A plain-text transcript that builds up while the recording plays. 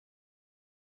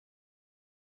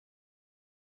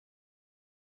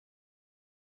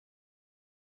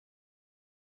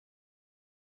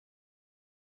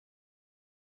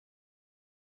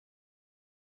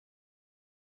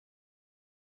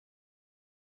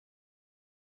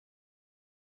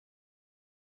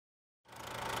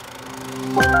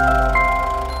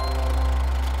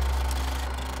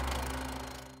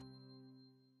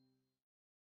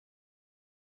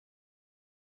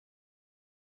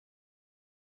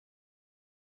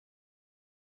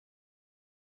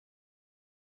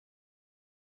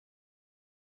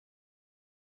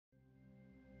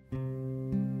SABU,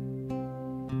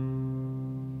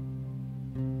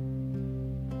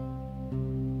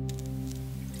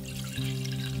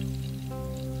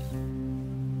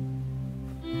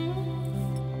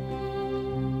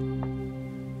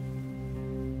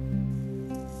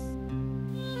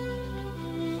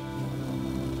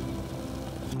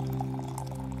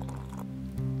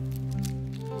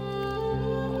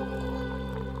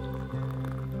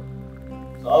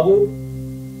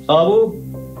 SABU,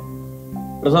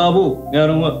 SABU, ഞാൻ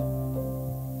room.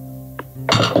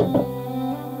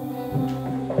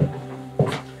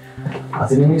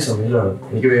 അതിന് സമയമാണ്.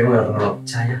 എനിക്ക് വേഗം ഇറങ്ങണം.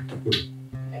 ചായ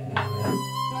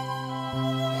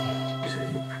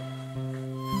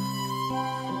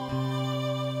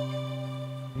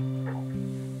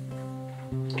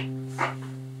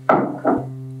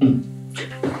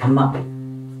അമ്മ.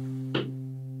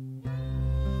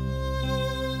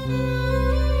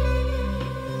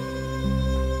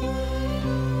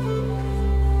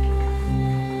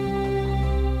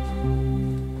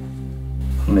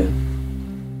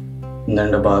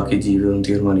 ഇന്നെൻ്റെ ബാക്കി ജീവിതം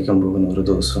തീരുമാനിക്കാൻ പോകുന്ന ഒരു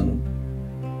ദിവസമാണ്.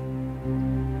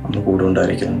 അമ്മ കൂടെ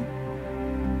ഉണ്ടായിരിക്കണം.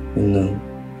 ഇന്ന്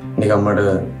എനിക്ക് അമ്മയുടെ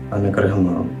അനുഗ്രഹം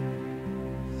വേണം.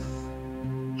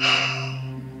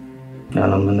 ഞാൻ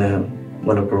അമ്മനെ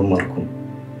പലപ്പോഴും മറക്കും.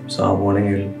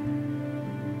 സാബുവാണെങ്കിൽ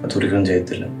അതൊരിക്കലും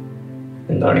ചെയ്യത്തില്ല.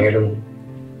 എന്താണെങ്കിലും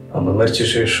അമ്മ മരിച്ച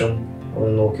ശേഷം അവൻ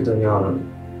നോക്കിയത് ഞാനാണ്.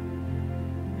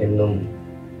 എന്നും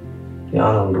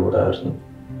ഞാൻ അവൻ്റെ കൂടെ ആയിരുന്നു.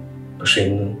 പക്ഷെ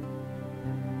ഇന്ന്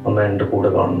അമ്മ എൻ്റെ കൂടെ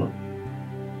കാണുന്നു.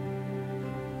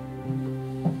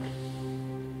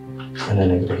 ഞാൻ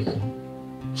അനുഗ്രഹിക്കുന്നു.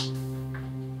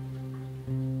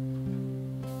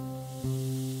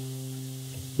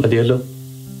 മതിയല്ലോ,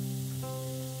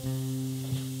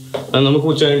 നമുക്ക്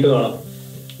ഉച്ചയായിട്ട് കാണാം.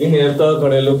 ഈ നേരത്തെ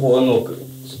കടയിൽ പോകാൻ നോക്ക്.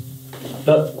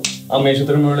 ആ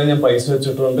മേശത്തിന് മുകളിൽ ഞാൻ പൈസ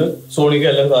വെച്ചിട്ടുണ്ട്. സോണിക്ക്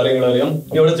എല്ലാ കാര്യങ്ങളും അറിയാം.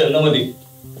 ഇവിടെ ചെന്നാൽ മതി.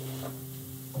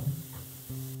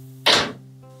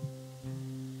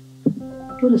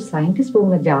 ഒരു സയന്റിസ്റ്റ്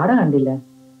പോകുന്ന ജാട കണ്ടില്ല.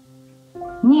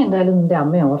 നീ എന്തായാലും നിന്റെ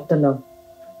അമ്മയെ ഓർത്തല്ലോ.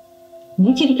 നീ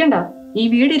ചിരിക്കണ്ട. ഈ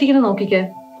വീട് ഇരിക്കുന്ന നോക്കിക്കേ.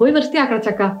 പോയി വൃത്തിയാക്കണ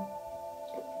ചക്ക.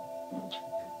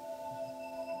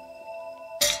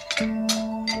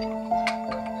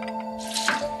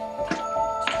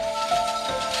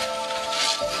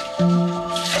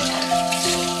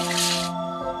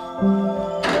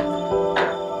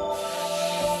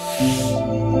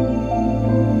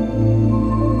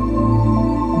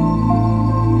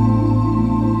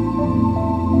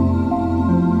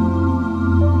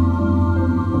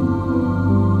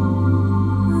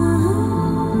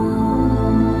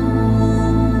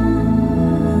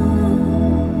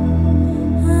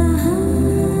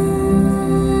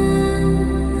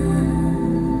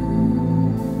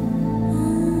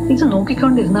 ഇത്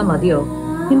നോക്കിക്കൊണ്ടിരുന്നാ മതിയോ?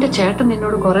 നിന്റെ ചേട്ടൻ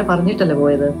നിന്നോട് കുറെ പറഞ്ഞിട്ടല്ലേ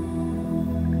പോയത്?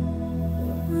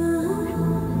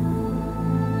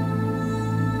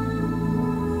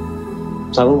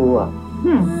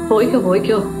 പോയിക്കോ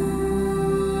പോയിക്കോ.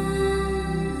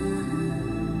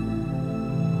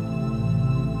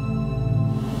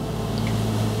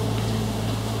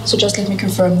 So just let me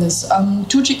confirm this.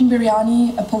 2 chicken biryani,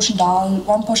 a portion dal,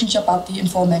 1 portion chapati, and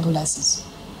 4 mango slices.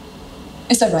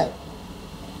 Is that right?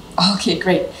 Okay,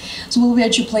 great. So we'll be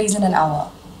at your place in an hour.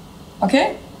 Okay?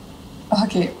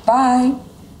 Okay, bye.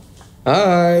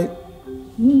 Hi.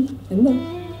 എന്താ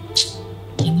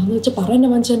എന്താന്ന് വെച്ചാൽ പറയാൻ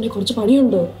മനസ്സിലെ കുറച്ച്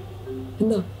പണിയുണ്ടോ?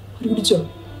 എന്താ അവര് വിളിച്ചോ?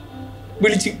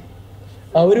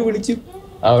 അവര് വിളിച്ചു.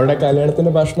 അവരുടെ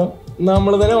കല്യാണത്തിന്റെ ഭക്ഷണം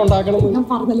നമ്മൾ തന്നെ ഉണ്ടാക്കണം. ഞാൻ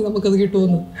പറഞ്ഞല്ലേ നമുക്കത്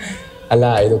കിട്ടുമെന്ന്. അല്ല,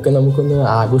 ഇതൊക്കെ നമുക്കൊന്ന്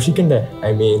ആഘോഷിക്കണ്ടേ?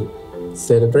 I mean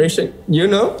celebration, you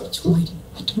know.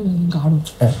 കാണും.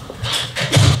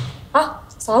 ആ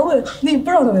സാവ്, നീ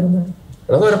ഇപ്പോഴാണോ വരുന്നത്?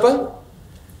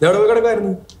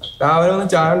 കിടക്കായിരുന്നു. രാവിലെ വന്ന്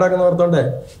ചായ ഉണ്ടാക്കുന്ന ഓർത്തോണ്ടേ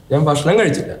ഞാൻ ഭക്ഷണം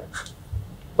കഴിച്ചില്ല,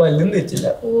 പല്ലും തെച്ചില്ല.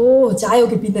 ഓ, ചായ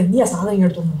ഒക്കെ പിന്നെ നീ ആ സാധനം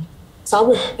ഇങ്ങോട്ട്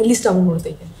സാബു ലിസ്റ്റ് അവൻ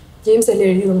കൊടുത്തേക്ക്. ജെയിംസ് എല്ലാം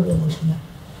എഴുതി കൊണ്ടുവന്നു.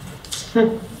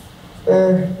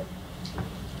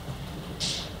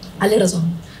 അല്ലേടാ സാബു,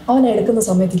 അവൻ എടുക്കുന്ന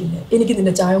സമയത്തില്ലേ എനിക്ക്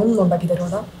നിന്റെ ചായ ഒന്നും ഉണ്ടാക്കി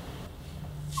തരുവാടാ.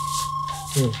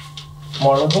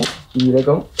 മുളകും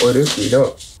ജീരകം 1 kilo.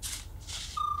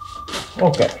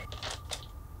 Okay.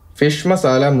 Fish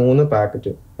masala 3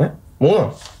 packet. 3?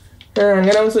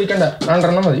 അങ്ങനെ ഒന്നും സൂചിക്കണ്ട,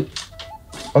 2 മതി.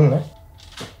 1,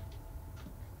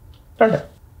 2.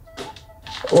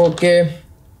 ഓക്കെ.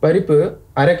 പരിപ്പ്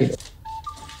 1/2 കിലോ.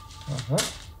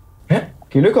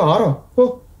 കിലോക്ക് 6? ഓ,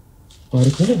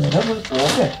 പരിപ്പിന്റെ വില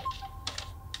ഓക്കെ.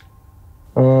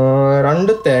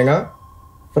 2 തേങ്ങ.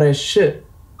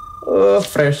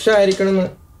 ഫ്രഷ് ആയിരിക്കണമെന്ന്,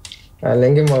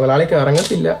 അല്ലെങ്കിൽ മുതലാളിക്ക്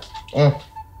ഇറങ്ങത്തില്ല.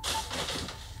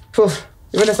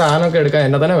 ഇവന്റെ സാധനമൊക്കെ എടുക്കാൻ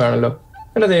എന്നെ തന്നെ വേണമല്ലോ.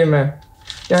 എൻ്റെ ദൈവമേ,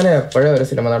 ഞാൻ എപ്പോഴും ഒരു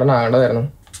സിനിമ നടനാകേണ്ടതായിരുന്നു.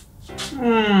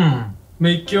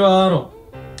 മിക്കവാറും.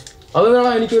 അതെന്താണോ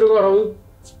എനിക്കൊരു കുറവ്?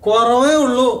 കുറവേ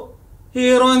ഉള്ളൂ.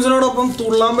 ഹീറോയിൻസിനോടൊപ്പം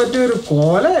തുള്ളാൻ പറ്റിയ ഒരു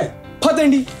കോലെ.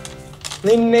 പത്തേണ്ടി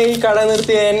നിന്നെ ഈ കട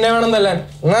നിർത്തി എന്നെ വേണം തല്ലാൻ.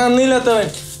 നന്ദിയില്ലാത്തവൻ.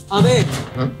 അതെ,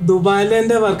 ദുബായിലെ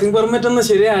എന്റെ വർക്കിംഗ് പെർമിറ്റ് ഒന്ന്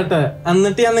ശരിയാട്ടെ,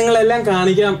 എന്നിട്ട് ഞാൻ നിങ്ങളെല്ലാം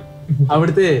കാണിക്കാം.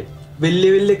 അവിടുത്തെ വലിയ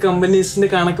വലിയ കമ്പനീസിന്റെ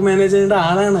കണക്ക് മാനേജ് ചെയ്യേണ്ട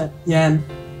ആളാണ് ഞാൻ.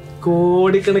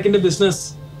 കോടിക്കണക്കിന്റെ ബിസിനസ്.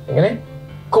 എങ്ങനെ?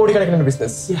 കോടിക്കണക്കിന്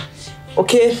ബിസിനസ്.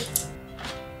 ഓക്കെ,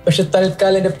 പക്ഷെ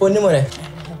തൽക്കാലം എന്റെ പൊന്നുമോനെ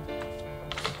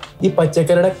ഈ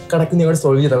പച്ചക്കറിയുടെ കണക്ക് നിങ്ങൾ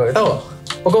സോൾവ് ചെയ്താൽ കേട്ടോ.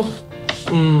 ഓക്കോ,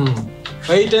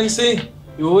 wait and see,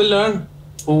 you will learn.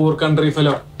 Poor country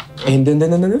fellow.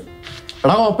 എന്തെന്തെന്ത്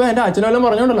എടാ ഒപ്പ എന്റെ അച്ഛനെല്ലാം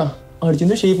പറഞ്ഞോണ്ടല്ലോ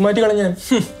അടിച്ചിന്റെ ഷേപ്പ് മാറ്റി കളഞ്ഞാൻ.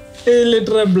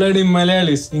 ബ്ലഡി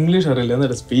മലയാളീസ്. ഇംഗ്ലീഷ് അറിയില്ല,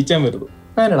 എന്നിട്ട് സ്പീച്ച് ചെയ്യാൻ വരുന്നു.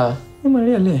 അതിനടാ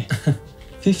മഴയല്ലേ?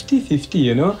 50-50,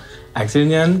 യുനോ. ആക്ച്വലി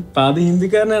ഞാൻ പാതി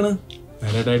ഹിന്ദിക്കാരനാണ്.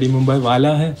 मेरा डैडी मुंबई वाला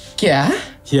है. क्या?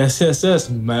 Yes, yes, yes.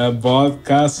 मैं बहुत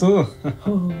खास हूँ.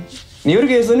 നീ ഒരു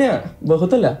കേസ് തന്നെയാ.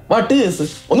 ബഹുത്തല്ല, വട്ട് കേസ്.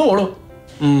 ഒന്ന് ഓടോ.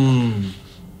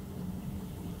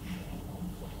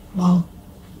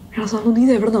 നീ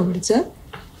ഇത് എവിടെ നിന്നാ വിളിച്ചേ?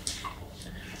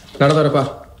 നടത്തരപ്പാ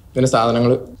ഇതിന്റെ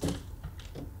സാധനങ്ങള്.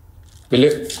 ബില്ല്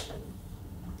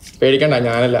പേടിക്കണ്ട,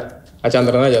 ഞാനല്ല, ആ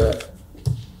ചന്ദ്രനാ ചെയ്ത.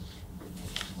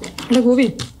 എടാ ഗോപി,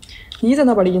 നീ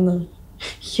ഇതെന്നാ പഠിക്കുന്നത്?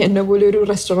 എന്നെ പോലെ ഒരു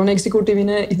റെസ്റ്റോറന്റ്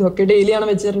എക്സിക്യൂട്ടീവിന് ഇതൊക്കെ ഡെയിലി ആണ്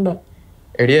വെച്ചിട്ടുണ്ട്.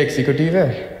 എടി എക്സിക്യൂട്ടീവേ,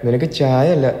 നിനക്ക് ചായ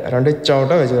അല്ല 2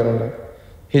 ചോട്ട വെച്ച് തരണ്ട.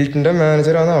 ഹിൽട്ടന്റെ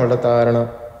മാനേജറാണ് അവളുടെ താരണ.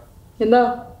 എന്താ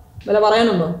വല്ല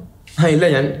പറയാനുണ്ടോ? ഇല്ല,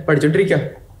 ഞാൻ പഠിച്ചോണ്ടിരിക്കാം.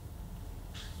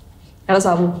 എടാ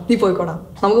സാബു, നീ പോയിക്കോടാ,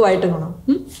 നമുക്ക് വൈകിട്ട് കാണാം.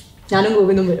 ഞാനും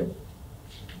ഗോവിന്ദും വരും.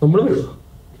 നമ്മൾ വരുമോ?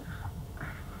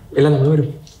 ഇല്ല, നമ്മൾ വരും.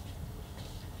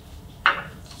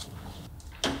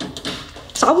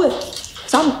 സാബു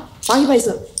സാബു വാങ്ങി പൈസ.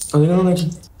 അതിനാ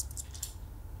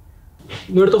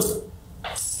നീ എടുത്തോ.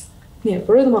 നീ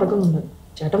എപ്പോഴും ഇത് മറക്കുന്നുണ്ട്.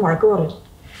 ചേട്ടൻ വഴക്ക് പറയും,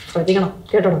 ശ്രദ്ധിക്കണം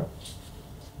കേട്ടോടാ.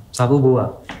 സാബു പോവാ.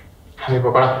 നീ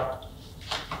പോക്കടാ.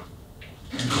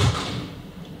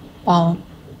 പാവം,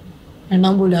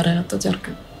 എണ്ണാൻ പോലും അറിയാത്ത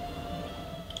ചെറുക്കൻ.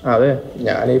 അതെ,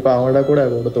 ഞാൻ ഈ പാവങ്ങളുടെ കൂടെ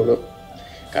കൂടത്തുള്ളൂ.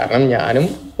 കാരണം ഞാനും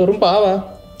വെറും പാവാ.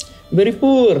 Very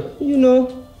poor, you know.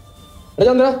 എടാ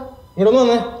ചന്ദ്ര, ഇങ്ങോട്ടൊന്ന്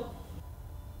വന്നേ.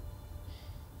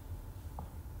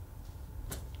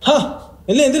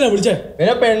 എന്തിനാ വിളിച്ചേ?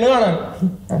 പിന്നെ പെണ്ണ് കാണാൻ.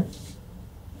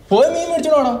 പോയി മീൻ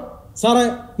മേടിച്ചോടാ. സാറേ,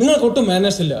 നിങ്ങൾക്ക് ഒട്ടും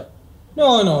മാനേഴ്സ് ഇല്ല. No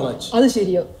knowledge. അത്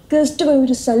ശരിയോ? ഗസ്റ്റ് പോയി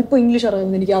ഒരു സ്വല്പം ഇംഗ്ലീഷ്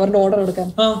അറിയാമെന്ന് എനിക്ക് അവരുടെ ഓർഡർ എടുക്കാൻ.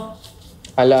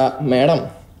 അല്ല മാഡം,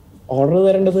 ഓർഡർ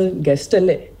തരേണ്ടത് ഗസ്റ്റ്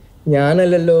അല്ലേ,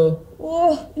 ഞാനല്ലല്ലോ. ഓ,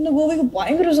 എന്റെ ഗോപിക്ക്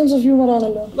ഭയങ്കര സെൻസ് ഓഫ് ഹ്യൂമർ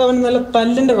ആണല്ലോ. അവന് നല്ല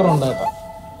തല്ലിന്റെ കുറവുണ്ടാട്ടോ.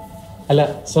 അല്ല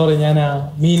സോറി, ഞാൻ ആ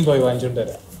മീൻ പോയി വാങ്ങിച്ചോണ്ട്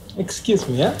വരാം. Excuse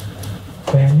me.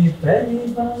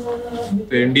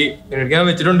 വേണ്ടി എടുക്കാൻ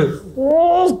വെച്ചിട്ടുണ്ട്.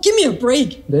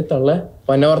 തള്ളേ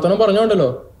പന്നവർത്തനം പറഞ്ഞോണ്ടല്ലോ,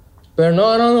 പെണ്ണോ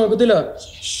ആണോ നോക്കത്തില്ല.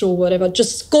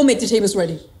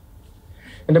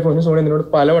 എന്റെ പൊന്നു സോണി, നിന്നോട്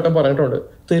പലവട്ടം പറഞ്ഞിട്ടുണ്ട്,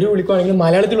 തെരു വിളിക്കുവാണെങ്കിൽ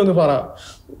മലയാളത്തിലൊന്ന് പറ.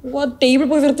 ടേബിൾ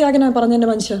പോയി വൃത്തിയാക്കാനാ പറഞ്ഞ എന്റെ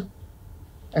മനുഷ്യ.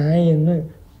 എന്ന്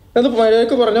അത്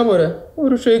മലയാളക്ക് പറഞ്ഞാ പോരെ.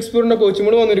 ഒരു ഷേക്സ്പിയറിന്റെ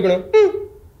കോച്ചുമോള് വന്നിരിക്കണം.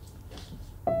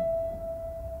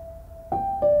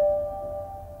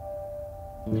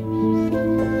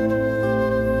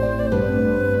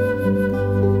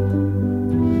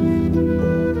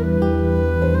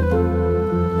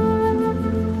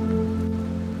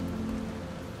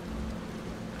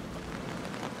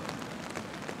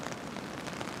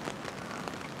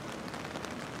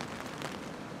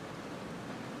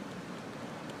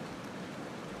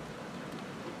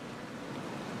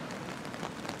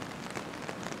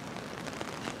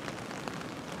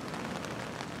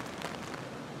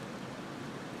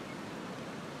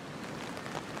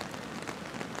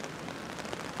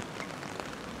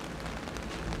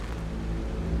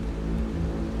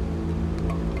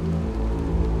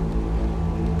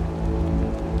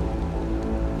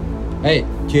 Hey,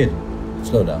 kid,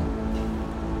 slow down.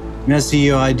 May I see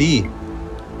your ID?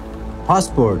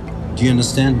 Passport, do you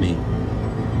understand me?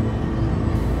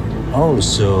 Oh,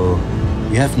 so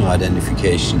you have no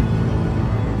identification.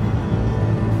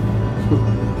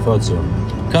 Thought so.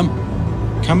 Come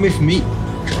with me.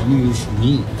 Come with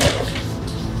me.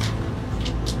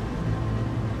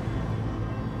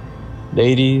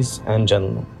 Ladies and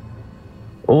gentlemen,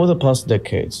 over the past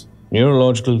decades,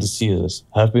 neurological diseases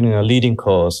have been a leading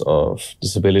cause of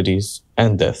disabilities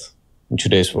and death in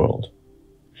today's world.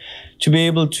 To be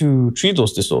able to treat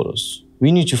those disorders, we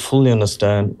need to fully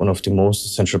understand one of the most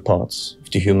essential parts of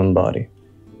the human body,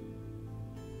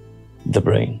 the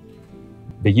brain.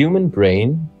 The human brain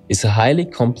is a highly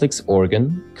complex organ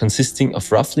consisting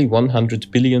of roughly 100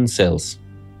 billion cells.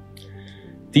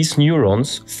 These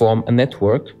neurons form a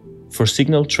network for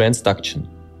signal transduction.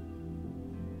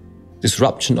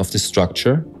 Disruption of this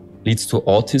structure leads to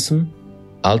autism,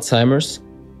 Alzheimer's,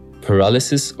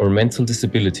 paralysis, or mental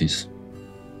disabilities.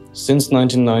 Since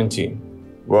 1990,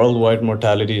 worldwide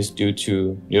mortalities due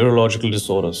to neurological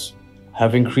disorders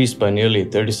have increased by nearly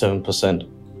 37%.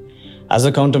 As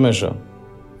a countermeasure,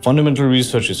 fundamental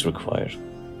research is required,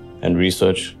 and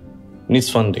research needs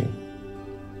funding.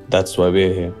 That's why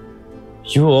we're here.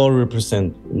 You all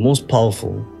represent the most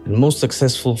powerful and most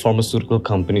successful pharmaceutical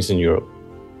companies in Europe.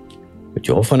 With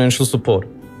your financial support,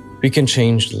 we can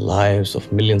change the lives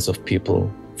of millions of people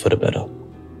for the better.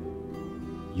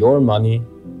 Your money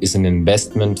is an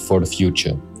investment for the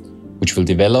future, which will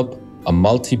develop a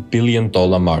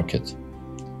multi-billion-dollar market.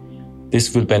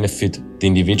 This will benefit the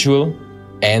individual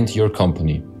and your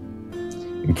company.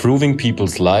 Improving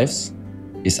people's lives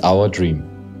is our dream.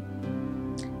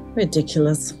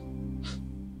 Ridiculous.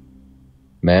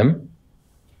 Ma'am?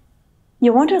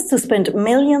 You want us to spend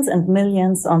millions and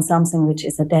millions on something which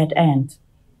is a dead end.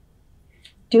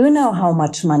 Do you know how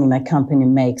much money my company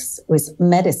makes with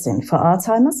medicine for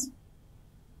Alzheimer's?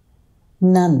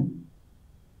 None.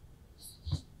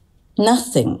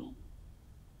 Nothing.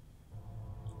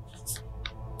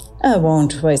 I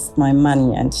won't waste my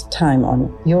money and time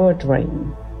on your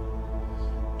dream.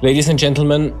 Ladies and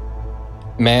gentlemen,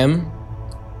 ma'am,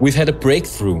 we've had a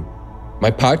breakthrough. My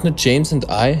partner James and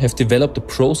I have developed a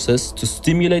process to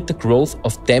stimulate the growth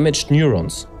of damaged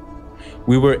neurons.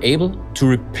 We were able to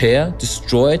repair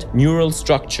destroyed neural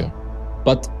structure.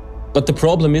 But the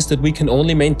problem is that we can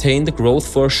only maintain the growth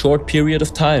for a short period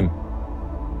of time.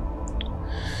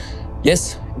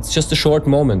 Yes, it's just a short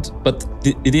moment, but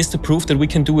it is the proof that we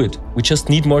can do it. We just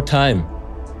need more time.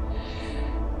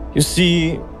 You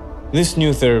see, this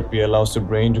new therapy allows the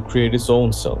brain to create its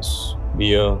own cells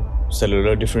via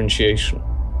cellular differentiation.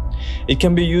 It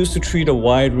can be used to treat a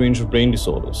wide range of brain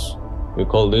disorders. We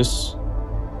call this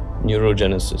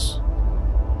neurogenesis.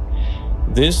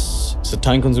 This is a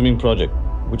time-consuming project,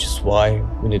 which is why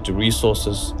we need the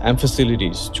resources and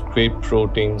facilities to create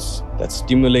proteins that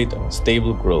stimulate a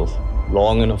stable growth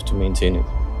long enough to maintain it.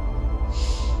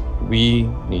 We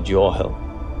need your help.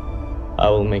 I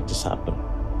will make this happen.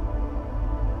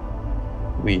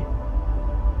 We,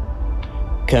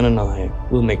 Ken and I,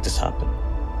 will make this happen.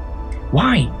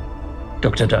 Why,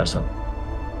 Dr. Daza?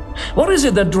 What is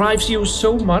it that drives you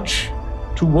so much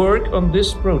to work on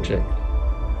this project?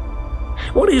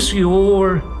 What is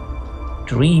your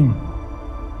dream?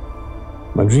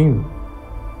 My dream?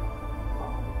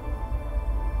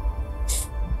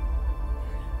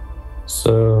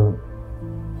 So,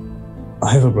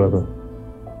 I have a brother.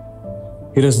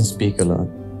 He doesn't speak a lot.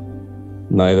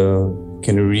 Neither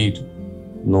can he read,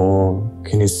 nor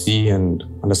can he see and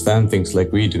understand things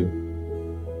like we do.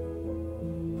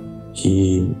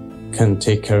 He can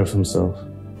take care of himself.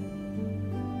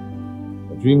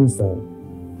 My dream is that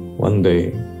one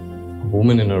day, a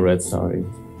woman in a red sari,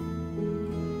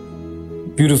 a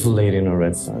beautiful lady in a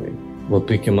red sari, will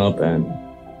pick him up and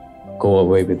go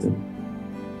away with him.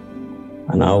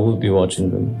 And I will be watching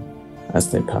them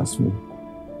as they pass me,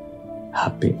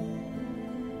 happy.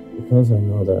 Because I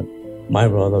know that my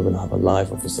brother will have a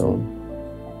life of his own,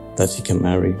 that he can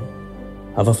marry,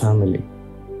 have a family,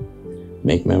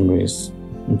 make memories,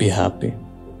 and be happy.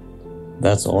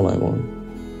 That's all I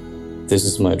want. This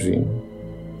is my dream,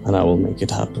 and I will make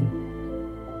it happen.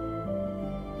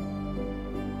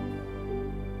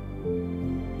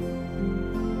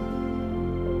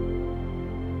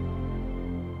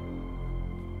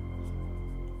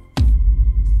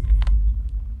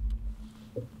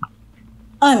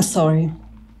 I'm sorry,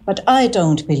 but I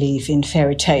don't believe in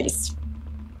fairy tales.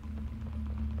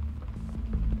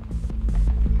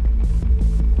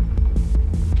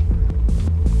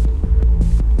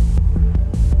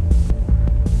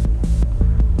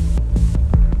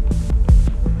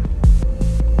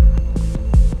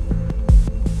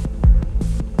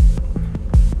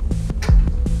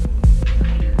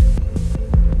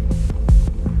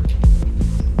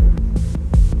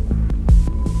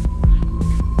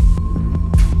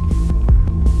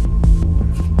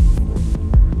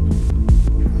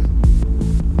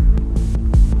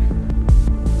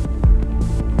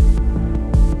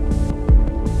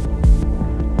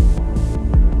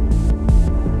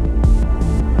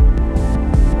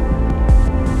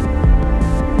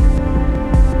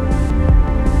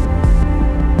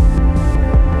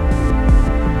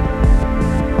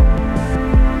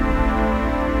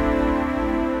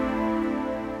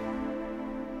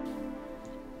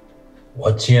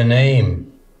 What's your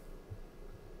name?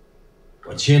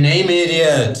 What's your name,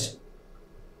 idiot?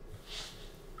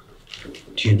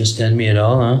 Do you understand me at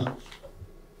all, huh?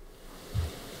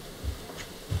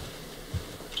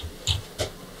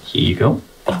 Here you go.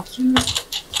 Thank you.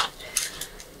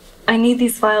 I need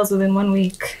these files within 1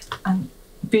 week.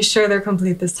 Be sure they're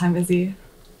complete this time, Izzy.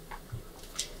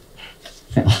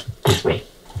 This way.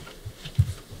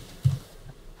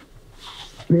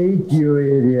 Speak, you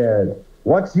idiot.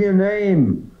 What's your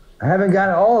name? I haven't got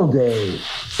all day.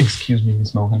 Excuse me,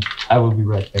 Miss Mohan. I will be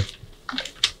right back.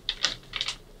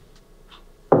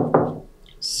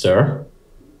 Sir,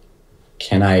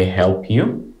 can I help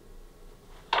you?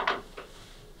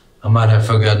 I might have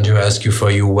forgotten to ask you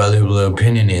for your valuable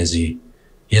opinion, Izzy.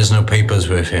 He has no papers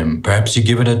with him. Perhaps you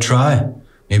give it a try.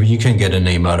 Maybe you can get a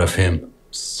name out of him.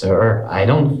 Sir, I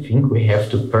don't think we have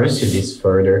to pursue this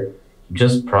further. He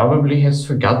just probably has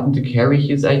forgotten to carry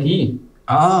his ID.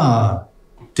 Ah,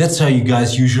 that's how you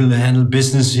guys usually handle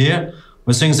business here?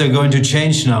 Well, things are going to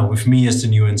change now with me as the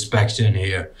new inspector in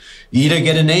here. You either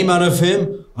get a name out of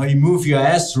him, or you move your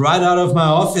ass right out of my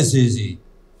office, Izzy.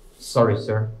 Sorry,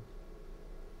 sir.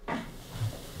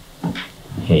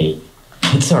 Hey,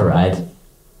 it's alright.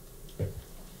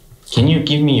 Can you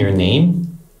give me your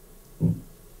name?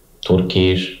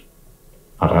 Turkish,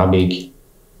 Arabic,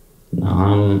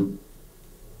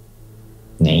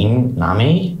 name?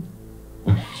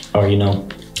 Or,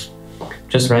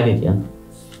 just write it, yeah?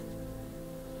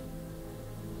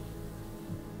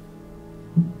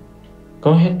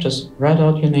 Go ahead, just write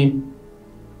out your name.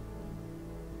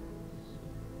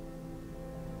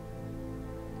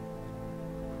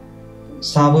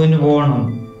 SABU പോകണം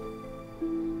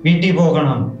വീട്ടിൽ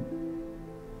പോകണം.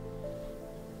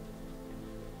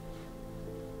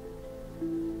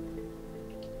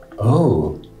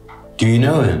 Oh, do you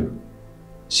know him?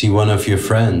 Is he one of your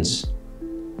friends?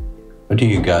 What do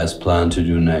you guys plan to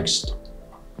do next?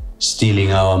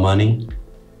 Stealing our money?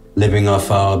 Living off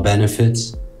our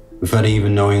benefits? Without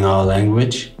even knowing our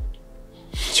language?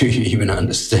 Do you even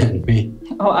understand me?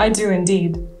 Oh, I do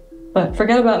indeed. But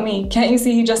forget about me. Can't you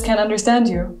see he just can't understand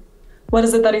you? What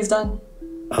is it that he's done?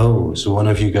 Oh, so one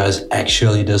of you guys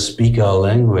actually does speak our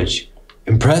language.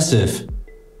 Impressive.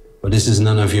 But this is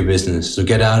none of your business, so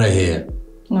get out of here.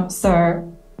 No, sir.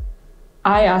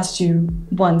 I asked you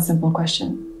one simple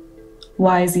question.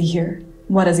 Why is he here?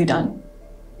 What has he done?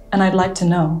 And I'd like to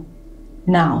know.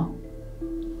 Now.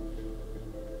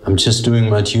 I'm just doing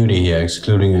my duty here,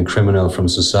 excluding a criminal from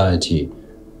society.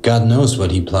 God knows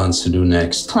what he plans to do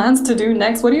next. Plans to do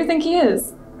next? What do you think he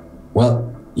is?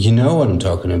 Well, you know what I'm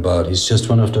talking about. He's just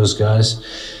one of those guys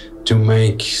to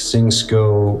make things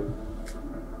go...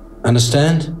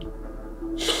 Understand?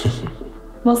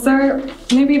 Well, sir,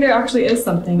 maybe there actually is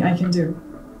something I can do.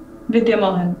 Vidya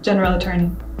Mohan, General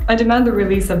Attorney. I demand the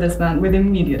release of this man with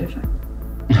immediate effect.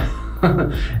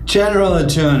 General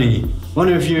Attorney,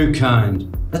 one of your kind.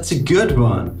 That's a good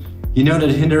one. You know that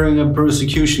hindering a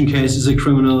prosecution case is a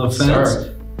criminal offense?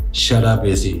 Sir. Shut up,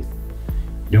 Izzy.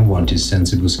 You don't want his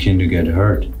sensible skin to get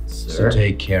hurt. Sir. So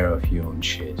take care of your own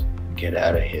shit. Get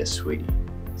out of here, sweetie.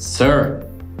 Sir.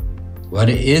 What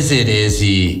is it,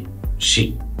 Izzy?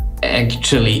 She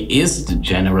actually is the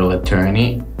General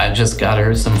Attorney. I just got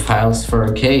her some files for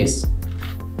a case.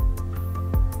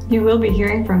 You will be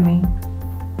hearing from me.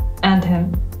 And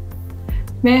him.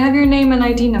 May I have your name and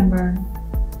ID number,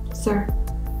 sir?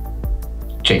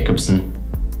 Jacobson.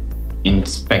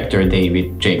 Inspector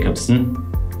David Jacobson.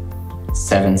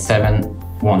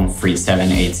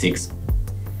 77-13786.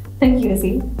 Thank you,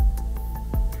 Izzy.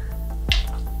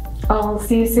 I'll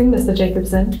see you soon, Mr.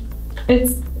 Jacobson.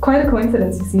 It's quite a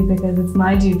coincidence, you see, because it's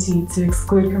my duty to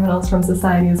exclude criminals from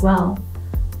society as well.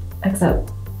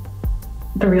 Except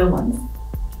the real ones.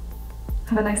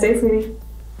 Have a nice day, sweetie.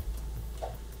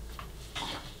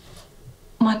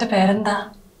 മോന്റെ പേരെന്താ?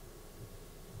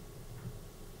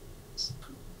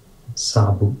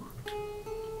 സാബു.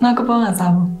 നമുക്ക് പോകാം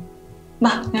സാബു.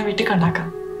 വാ, ഞാൻ വീട്ടിൽ കൊണ്ടാക്കാം.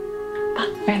 വാ,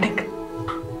 വേണ്ടേക്ക്.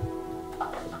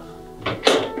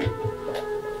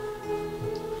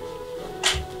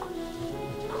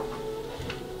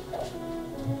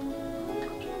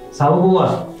 സാബു പോവാ.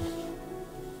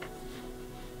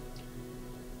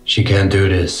 She can't do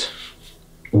this.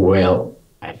 Well,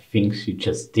 I think she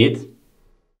just did.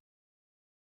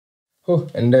 ഓ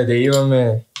എന്റെ ദൈവമേ,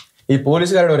 ഈ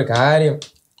പോലീസുകാരുടെ ഒരു കാര്യം.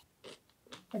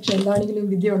 പക്ഷെ എന്താണെങ്കിലും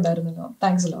വിദ്യ ഉണ്ടായിരുന്നല്ലോ.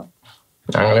 താങ്ക്സ് അല്ലോ.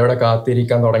 ഞങ്ങളിവിടെ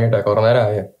കാത്തിരിക്കാൻ തുടങ്ങിട്ടെ കുറെ നേരം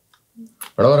ആയ.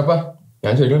 ഇവിടെ ഉറപ്പാ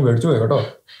ഞാൻ ശരിക്കും പേടിച്ചു പോയി കേട്ടോ.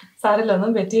 സാരില്ല,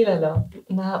 ഒന്നും പറ്റിയില്ലല്ലോ.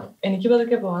 എന്നാ എനിക്ക്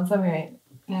പതുക്കെ പോവാൻ സമയമായി.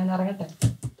 ഞാൻ ഇറങ്ങട്ടെ.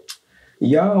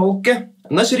 യാ ഓക്കെ,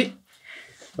 എന്നാ ശരി.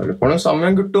 എപ്പോഴും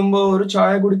സമയം കിട്ടുമ്പോ ഒരു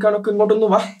ചായ കുടിക്കാനൊക്കെ ഇങ്ങോട്ടൊന്ന്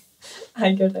വാ.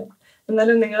 ആയിക്കോട്ടെ.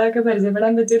 എന്നാലും നിങ്ങളെയൊക്കെ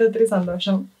പരിചയപ്പെടാൻ പറ്റിയത് ഒത്തിരി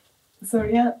സന്തോഷം.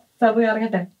 സോറിയ, സാബു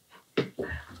ഇറങ്ങട്ടെ.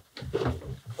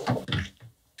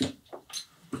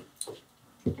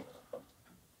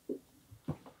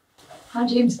 हाँ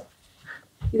जेम्स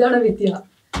ഇതാണ് വിദ്യ.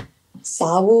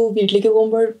 സാബു വീട്ടിലേക്ക്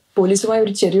പോകുമ്പോൾ പോലീസുമായി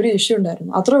ഒരു ചെറിയൊരു ഇഷ്യൂ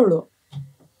ഉണ്ടായിരുന്നു, അത്രേ ഉള്ളൂ.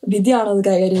 വിദ്യയാണ് അത്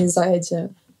കൈകാര്യം ചെയ്ത് സഹായിച്ചത്.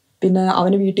 പിന്നെ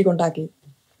അവന് വീട്ടിൽ കൊണ്ടാക്കി.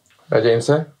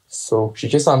 ജെയിംസ്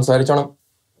സൂക്ഷിച്ച് സംസാരിച്ചോണം,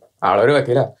 ആളൊരു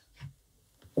വക്കീല.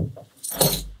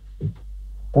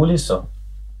 പോലീസോ?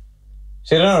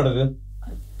 ശരിയാണോ?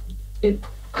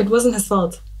 It wasn't his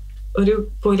fault. ഒരു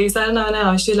പോലീസുകാരൻ അവനെ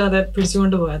ആവശ്യമില്ലാതെ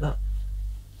പിടിച്ചുകൊണ്ട് പോയതാ.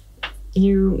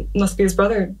 You must be his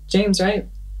brother, James, right?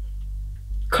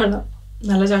 കൊള്ളാം,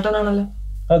 നല്ല ചേട്ടനാണല്ലോ.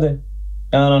 അതെ,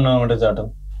 ഞാനാണ് അവന്റെ ചേട്ടൻ.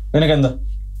 നിനക്കെന്താ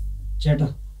ചേട്ടാ?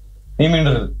 നീ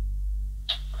മിണ്ടരുത്.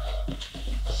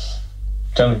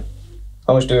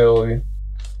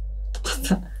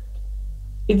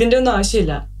 ഇതിന്റെ ഒന്നും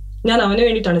ആവശ്യമില്ല, ഞാൻ അവന്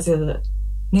വേണ്ടിയിട്ടാണ് ചെയ്തത്,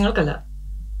 നിങ്ങൾക്കല്ല.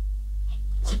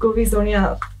 Govi, Sonia,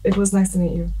 it was nice to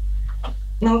meet you.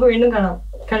 നമുക്ക് വീണ്ടും കാണാം.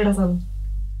 കേട്ടോ Sabu?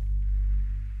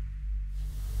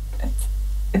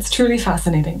 It's truly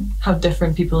fascinating how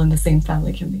different people in the same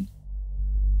family can be.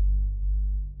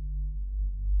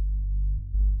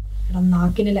 എടാ,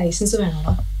 നാക്കിന് ലൈസൻസ്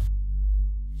വേണോടാ.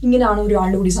 ഇങ്ങനെയാണ്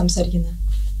ഒരാളുടെ കൂടി സംസാരിക്കുന്നത്.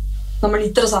 നമ്മൾ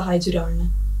ഇത്ര സഹായിച്ച ഒരാളിന്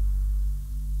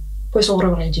പോയി സോറി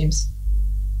പറയാം. James,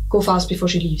 go fast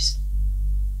before she leaves.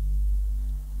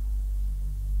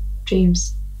 James.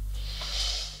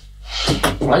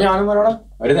 ഞാനും പറയണം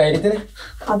ഒരു ധൈര്യത്തിന്.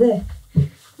 അതെ,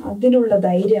 അതിനുള്ള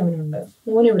ധൈര്യം അവനുണ്ട്.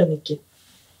 മോനിവിടെ നിൽക്കും.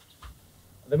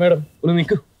 അതെ മാഡം, ഒന്ന്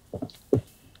നിൽക്കൂ.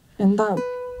 എന്താ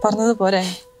പറഞ്ഞത് പോരെ?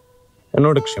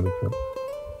 എന്നോട് ക്ഷമിക്കണം,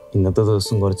 ഇന്നത്തെ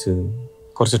ദിവസം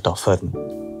കുറച്ച് ടഫായിരുന്നു.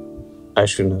 I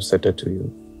shouldn't have said it to you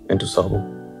and to Sabu.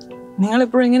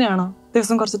 നിങ്ങളിപ്പോഴും ഇങ്ങനെയാണോ?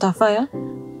 ദിവസം കുറച്ച് ടഫായ?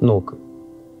 നോക്ക്,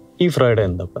 ഈ ഫ്രൈഡേ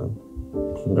എന്താ പ്ലാൻ?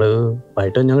 നിങ്ങൾ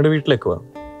വൈകിട്ട് ഞങ്ങളുടെ വീട്ടിലേക്ക് വാ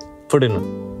for dinner.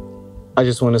 I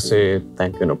just want to say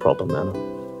thank you in a proper manner.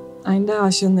 അതിന്റെ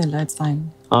ആവശ്യമൊന്നുമില്ല. It's fine.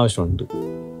 ആവശ്യമുണ്ട്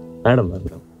മാഡം,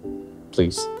 വരണം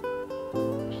പ്ലീസ്.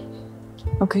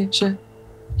 Okay, sure.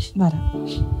 വരാം.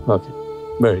 Okay,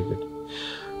 very good.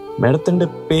 മാഡത്തിൻ്റെ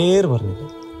പേര് പറഞ്ഞില്ലേ?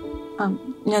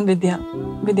 ഞാൻ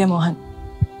വിദ്യ Mohan.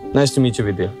 Nice to meet you,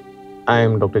 Vidya. I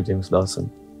am Dr. James Dawson.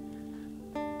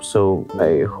 So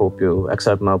I hope you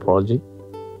accept my apology.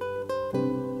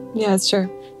 Yeah, sure.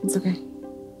 It's okay.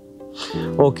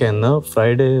 Okay, എന്നാൽ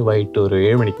Friday വൈകിട്ട് ഒരു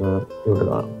 7 മണിക്ക് ഇവിടെ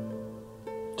കാണാം.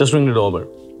 Just ring the doorbell.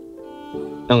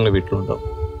 ഞങ്ങൾ വീട്ടിലുണ്ടാവും.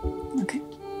 Okay.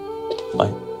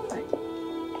 Bye. Bye.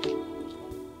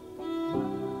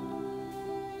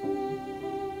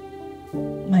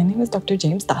 My name is Dr.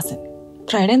 James Dawson.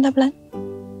 Friday എന്താ plan?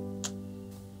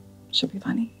 Should be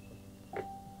funny.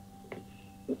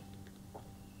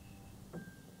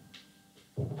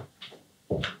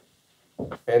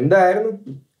 എന്തായിരുന്നു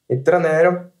ഇത്ര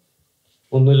നേരം?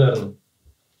 ഒന്നുമില്ലായിരുന്നു.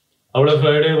 അവിടെ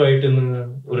ഫ്രൈഡേ വൈകിട്ട്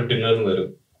ഒരു ഡിന്നറിന് വരും,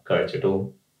 കഴിച്ചിട്ട് പോകും,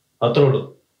 അത്രേ ഉള്ളൂ.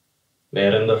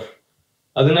 വേറെന്താ?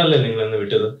 അതിനല്ലേ നിങ്ങൾ ഇന്ന്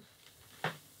വിട്ടത്?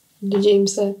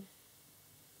 ജെയിംസ്,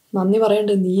 നന്ദി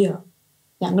പറയേണ്ടത് നീയാ,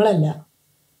 ഞങ്ങളല്ല.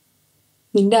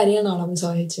 നിന്റെ അനിയനാണ് അവൻ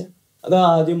സഹായിച്ചത്. അത്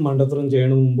ആദ്യം മണ്ടത്തരം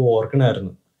ചെയ്യണ മുമ്പ്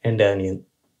ഓർക്കണായിരുന്നു എൻ്റെ അനിയൻ.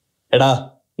 എടാ,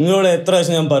 നിങ്ങളോട് എത്ര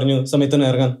പ്രാവശ്യം ഞാൻ പറഞ്ഞു സമയത്തിന്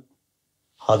ഇറങ്ങാൻ?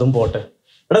 അതും പോട്ടെ.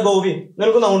 എടാ ഗോപി,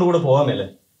 നിനക്കൊന്നും അങ്ങോട്ട് കൂടെ പോകാമല്ലേ?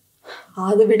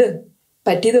 അത് വിട്,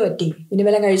 പറ്റിയത് പറ്റി. ഇനി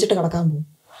വല്ല കഴിച്ചിട്ട് കിടക്കാൻ പോകും.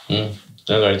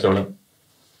 ഞാൻ കഴിച്ചോളാം.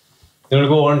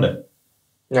 നിങ്ങൾക്ക് പോകണ്ടേ?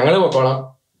 ഞങ്ങള് പോക്കോളാം.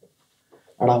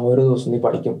 എടാ, ഓരോ ദിവസം നീ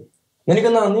പഠിക്കും. നിനക്ക്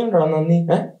നന്ദി ഉണ്ടോടാ? നന്ദി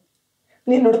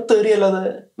നീ എന്നോട് തെറിയല്ലാതെ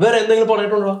വേറെ എന്തെങ്കിലും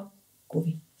പറഞ്ഞിട്ടുണ്ടോ?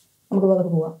 കോവി, നമുക്ക്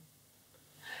അതൊക്കെ പോവാം.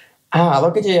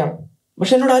 അതൊക്കെ ചെയ്യാം,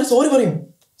 പക്ഷെ എന്നോട് ആരും സോറി പറയും?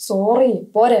 സോറി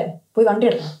പോരെ, പോയി വണ്ടി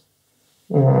എടുക്കാം.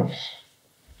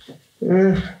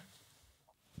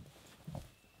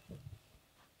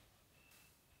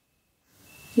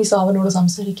 നീ സാവനോട്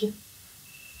സംസാരിക്കുക.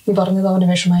 നീ പറഞ്ഞത് അവന്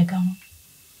വിഷമായി കാണും.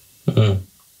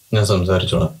 ഞാൻ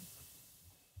സംസാരിച്ചോളാം.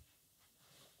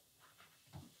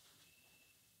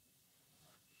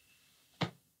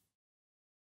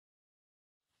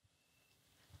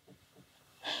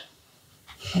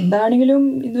 എന്താണെങ്കിലും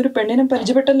ഇന്നൊരു പെണ്ണിനെ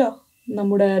പരിചയപ്പെട്ടല്ലോ,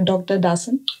 നമ്മുടെ ഡോക്ടർ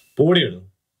ദാസൻ.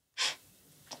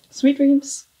 Sweet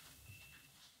dreams.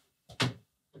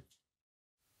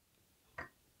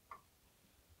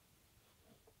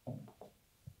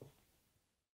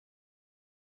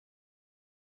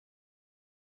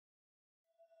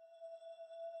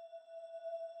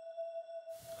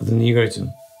 അത് നീ കഴിച്ചു,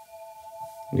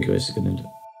 എനിക്ക് വിശക്കുന്നില്ല.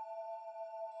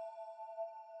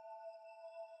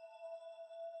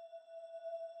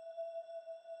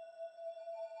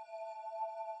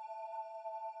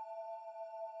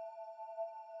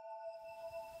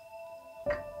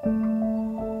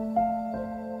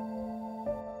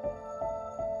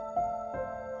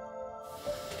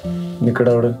 നിക്കട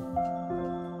അവിടെ.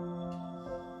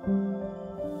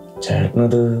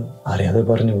 ചേട്ടനത് അറിയാതെ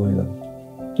പറഞ്ഞു പോയതാണ്,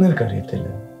 നിനക്കറിയത്തില്ല.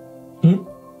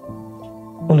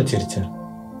 ഒന്ന് ചിരിച്ച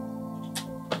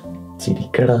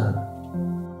ചിരിക്കടാ.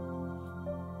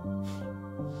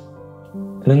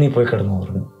 എന്നാ നീ പോയി കിടന്നു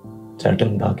പറഞ്ഞു. ചേട്ടൻ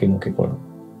ബാക്കി നോക്കിക്കോളാം.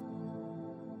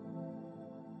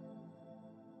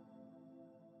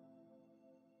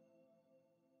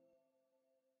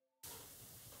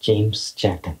 ജെയിംസ്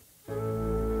ചേട്ടൻ.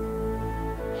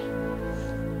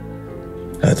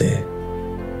 അതെ,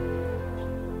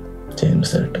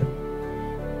 ജെയിംസ് ചേട്ടൻ.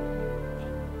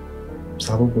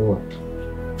 സാബു പോവാ.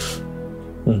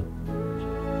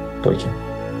 പോയിക്കാം.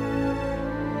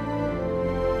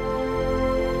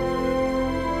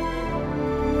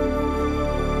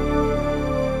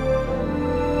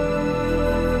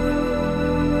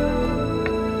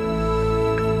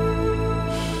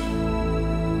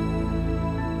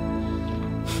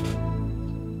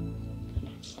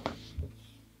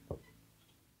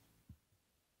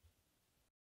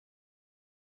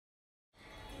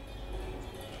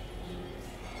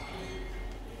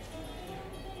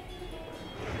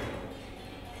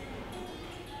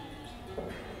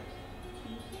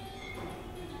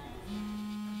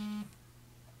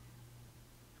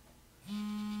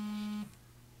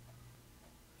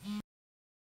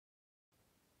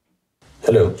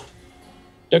 Hello.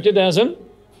 Dr. Dazen?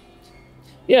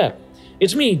 Yeah,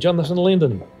 it's me, Jonathan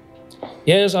Linden.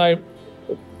 Yes,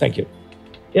 thank you.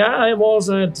 Yeah, I was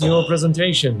at your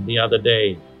presentation the other day.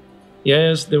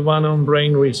 Yes, the one on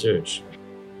brain research.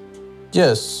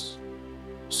 Yes,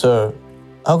 sir.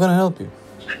 How can I help you?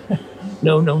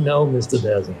 No, Mr.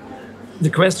 Dazen.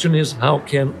 The question is, how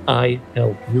can I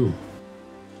help you?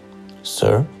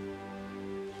 Sir,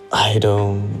 I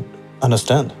don't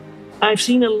understand. I've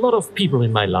seen a lot of people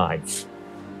in my life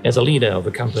as a leader of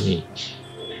a company.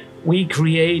 We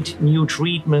create new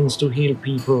treatments to heal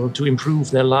people, to improve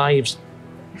their lives.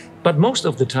 But most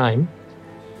of the time,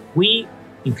 we,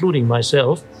 including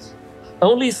myself,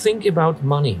 only think about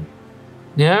money.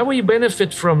 Yeah, we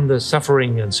benefit from the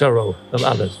suffering and sorrow of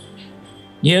others.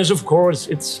 Yes, of course,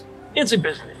 it's a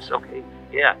business, okay,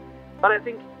 yeah. But I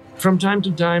think from time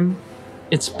to time,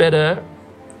 it's better,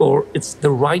 or it's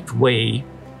the right way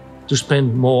to spend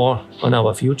more on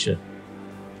our future.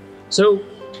 So,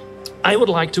 I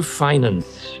would like to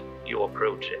finance your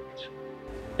project,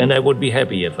 and I would be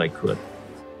happy if I could.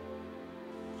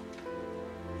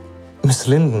 Miss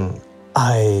Linden,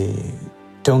 I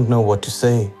don't know what to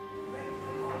say.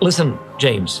 Listen,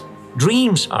 James,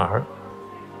 dreams are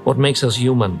what makes us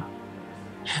human.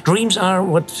 Dreams are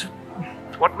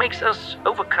what makes us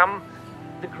overcome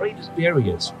the greatest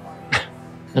barriers.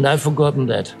 And I've forgotten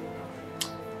that.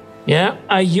 Yeah,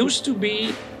 I used to be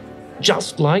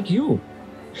just like you.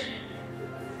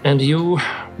 And you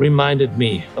reminded me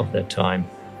of that time.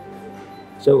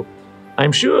 So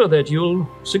I'm sure that you'll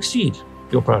succeed,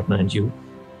 your partner and you.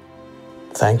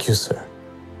 Thank you, sir.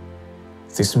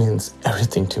 This means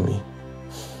everything to me.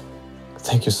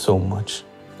 Thank you so much.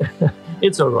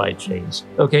 It's all right, James.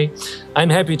 Okay,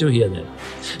 I'm happy to hear that.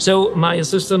 So my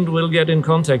assistant will get in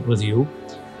contact with you.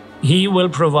 He will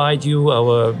provide you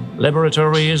our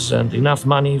laboratories and enough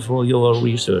money for your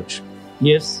research.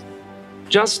 Yes,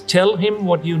 just tell him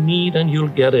what you need and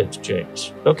you'll get it, James.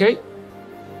 Okay?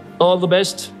 All the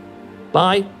best.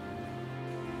 Bye.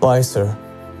 Bye, sir.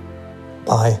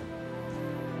 Bye.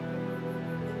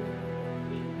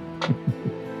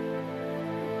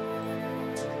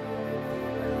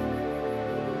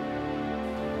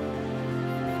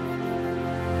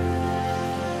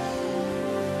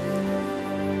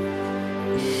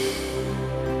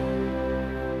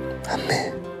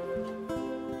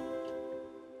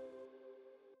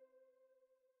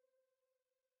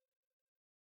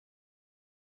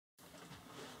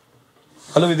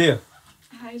 Hello, Vidya.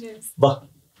 Hi, James. Va.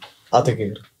 Aate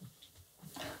kir.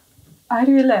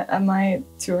 Ariella, am I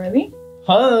too early?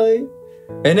 Hi.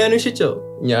 എന്നെ അന്വേഷിച്ചോ?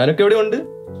 ഞാനൊക്കെ എവിടെ ഉണ്ട്?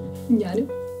 ഞാനും.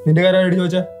 നിന്റെ കാര്യം ആരോട്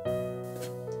ചോദിച്ചാ?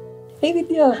 Hey,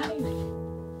 Vidya.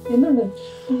 എന്തുണ്ട്?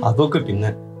 അതൊക്കെ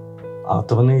പിന്നെ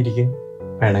അകത്ത് വന്ന് ഇരിക്കും.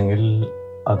 വേണമെങ്കിൽ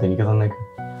അതെനിക്ക് തന്നേക്ക്.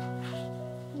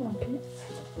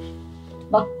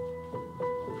 വാ.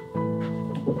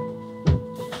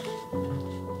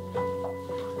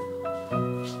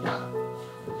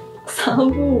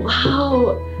 Sabu, wow.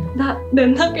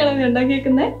 ഇതെന്തൊക്കെയാണ് നീ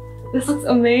ഉണ്ടാക്കിയേക്കുന്നേ? This looks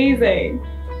amazing.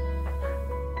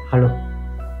 ഹലോ.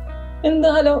 എന്താ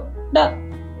ഹലോ?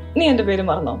 നീ എന്റെ പേര്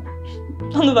മറന്നോ?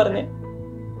 ഒന്ന് പറഞ്ഞേ.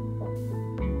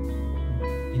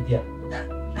 വിദ്യ.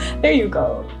 There you go.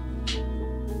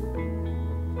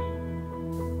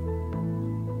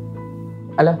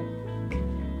 അല്ല,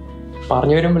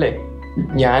 പറഞ്ഞു വരുമ്പോഴേ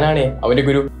ഞാനാണേ അവന്റെ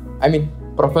ഗുരു, ഐ മീൻ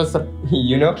പ്രൊഫസർ,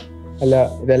 യുനോ. അല്ല,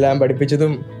 ഇതെല്ലാം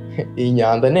പഠിപ്പിച്ചതും ഈ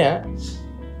ഞാൻ തന്നെയാ.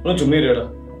 ചുമ്മാ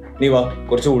നീ വാ,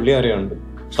 കുറച്ച് ഉള്ളി അറിയാനുണ്ട്.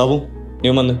 സാബു നീ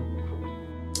വന്ന്.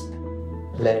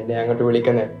 അല്ല എന്നെ അങ്ങോട്ട്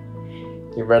വിളിക്കുന്നേ,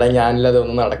 ഇവിടെ ഞാനില്ലാതെ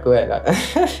ഒന്നും നടക്കുകയല്ല.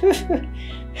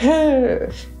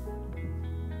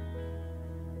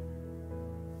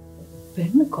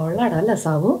 പെണ്ണ് കൊള്ളാടല്ല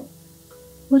സാബു,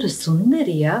 ഒരു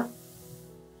സുന്ദരിയാ.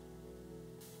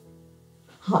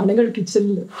 ആണുങ്ങൾ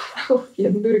കിച്ചണില്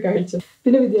എന്തൊരു കാഴ്ച.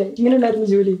 പിന്നെ വിദ്യ ഇങ്ങനെ ഉണ്ടായിരുന്നു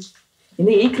ജോലി.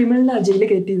 ഇന്ന് ഈ ക്രിമിനലിനാ ജയിലിൽ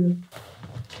കയറ്റിയത്.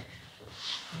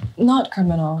 Not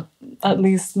criminal, at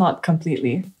least not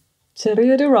completely.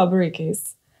 ചെറിയൊരു റോബറി കേസ്.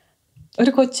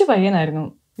 ഒരു കൊച്ചു പയ്യനായിരുന്നു.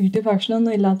 വീട്ടിൽ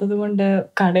ഭക്ഷണമൊന്നും ഇല്ലാത്തത് കൊണ്ട്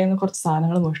കടയിൽ നിന്ന് കുറച്ച്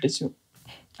സാധനങ്ങൾ മോഷ്ടിച്ചു.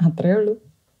 അത്രേ ഉള്ളൂ.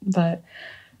 But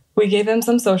we gave him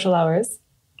some social hours.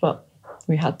 Well,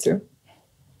 we had to.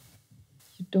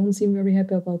 You don't seem very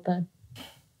happy about that.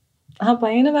 ആ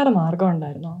പയ്യന് വേറെ മാർഗം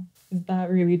ഉണ്ടായിരുന്നോ? Is that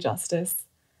really justice?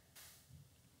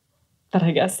 But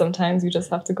I guess sometimes you just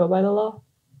have to go by the law.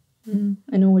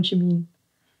 I know what you mean.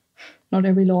 Not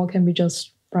every law can be just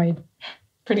right.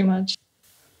 Pretty much.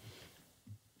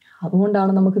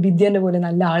 അതുകൊണ്ടാണ് നമുക്ക് വിദ്യന്റെ പോലെ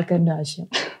നല്ല ആൾക്കാരുടെ ആശയം.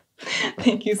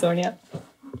 Thank you, Sonia.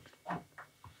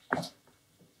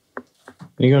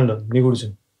 നീ കണ്ടോ? നീ കുടിച്ചോ?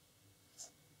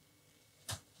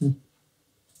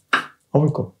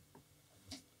 അവൾക്കോ?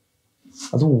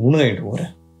 അത് ഊണ് കഴിഞ്ഞിട്ട് പോരാ.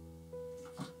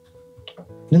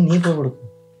 നീ പോയി കൊടുക്കും.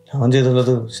 ഞാൻ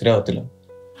ചെയ്തുള്ളത് ശരിയാവത്തില്ല.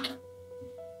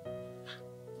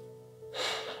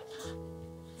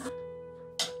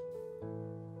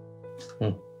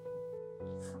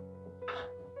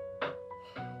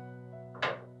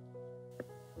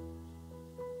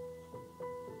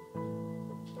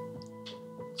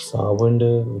 സാബുവിന്റെ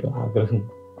ഒരു ആഗ്രഹം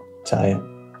ചായ.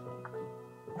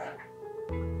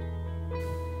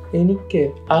 എനിക്ക്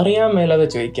അറിയാൻ മേലാതെ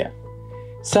ചോദിക്കാം.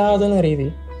 സാധാരണ രീതി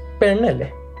പെണ്ണല്ലേ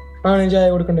ആണ് ചായ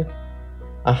കൊടുക്കണ്ടേ?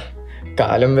 ആ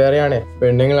കാലം വേറെയാണേ.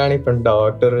 പെണ്ണുങ്ങളാണ് ഇപ്പം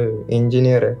ഡോക്ടർ,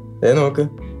 എഞ്ചിനീയർ, നോക്ക്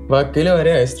വക്കീല്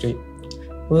വരെ ആയ സ്ത്രീ.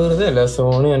 വെറുതെ അല്ല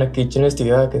സോണിയാണ് കിച്ചണിൽ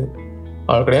സ്ഥിരമാക്കിയത്.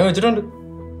 ആൾക്കടെ ഞാൻ വെച്ചിട്ടുണ്ട്.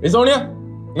 ഈ സോണിയ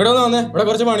ഇങ്ങോട്ട് ഒന്ന് വന്നേ, ഇവിടെ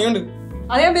കുറച്ച് പണിയുണ്ട്.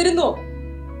 അത് ഞാൻ വരുന്നു.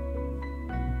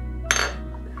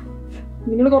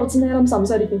 നിങ്ങൾ കുറച്ചു നേരം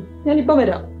സംസാരിക്കും, ഞാൻ ഇപ്പം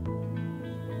വരാം.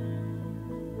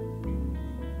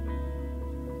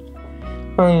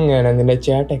 അങ്ങനെ നിന്റെ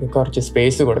ചേട്ടയ്ക്ക് കുറച്ച്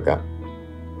സ്പേസ് കൊടുക്കാം.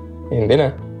 എന്തിനാ?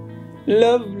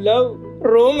 Love love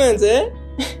romance.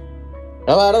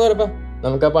 വാട തുറപ്പ,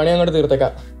 നമുക്ക് ആ പണി അങ്ങോട്ട്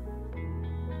തീർത്തേക്കാം.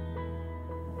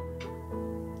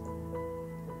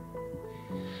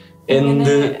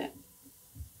 എന്ത്?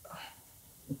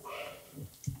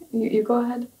 You go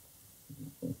ahead.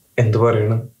 എന്ത്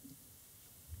പറയണം?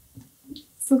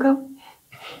 സുഖം.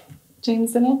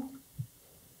 ജെയിംസിന്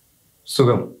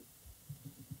സുഖം.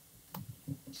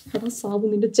 അതാ സാബു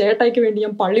നിന്റെ ചേട്ടായിക്ക് വേണ്ടി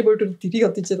ഞാൻ പള്ളി പോയിട്ട് ഒരു തിരി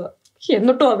കത്തിച്ചതാ.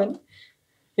 എന്നിട്ടോ അവൻ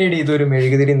എടി ഇതൊരു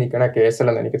മെഴുകുതിരി നിൽക്കണ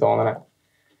കേസല്ലെന്ന് എനിക്ക് തോന്നണേ.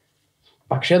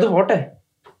 പക്ഷെ അത് പോട്ടെ,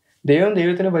 ദൈവം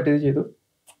ദൈവത്തിനെ പറ്റിയത് ചെയ്തു.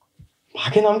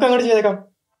 ബാക്കി നമുക്ക് അങ്ങോട്ട് ചെയ്തേക്കാം.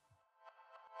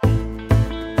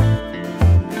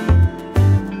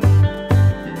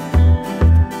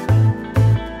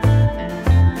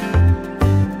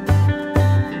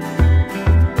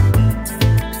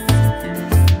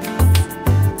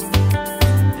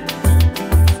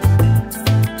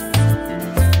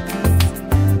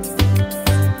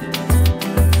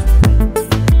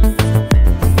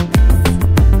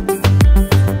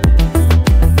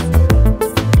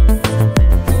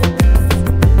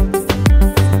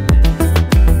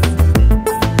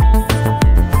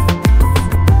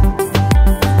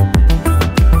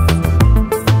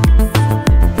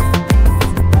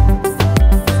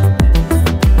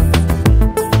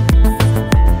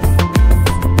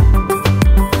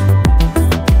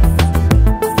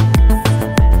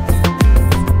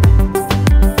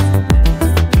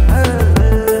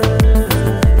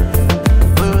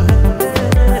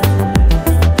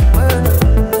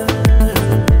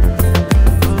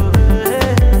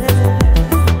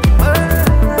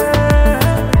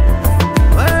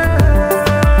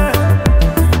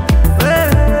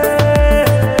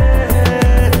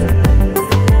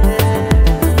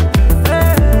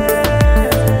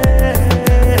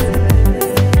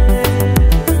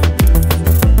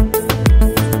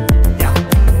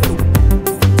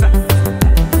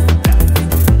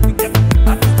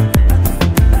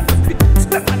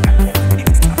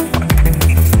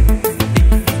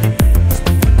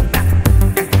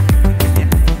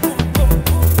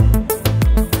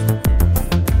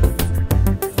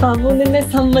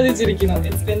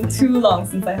 It's been too long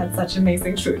since I had such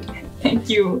amazing food. Thank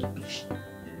you.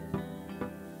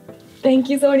 Thank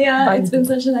you, Sonia. Bye. It's been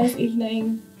such a nice evening.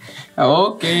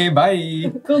 Okay, bye.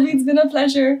 Kobe, it's been a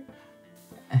pleasure.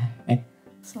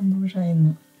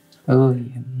 സന്തോഷമായിരുന്നു. ഓ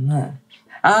എന്നാ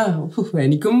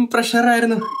എനിക്കും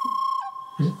പ്രഷറായിരുന്നു.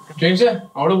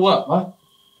 അവിടെ പോവാ.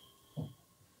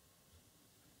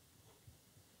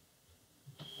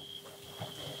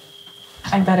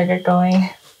 I better get going.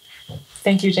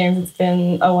 Thank you, James. It's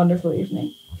been a wonderful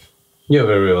evening. You're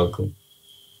very welcome.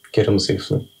 Get home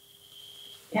safely.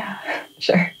 Yeah,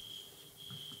 sure.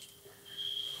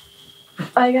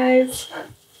 Bye, guys.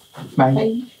 Bye.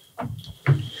 Bye.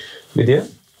 Vidya?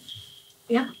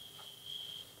 Yeah.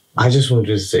 I just wanted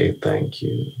to say thank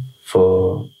you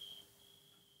for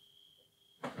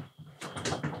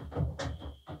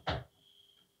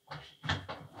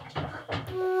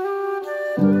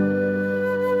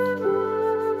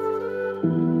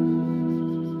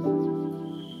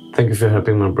thank you for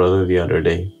helping my brother the other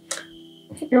day.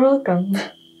 You're welcome.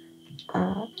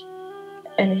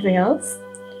 Anything else?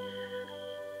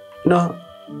 No,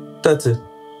 that's it.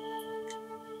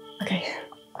 Okay.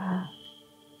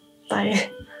 Bye.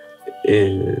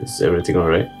 Is everything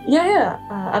alright? Yeah,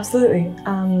 absolutely.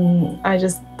 I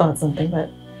just thought something, but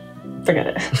forget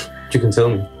it. You can tell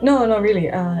me. No, really.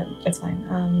 It's fine.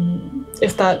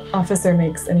 If that officer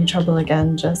makes any trouble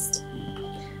again, just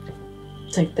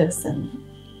take this and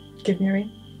give me a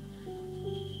ring.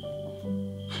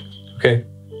 Okay.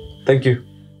 Thank you.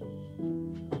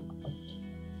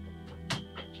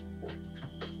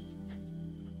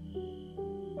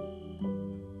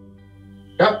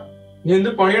 നീ എന്ത്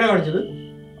പണിയാണ് കാണിച്ചത്?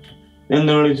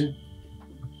 എന്താ വിളിച്ചു?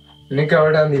 എനിക്ക്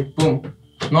അവിടെ നിപ്പും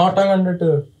നോട്ടം കണ്ടിട്ട്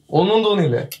ഒന്നും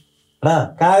തോന്നിയില്ലേ?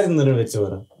 കാര്യം തന്നെ വെച്ച്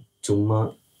പറ. ചുമ്മാ.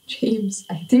 James,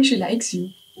 I think she likes you.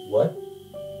 What?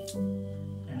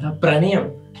 പ്രണയം,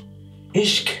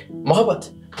 ഇഷ്ക്, മൊഹബത്ത്,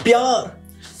 പ്യാർ.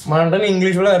 മണ്ടൻ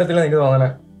ഇംഗ്ലീഷുള്ള കാര്യത്തിലാണ് എനിക്ക് തോന്നണേ.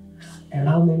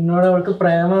 എടാ നിന്നോട് അവൾക്ക്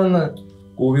പ്രേമെന്ന്.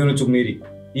 കൂവിയൊരു ചുമ്മേരി.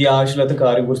 ഈ ആവശ്യമില്ലാത്ത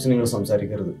കാര്യം കുറിച്ച് നിങ്ങൾ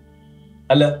സംസാരിക്കരുത്.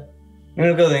 അല്ല,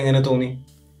 നിങ്ങൾക്ക് അത് എങ്ങനെ തോന്നി?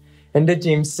 എന്റെ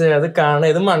ജെയിംസ്, അത് കാണാൻ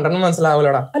ഇത് മണ്ടന്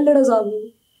മനസ്സിലാവൂലടാ. അല്ലടാ സാബു,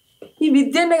 ഈ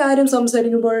വിദ്യന്റെ കാര്യം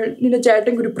സംസാരിക്കുമ്പോൾ നിന്റെ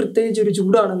ചേട്ടൻ ഒരു പ്രത്യേകിച്ച് ഒരു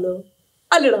ചൂടാണല്ലോ.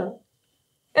 അല്ലടാ,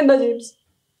 എന്താ ജെയിംസ്?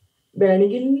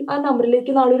 വേണമെങ്കിൽ ആ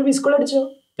നമ്പറിലേക്ക് നാളെ ഒരു മിസ് കോൾ അടിച്ചോ.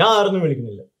 ഞാൻ ആരൊന്നും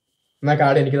വിളിക്കുന്നില്ല. എന്നാ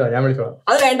കാർഡ് എനിക്ക് ഞാൻ വിളിച്ചോളാം.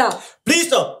 അത് വേണ്ട. Please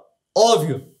stop, all of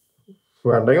you.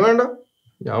 വേണ്ടെങ്കിൽ വേണ്ട,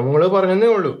 ഞാൻ നിങ്ങള് പറഞ്ഞതേ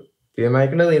ഉള്ളൂ.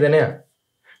 തീരുമാനിക്കേണ്ടത് നീ തന്നെയാ.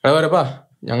 എടാ വരപ്പാ,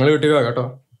 ഞങ്ങൾ വീട്ടിൽ പോകാം കേട്ടോ.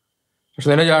 പക്ഷെ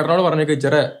നിന്റെ ചേട്ടനോട് പറഞ്ഞേക്ക്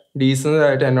ഇച്ചിരി ഡീസൻ്റ്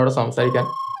ആയിട്ട് എന്നോട് സംസാരിക്കാൻ.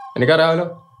 എനിക്കറിയാമല്ലോ,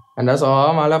 എൻ്റെ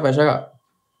സ്വഭാവമല്ല പെശക.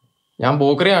 ഞാൻ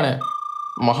പോക്കറിയാണേ,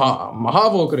 മഹാ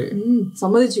പോക്കറി.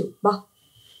 സമ്മതിച്ചു. വാ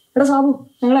എടാ സാബു,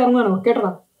 ഞങ്ങൾ ഇറങ്ങുവാണോ?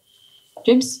 കേട്ടടാ.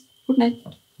 James, good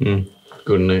night.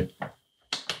 Good night.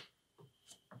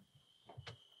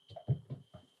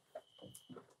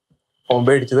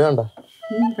 പേടിച്ചത് കണ്ട?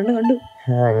 കണ്ടു.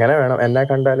 എങ്ങനെ വേണം എന്നെ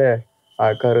കണ്ടാലേ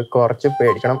ആൾക്കാർ കുറച്ച്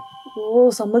പേടിക്കണം. ഓ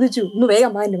സമ്മതിച്ചു. ഒന്ന്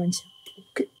വേഗം വാ എന്റെ മനുഷ്യൻ.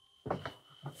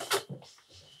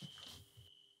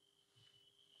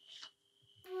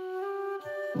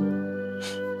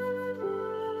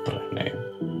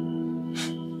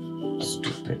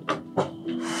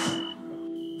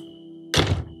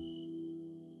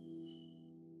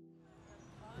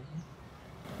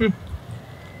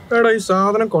 എടാ ഈ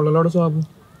സാധനം കൊള്ളലോട് സാബു.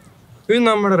 ഇത്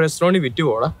നമ്മുടെ റെസ്റ്റോറൻറ്റിൽ വിറ്റ്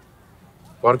പോടാ.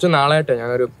 കുറച്ച് നാളായിട്ടെ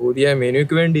ഞാനൊരു പുതിയ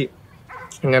മെനുക്ക് വേണ്ടി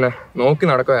ഇങ്ങനെ നോക്കി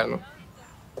നടക്കുമായിരുന്നു.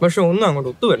 പക്ഷെ ഒന്നും അങ്ങോട്ട്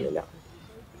ഒത്തു വരുന്നില്ല.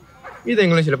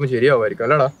 ഇതെങ്കിലും ചിലപ്പോൾ ശരിയാവുമായിരിക്കും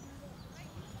അല്ലടാ.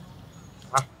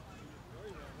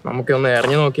 നമുക്കൊന്ന്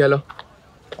ഇറങ്ങി നോക്കിയാലോ?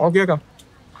 നോക്കിയേക്കാം.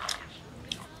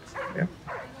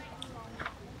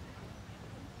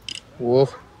 ഓ,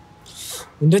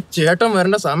 നിന്റെ ചേട്ടൻ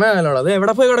വരേണ്ട സമയമല്ലോടാ. അത്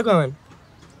എവിടെ പോയി കിടക്കാൻ?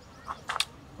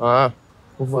 ആ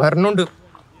വരണുണ്ട്.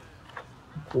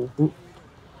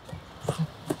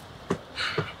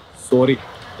 സോറി,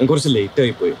 ഞാൻ കുറച്ച് ലേറ്റ്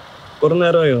ആയി പോയി. കുറെ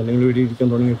നേരമായോ നിങ്ങൾ വീട്ടിൽ ഇരിക്കാൻ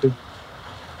തുടങ്ങിയിട്ട്?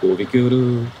 കോവിക്ക് ഒരു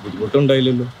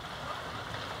ബുദ്ധിമുട്ടുണ്ടായില്ലല്ലോ?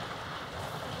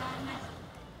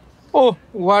 ഓ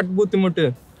വാട്ട് ബുദ്ധിമുട്ട്?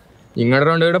 നിങ്ങളുടെ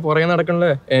രണ്ടുപേരുടെ പുറകെ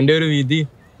നടക്കണല്ലേ എൻ്റെ ഒരു വിധി.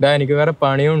 ഇതാ എനിക്ക് വേറെ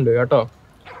പണിയുണ്ട് കേട്ടോ.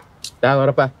 ഇതാ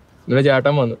ഉറപ്പാ, നിങ്ങളുടെ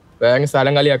ചേട്ടൻ വന്നു. വേഗം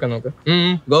സ്ഥലം കളിയാക്കാൻ നോക്ക്.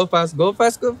 Go fast, go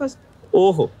fast, go fast.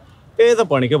 ഓഹോ, ഏതാ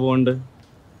പണിക്കാ പോകണ്ട്?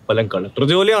 വല്ല കളക്ടർ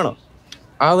ജോലിയാണോ?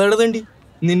 അതെടുത്തണ്ടി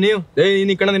നിന്നെയോ ഈ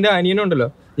നിക്കണ നിന്റെ അനിയനുണ്ടല്ലോ.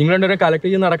 നിങ്ങൾ രണ്ടുപേരും കളക്ട്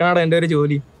ചെയ്ത് നടക്കണാടാ എൻ്റെ ഒരു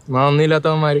ജോലി.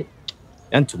 നന്ദിയില്ലാത്തവന്മാര്.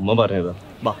 ഞാൻ ചുമ്മാ പറഞ്ഞതാ.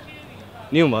 വാ,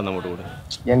 നീയും വാ നമ്മുടെ കൂടെ.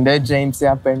 എൻ്റെ ജെയിംസ്,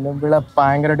 ആ പെണ്ണുമ്പിള്ള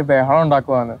ഭയങ്കരമായിട്ട് ബഹളം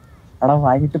ഉണ്ടാക്കുവാന്ന്. എടാ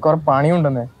വൈകിട്ട് കുറെ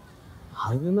പണിയുണ്ടെന്നേ.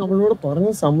 അത് നമ്മളോട്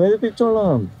പറഞ്ഞ്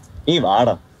സമ്മതിപ്പിച്ചോളാം. നീ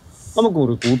വാടാ, നമുക്ക്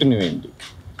ഒരു കൂട്ടിന് വേണ്ടി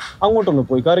അങ്ങോട്ടൊന്ന്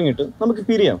പോയി കറങ്ങിട്ട് നമുക്ക്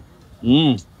പിരിയാം.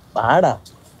 വാടാ.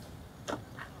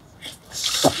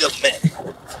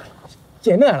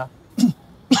 എന്നതാടാ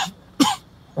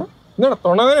നിങ്ങളുടെ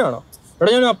തൊണവനാണോ? എടാ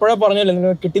ഞാൻ അപ്പോഴേ പറഞ്ഞല്ലേ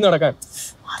നിങ്ങൾ കിട്ടി നടക്കാൻ.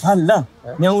 അതല്ല,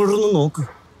 ഞാൻ ഇവിടെ നോക്ക്.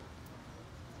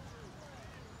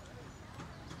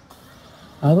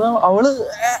 അത് അവള്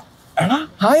എടാ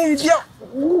ഹായ് വിദ്യ.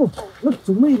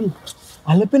 ചുമ്മാ ഇരി.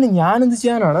 അല്ല പിന്നെ ഞാൻ എന്ത്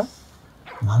ചെയ്യാനാണ്?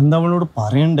 എന്താ അവളോട്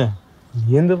പറയണ്ടേ?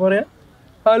 നീ എന്ത് പറയാ?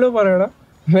 ഹലോ പറയടാ.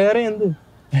 വേറെ എന്ത്?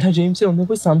 എടാ ജെയിംസ് ഒന്ന്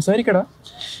പോയി സംസാരിക്കടാ.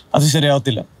 അത്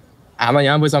ശരിയാവത്തില്ല. ആമാ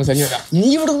ഞാൻ പോയി സംസാരിക്കാം. നീ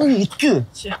ഇവിടെ നിൽക്ക്,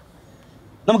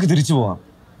 നമുക്ക് തിരിച്ചു പോവാം.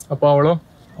 അപ്പൊ അവളോ?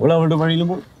 അവൾ അവളുടെ വഴിയിലും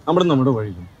പോകും, നമ്മുടെ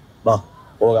വഴിയിലും. വാ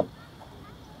പോകാം.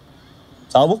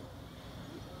 സാബു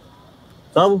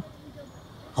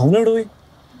അവനെവിടെ പോയി?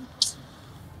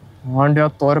 ആണ്ട് ആ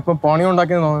തോരപ്പം പണി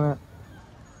ഉണ്ടാക്കിയെന്ന് തോന്നുന്നത്.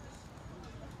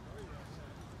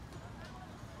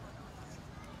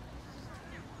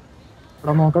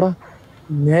 എടാ നോക്കടാ,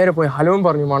 നേരെ പോയി ഹലോവും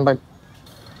പറഞ്ഞു മണ്ടൻ.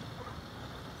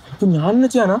 അപ്പൊ ഞാൻ എന്ന്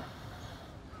വെച്ചാനാ?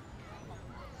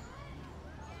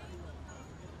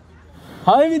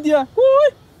 ഹായ് വിദ്യ.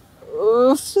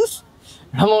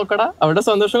 എടാ നോക്കടാ, അവിടെ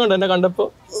സന്തോഷം കണ്ടോ എന്നെ കണ്ടപ്പോ?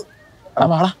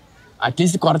 വാടാ,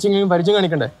 അറ്റ്ലീസ്റ്റ് കുറച്ചെങ്കിലും പരിചയം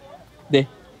കാണിക്കണ്ടേ? ദേ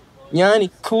ഞാൻ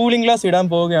കൂളിംഗ് ഗ്ലാസ് ഇടാൻ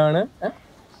പോവുകയാണ്.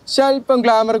 സ്വല്പം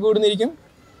ഗ്ലാമർ കൂടുന്നിരിക്കും,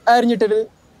 അരിഞ്ഞിട്ടരുത്.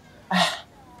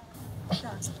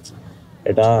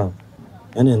 എടാ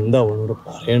ഞാൻ എന്താ അവളോട്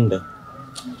പറയണ്ടേ?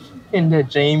 എന്റെ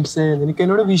ജെയിംസ്, നിനക്ക്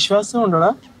എന്നോട് വിശ്വാസം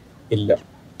ഉണ്ടോടാ? ഇല്ല.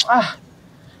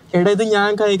 എടാ ഇത് ഞാൻ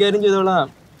കൈകാര്യം ചെയ്തോളാം.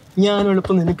 ഞാൻ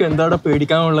എളുപ്പം നിനക്ക് എന്താടാ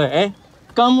പേടിക്കാനുള്ളേ?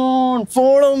 Come on,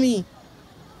 follow me.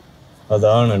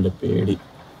 അതാണ് എന്റെ പേടി.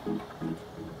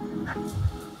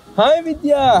 ഹായ്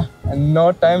വിദ്യ, no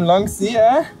time long see.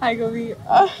 Hi, Govi.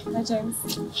 Hi, James.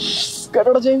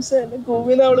 കേട്ടോടാ James, എന്നെ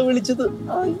ഗോവിന്ന് അവള് വിളിച്ചത്.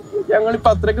 ഞങ്ങളിപ്പോ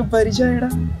അത്രക്ക് പരിചയടാ,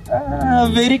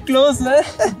 വെരി ക്ലോസ്.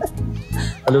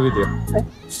 ഹലോ വിദ്യ.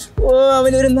 ഓ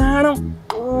അവനൊരു നാണം.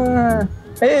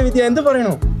 ഏയ് വിദ്യ, എന്ത്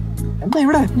പറയണു? എന്താ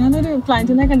ഇവിടെ? ഞാനൊരു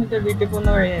ക്ലയന്റിനെ കണ്ടിട്ട് വീട്ടിൽ പോകുന്ന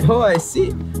വഴിയായിരുന്നു. ഓ ഐ സി.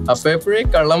 അപ്പൊ എപ്പോഴേ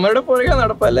കള്ളന്മാരുടെ പുറകെ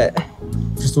നടപ്പല്ലേ?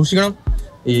 സൂക്ഷിക്കണം,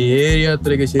 ഈ ഏരിയ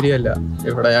അത്രയ്ക്ക് ശരിയല്ല.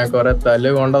 ഇവിടെ ഞാൻ കൊറേ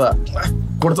തല്ല് കൊണ്ടതാ,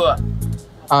 കൊടുത്തതാ.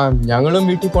 ഞങ്ങളും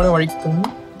വീട്ടിൽ പോണ വഴിക്കും.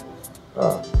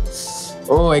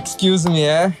 ഓ എക്സ്ക്യൂസ് മീ,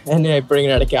 എന്നെ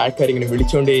എപ്പോഴെങ്കിലും ഇടയ്ക്ക് ആൾക്കാരിങ്ങനെ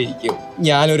വിളിച്ചോണ്ടേയിരിക്കും.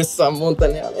 ഞാനൊരു സംഭവം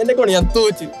തന്നെയാണ്, എന്നെ കൊണ്ട് ഞാൻ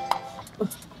തോച്ചു.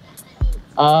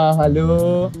 ഹലോ.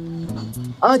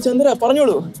 ചന്ദ്ര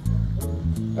പറഞ്ഞോളൂ.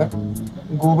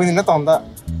 ഗോപി നിന്നെ തൊന്ത.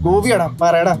 ഗോപിയാടാ,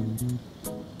 പറയടാ.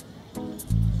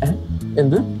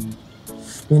 എന്ത്?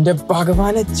 നിന്റെ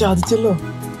ഭഗവാനെ ചതിച്ചല്ലോ.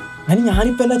 അതിന്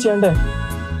ഞാനിപ്പോ എന്നാ ചെയ്യണ്ടേ?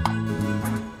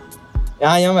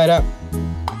 ഞാൻ വരാം.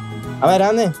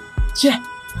 വരാന്നേ.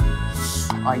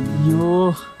 അയ്യോ,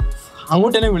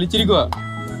 അങ്ങോട്ട് എന്നെ വിളിച്ചിരിക്കുവാ.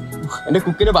 എന്റെ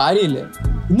കുക്കിന്റെ ഭാര്യയില്ലേ,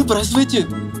 ഇന്ന് പ്രസവിച്ച്.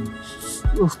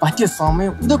 പറ്റിയ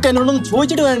സമയം. ഇതൊക്കെ എന്നോടൊന്ന്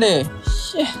ചോദിച്ചിട്ട് വേണ്ടേ?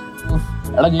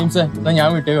 എടാ ജെയിംസേ, എന്നാ ഞാൻ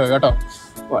വിട്ടേക്കോ കേട്ടോ.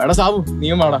 എടാ സാബു,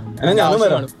 നീയും വാടാ. ഞാനും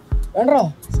വരാണ്. വേണ്ടോ,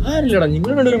 സാരില്ലടാ,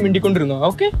 നിങ്ങൾ രണ്ടുപേരും മിണ്ടിക്കൊണ്ടിരുന്നോ?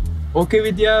 Okay okay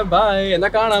Vidya, by. എന്നാ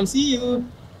കാണാം, സീ യു.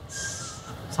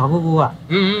 സാബു പോവാ.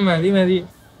 മതി.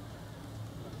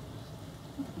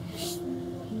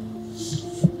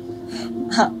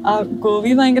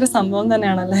 ഗോവി ഭയങ്കര സംഭവം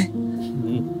തന്നെയാണല്ലേ?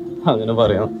 അങ്ങനെ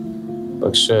പറയാം,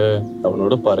 പക്ഷെ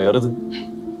അവനോട് പറയരുത്.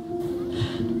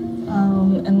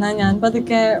 എന്നാ ഞാൻ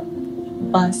പതുക്കെ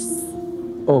bus.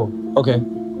 Oh okay,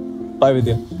 by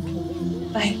Vidya.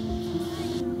 By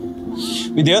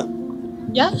വിദ്യ.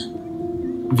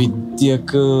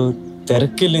 വിദ്യക്ക്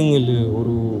തിരക്കില്ലെങ്കിൽ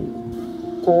ഒരു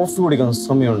കോഫി കുടിക്കാൻ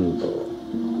സമയമുണ്ടോ?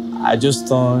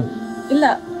 ഇല്ല.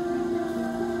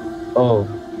 ഓ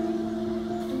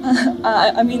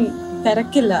ഐ മീൻ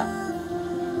തിരക്കില്ല,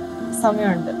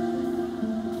 സമയമുണ്ട്.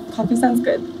 Coffee sounds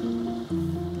good.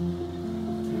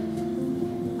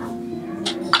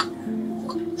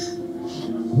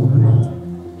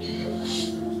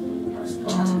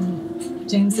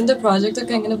 ജെയിംസിന്റെ പ്രോജക്റ്റ്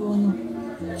ഒക്കെ എങ്ങനെ പോകുന്നു?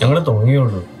 ഞങ്ങൾ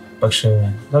തുടങ്ങിയുള്ളൂ, പക്ഷെ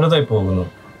നല്ലതായി പോകുന്നു.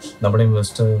 നമ്മുടെ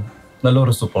ഇൻവെസ്റ്റർ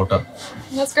നല്ലൊരു സപ്പോർട്ടാണ്.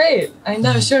 That's great. അതിന്റെ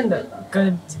ആവശ്യമുണ്ട്.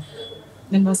 Good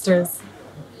investors.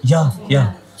 Yeah.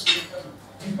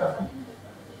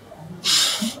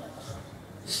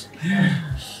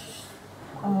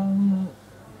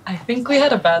 I think we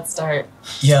had a bad start.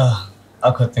 Yeah,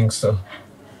 I could think so.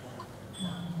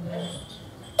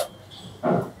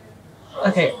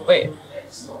 Okay, wait.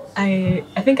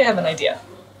 I think I have an idea.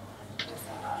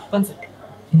 One sec.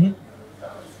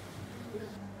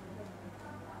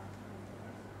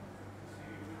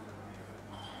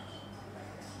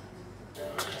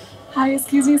 Hi,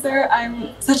 excuse me, sir. I'm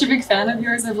such a big fan of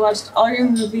yours. I've watched all your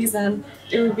movies, and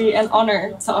it would be an honor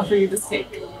to offer you this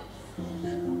cake.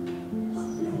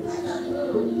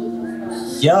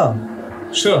 Yeah,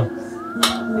 sure.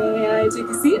 May I take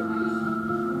a seat?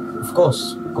 Of course,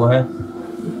 go ahead.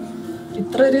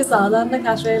 ഇത്ര ഒരു സാധാരണ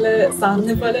കാഴ്ചയില്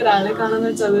സാറിനെ പോലെ ഒരാളെ കാണാന്ന്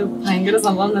വെച്ചാൽ ഭയങ്കര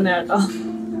സംഭവം തന്നെയാട്ടോ.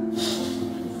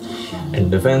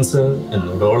 എന്റെ ഫാൻസ്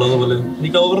എന്നോടുള്ളത് പോലെ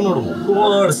എനിക്ക് അവരിനോടും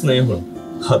ഒരുപാട് സ്നേഹമാണ്.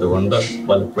 അതുകൊണ്ട്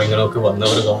പലപ്പോഴും ഇങ്ങനെയൊക്കെ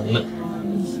വന്നവർ കാണുന്നത്.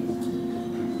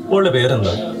 അവളുടെ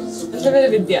പേരെന്താ? എന്റെ പേര്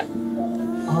വിദ്യ.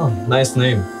 Nice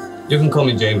name. You can call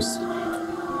me James.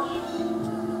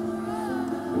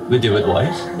 Vidya with Y?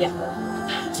 Yeah.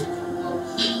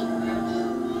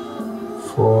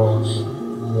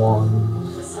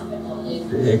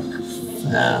 big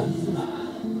fan,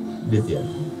 Vidya.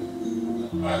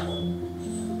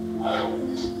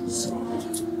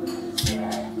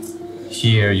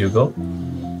 Here you go.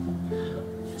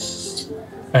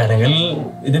 വേണമെങ്കിൽ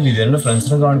ഇത് വിദ്യയുടെ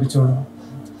ഫ്രണ്ട്സിനെ കാണിപ്പിച്ചോളൂ.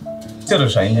 ചെറു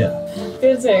ഷൈൻ ചെയ്യാം.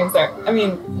 തീർച്ചയായും സർ. I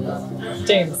mean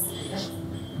James.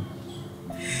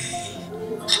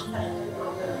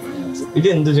 ഇത്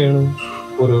എന്ത് ചെയ്യണം?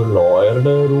 ഒരു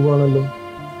ലോയറുടെ രൂപമാണല്ലോ.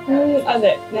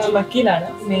 അതെ, ഞാൻ വക്കീലാണ്.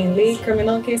 മെയിൻലി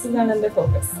ക്രിമിനൽ കേസസ് ആണ് എന്റെ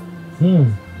ഫോക്കസ്.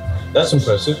 That's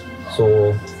impressive. So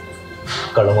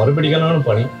കള്ളന്മാരെ പിടിക്കാനാണ്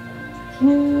പണി?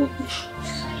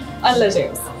 അല്ല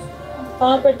ജെയിംസ്,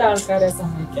 പാവപ്പെട്ട ആൾക്കാരെ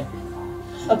സഹായിക്കാൻ,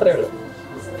 അത്രേ ഉള്ളൂ.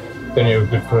 Then you're a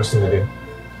good person, Vidya.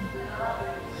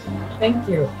 Thank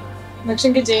you. പക്ഷെ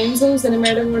എനിക്ക് ജെയിംസും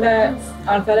സിനിമയുടെ കൂടെ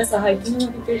ആൾക്കാരെ സഹായിക്കുന്നു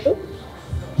കേട്ടു.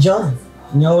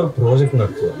 ഞാൻ ഒരു പ്രോജക്റ്റ്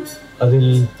നടത്തുക. അതിൽ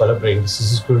പല ബ്രെയിൻ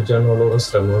ഡിസീസസ് കുറിച്ചാണുള്ള ഓരോ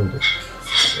ശ്രമമുണ്ട്.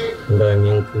 എന്താ,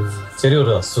 ഞങ്ങൾക്ക്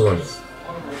ചെറിയൊരു അസുഖമാണ്,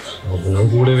 ഒന്നും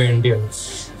കൂടെ വേണ്ടിയാണ്.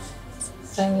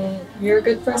 You're a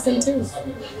good person too.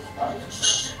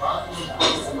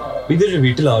 വിദ്യയുടെ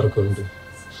വീട്ടിൽ ആരൊക്കെ ഉണ്ട്?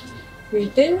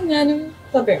 വീട്ടിൽ ഞാനും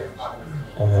പപ്പയും.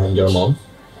 And your mom?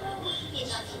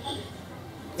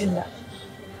 ഇല്ല.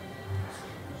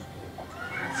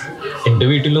 എൻ്റെ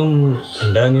വീട്ടിലും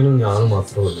എൻ്റെ അനിയനും ഞാനും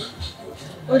മാത്രമേ ഉള്ളൂ.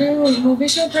 ഒരു മൂവി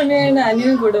ഷോ പ്രീമിയറിന്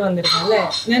അനിയനും കൂടെ വന്നിരുന്നു അല്ലേ?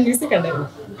 ഞാൻ ന്യൂസിൽ കണ്ടായിരുന്നു.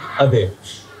 അതെ,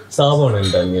 സാബുവാണ്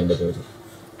എൻ്റെ അനിയൻ്റെ പേര്.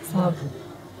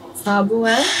 Sabu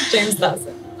and James Das.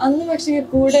 അന്ന് പക്ഷേ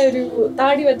കൂടെ ഒരു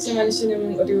താടി വെച്ച മനുഷ്യനും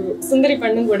ഒരു സുന്ദരി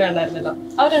പെണ്ണും കൂടെ ഉണ്ടായിരുന്നല്ലോ.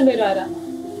 അവർ രണ്ടുപേരും ആരാ?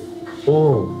 ഓ,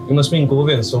 you must mean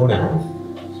Gopi and Sony.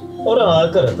 ഓരോ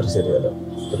ആൾക്കാർ അത്ര ശരിയല്ല,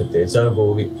 പ്രത്യേകിച്ച് ആ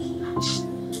ഗോപി.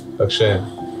 പക്ഷേ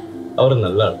അവർ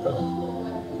നല്ല ആൾക്കാരാണ്.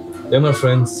 They're my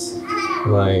friends,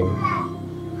 my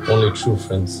only true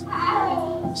friends.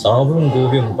 സാബുവും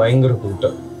ഗോപിയും ഭയങ്കര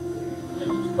കൂട്ടാണ്.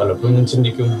 പലപ്പോഴും ഞാൻ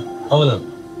ചിന്തിക്കും, അവനാണ്,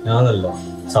 ഞാനല്ല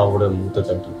സാബുയുടെ മൂത്ത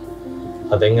ചേട്ടൻ.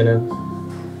 അതെങ്ങനെ?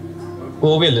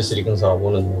 ഗോപിയല്ലേ ശരിക്കും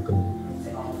സാബുവിനെ നോക്കുന്നത്?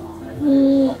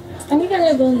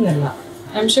 എനിക്കങ്ങനെ തോന്നുന്നില്ല.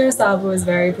 I'm sure Sabu is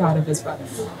very proud of his brother.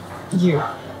 You.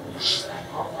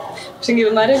 പക്ഷെ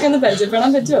ഇവന്മാരെയൊക്കെ ഒന്ന് പരിചയപ്പെടാൻ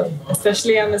പറ്റുമോ?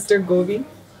 എസ്പെഷ്യലി ആ മിസ്റ്റർ ഗോപി.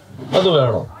 അത്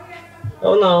വേണോ?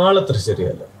 അവൻ ആളത്ര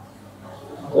ശരിയല്ല.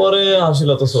 കുറെ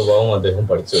ആവശ്യമില്ലാത്ത സ്വഭാവം അദ്ദേഹം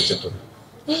പഠിച്ചു വെച്ചിട്ടുണ്ട്.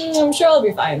 I'm sure I'll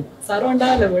be fine. സാറും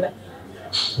ഉണ്ടാവല്ലോ കൂടെ.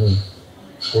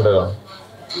 കൂടെ കാണും.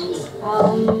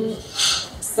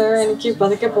 Sir, എനിക്ക്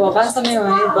പതുക്കെ പോകാൻ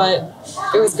സമയമായി, but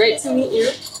it was great to meet you.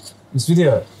 Miss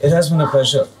Vidya, it has been a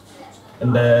pleasure.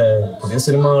 എൻ്റെ പുതിയ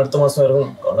സിനിമ അടുത്ത മാസം ഇറങ്ങും,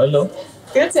 കാണുമല്ലോ?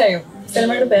 തീർച്ചയായും.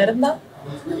 സിനിമയുടെ പേരെന്താ?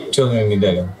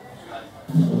 ചോദ്യം.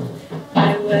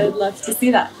 I would love to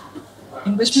see that.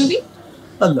 English movie?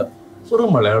 അല്ല, ഒരു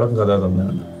മലയാളം കഥ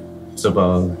തന്നെയാണ്. It's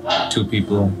about two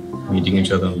people meeting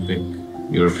each other in a big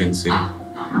European city.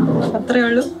 അത്രേ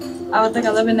ഉള്ളൂ. അവത്തെ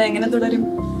കഥ പിന്നെ എങ്ങനെ തുടരും?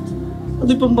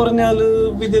 അതിപ്പം പറഞ്ഞാല്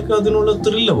വിദ്യക്ക് അതിനുള്ള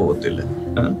ത്രില്ല പോകത്തില്ല.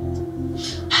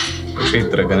 പക്ഷെ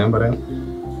ഇത്രയൊക്കെ ഞാൻ പറയാം.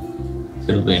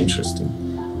 It'll be interesting.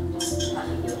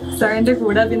 സാറിന്റെ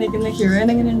കൂടെ അഭിനയിക്കുന്ന ഹീറോയിൻ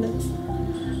എങ്ങനെയുണ്ട്?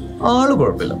 ആള്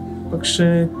കുഴപ്പമില്ല, പക്ഷെ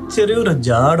ചെറിയൊരു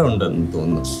ജാട ഉണ്ടെന്ന്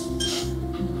തോന്നുന്നു.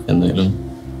 എന്നാലും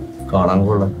കാണാൻ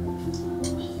കൊള്ളാം.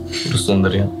 ഒരു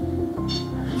സുന്ദരിയാണ്.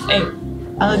 ഏയ്,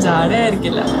 അത്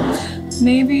ജാടയായിരിക്കില്ല.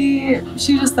 Maybe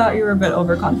she just thought you were a bit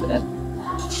overconfident.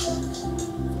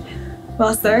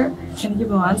 Well, sir, എനിക്ക്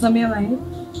പോകാൻ സമയമായി.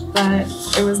 But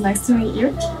it was nice to meet you.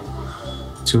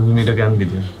 Till we meet again,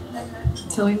 Vidya.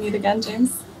 Till we meet again,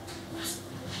 James.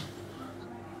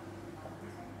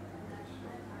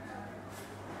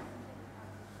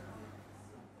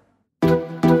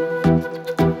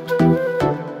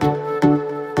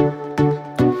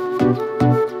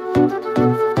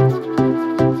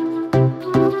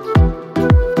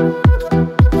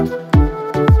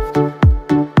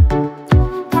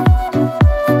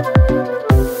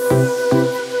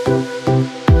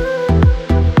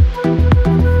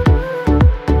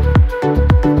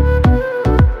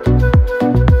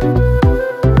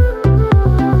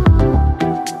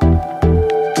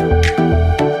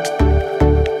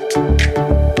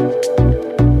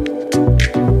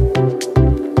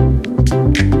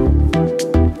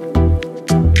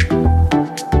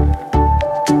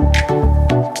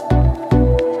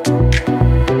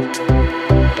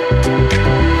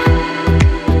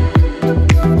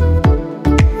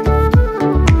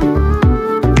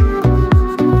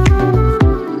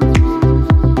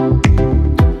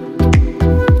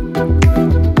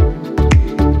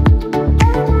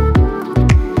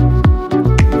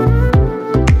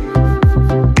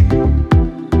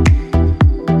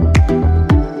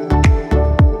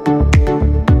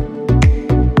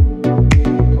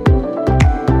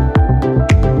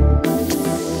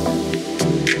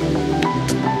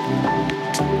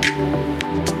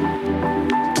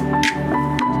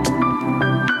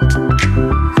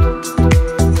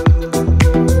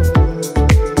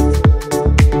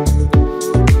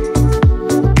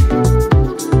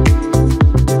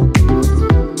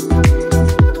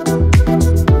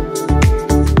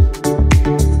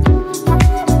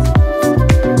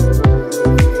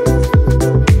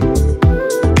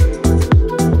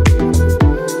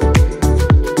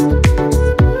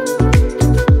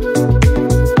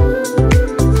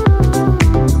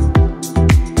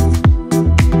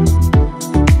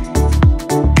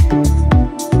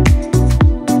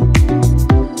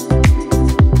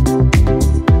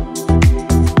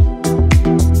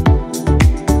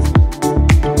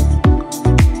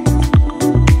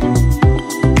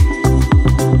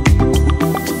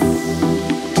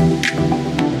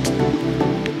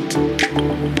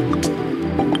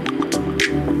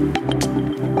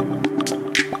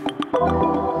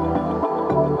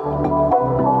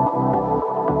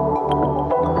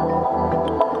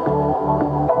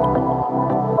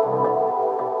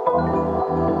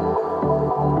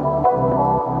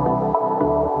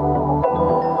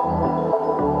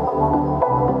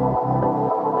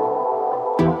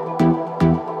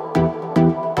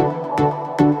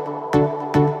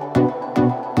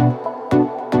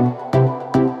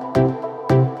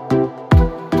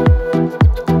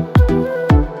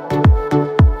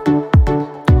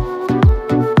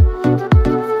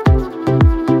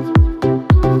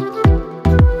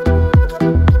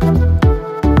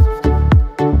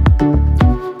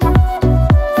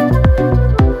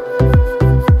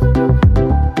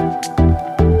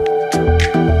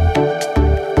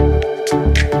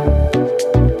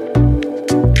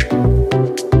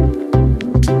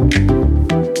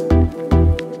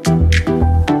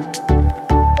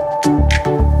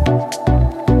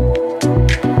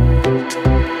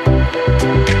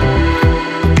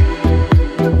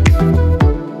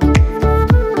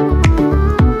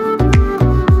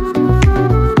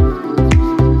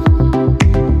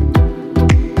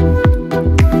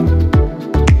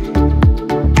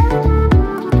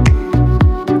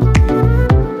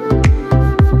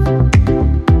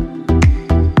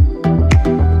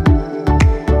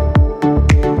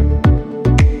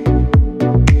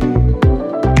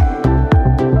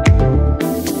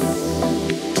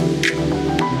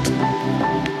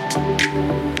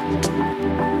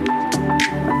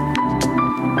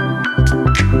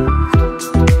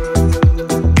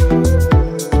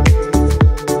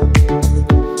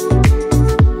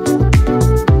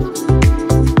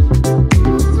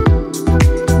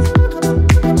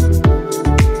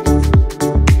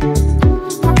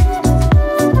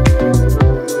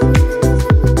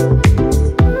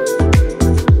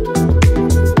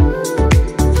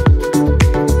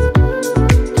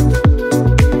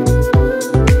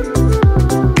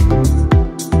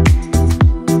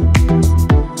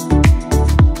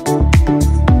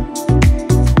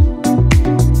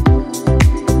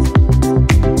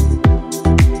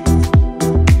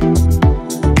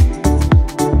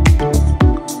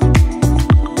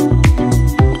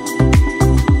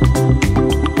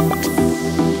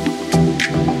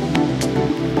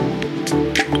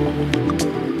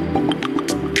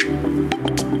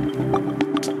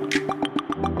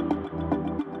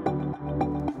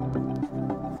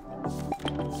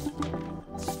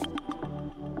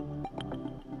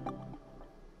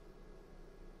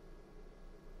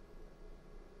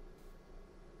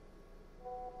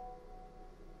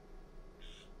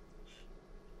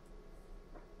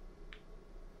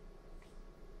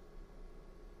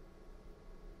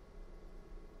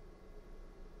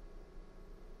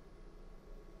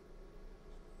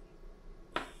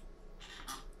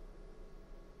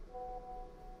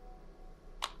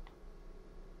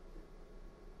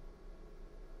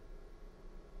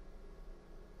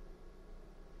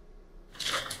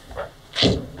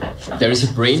 There is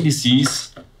a brain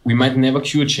disease we might never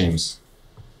cure, James.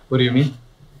 What do you mean?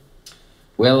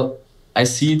 Well, I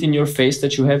see it in your face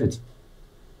that you have it.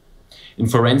 In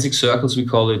forensic circles, we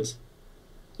call it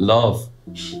love.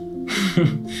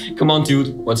 Come on,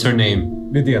 dude. What's her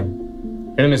name? Vidya.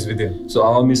 Her name is Vidya. So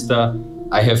our Mr.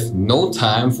 I have no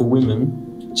time for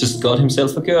women just got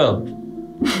himself a girl.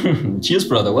 Cheers,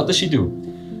 brother. What does she do?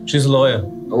 She's a lawyer.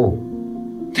 Oh,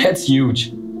 that's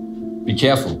huge. Be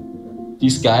careful.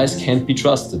 These guys can't be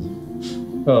trusted.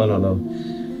 Oh, no.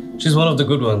 She's one of the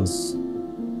good ones.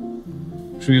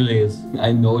 She really is.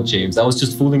 I know, James. I was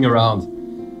just fooling around.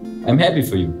 I'm happy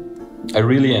for you. I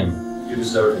really am. You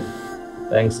deserve it.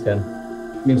 Thanks, Ken.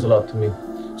 It means a lot to me.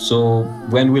 So,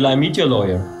 when will I meet your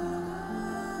lawyer?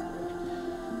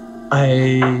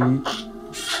 I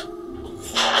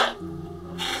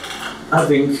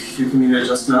think you can meet her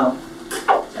just now.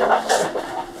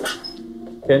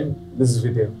 Ken, this is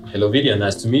Vidya. Hello, Vidya.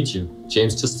 Nice to meet you.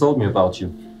 James just told me about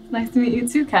you. Nice to meet you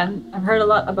too, Ken. I've heard a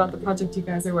lot about the project you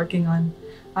guys are working on.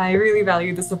 I really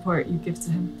value the support you give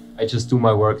to him. I just do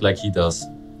my work like he does.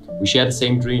 We share the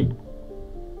same dream.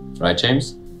 Right,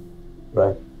 James?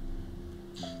 Right.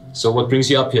 So what brings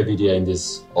you up here, Vidya, in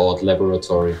this odd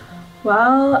laboratory?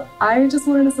 Well, I just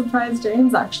wanted to surprise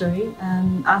James, actually,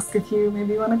 and ask if you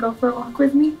maybe want to go for a walk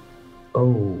with me.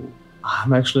 Oh,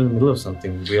 I'm actually in the middle of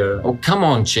something. Oh, come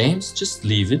on, James. Just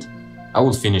leave it. I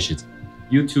will finish it.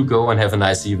 You two go and have a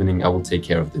nice evening. I will take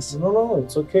care of this. No,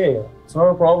 it's okay. It's not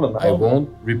a problem. I won't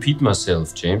repeat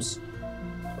myself, James.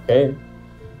 Okay,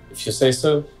 if you say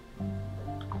so.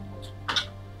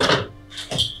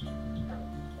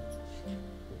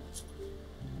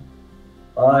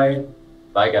 Bye.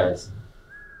 Bye, guys.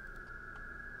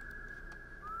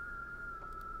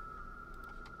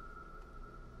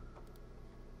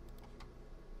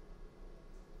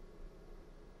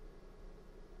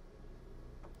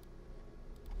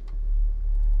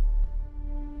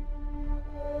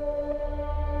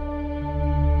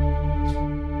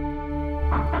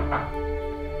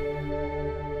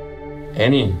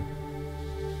 Annie.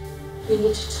 We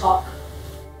need to talk.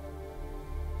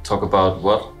 Talk about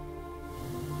what?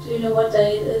 Do you know what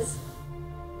day it is?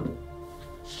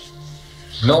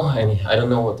 No, Annie, I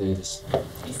don't know what day it is. Are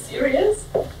you serious?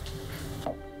 I'm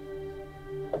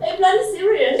bloody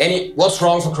serious. Annie, what's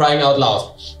wrong for crying out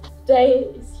loud? Today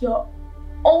is your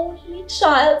only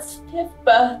child's 5th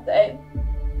birthday.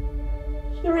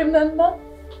 You remember?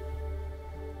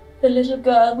 The little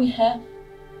girl we have,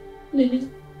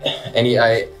 Lily. Annie,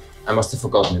 I must have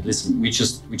forgotten it. Listen, we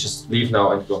just leave now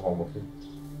and go home, okay?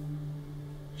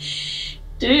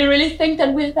 Do you really think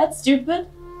that we're that stupid?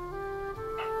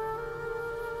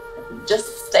 That we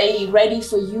just stay ready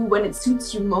for you when it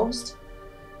suits you most?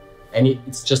 Annie,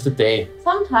 it's just a day.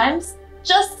 Sometimes,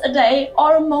 just a day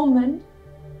or a moment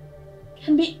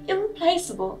can be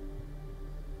irreplaceable.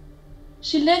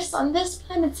 She lives on this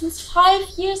planet since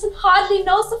 5 years and hardly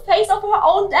knows the face of her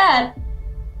own dad.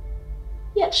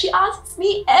 Yet she asks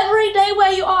me every day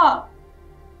where you are.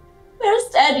 Where's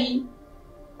Daddy?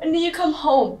 When do you come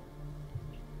home?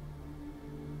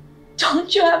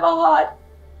 Don't you have a heart?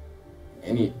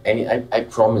 Annie, I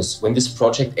promise, when this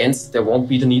project ends, there won't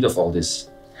be the need of all this.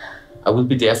 I will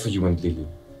be there for you and Lily.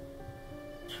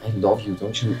 I love you,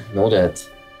 don't you know that?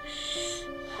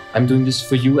 I'm doing this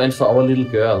for you and for our little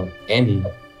girl, Annie.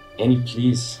 Annie,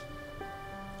 please.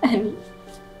 Annie.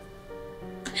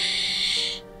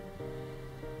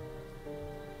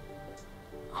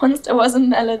 Once there was a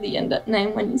melody in that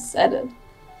name when you said it.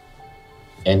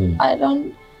 Annie. I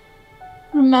don't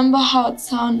remember how it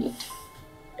sounded.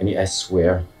 Annie, I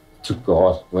swear to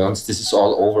God, once this is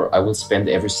all over, I will spend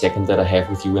every second that I have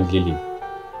with you and Lily.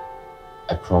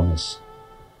 I promise.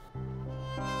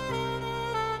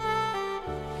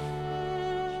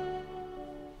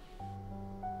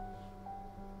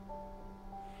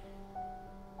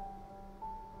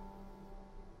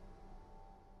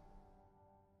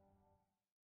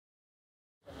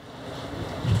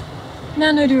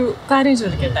 ഞാനൊരു കാര്യം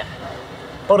ചോദിക്കട്ടെ?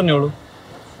 പറഞ്ഞോളൂ.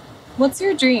 What's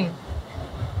your dream?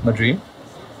 My dream?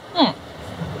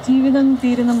 ജീവിതം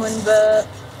തീരുന്ന മുൻപ്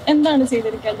എന്താണ്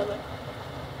ചെയ്തിരിക്കേണ്ടത്?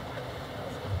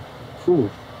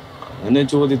 അങ്ങനെ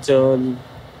ചോദിച്ചാൽ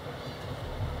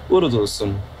ഒരു ദിവസം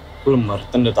ഒരു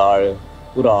മരത്തിന്റെ താഴെ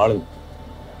ഒരാള്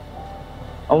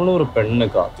അവളൊരു പെണ്ണെ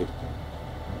കാത്തിരിക്കും.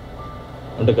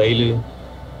 അവന്റെ കയ്യില്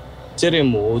ചെറിയ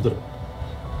മോതിരം.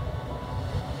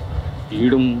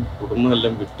 വീടും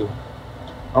കുടുംബമെല്ലാം വിട്ടു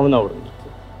അവൻ അവിടെ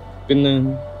നിൽക്കും. പിന്നെ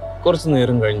കുറച്ചു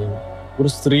നേരം കഴിഞ്ഞ് ഒരു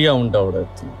സ്ത്രീ അവൻ്റെ അവിടെ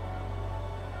എത്തി.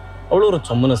 അവളൊരു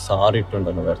ചുമന്ന സാരി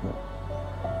ഇട്ടുണ്ടെന്ന് വരുന്നത്.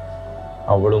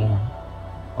 അവളും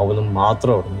അവനും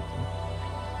മാത്രം അവിടെ നിൽക്കും.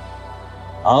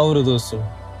 ആ ഒരു ദിവസം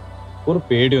ഒരു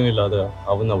പേടിയും ഇല്ലാതെ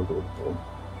അവൻ അവളുടെ കൂടെ പോകും.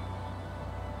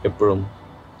 എപ്പോഴും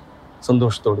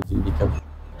സന്തോഷത്തോടെ ജീവിക്കാൻ.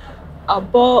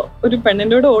 അപ്പോ ഒരു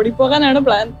പെണ്ണിന്റെ കൂടെ ഓടിപ്പോകാനാണ്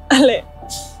പ്ലാൻ അല്ലേ?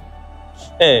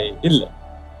 ഇല്ല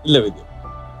ഇല്ല വിദ്യ,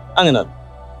 അങ്ങനെ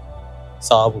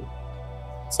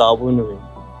സാബുവിന് വേണ്ടി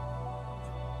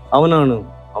അവനാണ്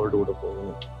അവളുടെ കൂടെ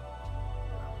പോകുന്നത്.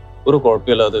 ഒരു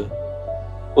കുഴപ്പമില്ലാതെ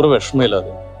ഒരു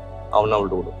വിഷമമില്ലാതെ അവൻ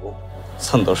അവളുടെ കൂടെ പോകും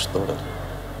സന്തോഷത്തോടെ.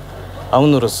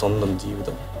 അവനൊരു സ്വന്തം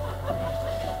ജീവിതം.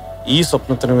 ഈ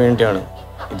സ്വപ്നത്തിന് വേണ്ടിയാണ്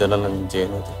ഇതെല്ലാം ഞാൻ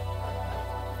ചെയ്യുന്നത്.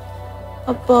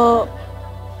 അപ്പോ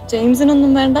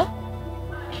ജെയിംസിനൊന്നും വേണ്ട?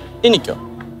 എനിക്കോ?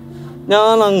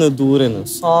 ഞാൻ അങ്ങ് ദൂരെ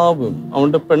സാബും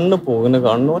അവന്റെ പെണ്ണ് പോകുന്ന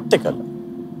കാണുന്ന ഒറ്റക്കല്ല,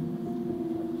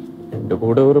 എന്റെ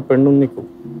കൂടെ ഒരു പെണ്ണും നിൽക്കും.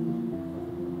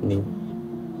 നീ,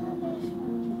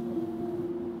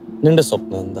 നിന്റെ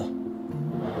സ്വപ്നം എന്താ?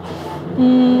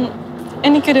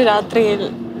 എനിക്കൊരു രാത്രിയിൽ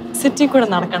സിറ്റി കൂടെ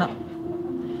നടക്കണം,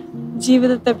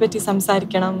 ജീവിതത്തെ പറ്റി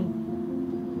സംസാരിക്കണം.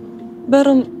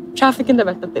 വെറും ട്രാഫിക്കിന്റെ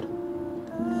വെട്ടത്തിൽ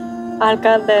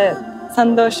ആൾക്കാരുടെ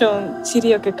സന്തോഷവും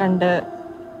ചിരിയൊക്കെ കണ്ട്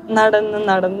നടന്ന്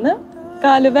നടന്ന്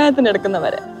കാല് വേദന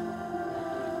എടുക്കുന്നവരെ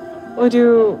ഒരു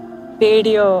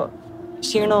പേടിയോ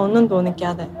ക്ഷീണോ ഒന്നും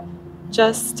തോന്നിക്കാതെ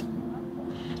just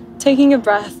taking a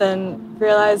breath and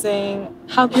realizing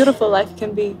how beautiful life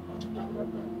can be.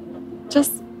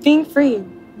 Just being free,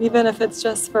 even if it's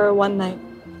just for one night.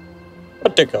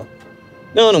 ഒറ്റക്ക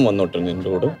ഞാനും വന്നോട്ടെ നിന്റെ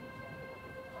കൂടെ.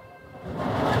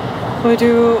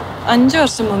 ഒരു 5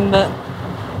 വർഷം മുമ്പ്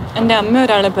എൻ്റെ അമ്മ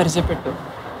ഒരാളെ പരിചയപ്പെട്ടു.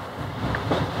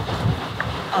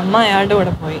 അമ്മ അയാളുടെ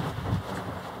കൂടെ പോയി,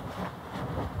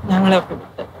 ഞങ്ങളെയൊക്കെ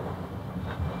വിട്ട്.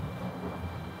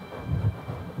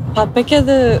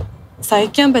 പപ്പയ്ക്കത്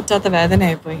സഹിക്കാൻ പറ്റാത്ത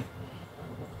വേദനയായിപ്പോയി.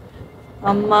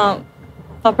 അമ്മ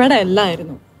പപ്പയുടെ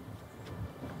എല്ലായിരുന്നു,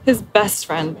 ഹിസ് ബെസ്റ്റ്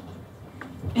ഫ്രണ്ട്.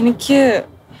 എനിക്ക്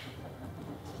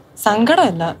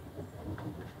സങ്കടമല്ല,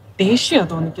 ദേഷ്യ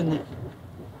തോന്നിക്കുന്നത്.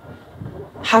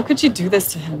 How could you do this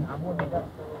to him?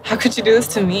 How could you do this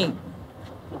to me?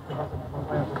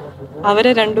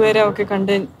 അവരെ രണ്ടുപേരെ ഒക്കെ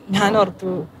കണ്ട് ഞാൻ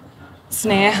ഓർത്തു,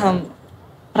 സ്നേഹം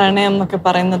പ്രണയം എന്നൊക്കെ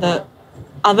പറയുന്നത്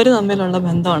അവർ തമ്മിലുള്ള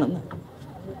ബന്ധമാണെന്ന്.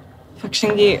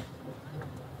 പക്ഷെങ്കിൽ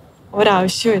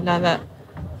ഒരാവശ്യമില്ലാതെ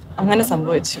അങ്ങനെ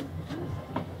സംഭവിച്ചു.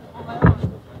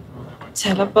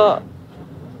 ചിലപ്പോ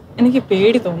എനിക്ക്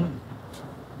പേടി തോന്നും,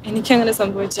 എനിക്കങ്ങനെ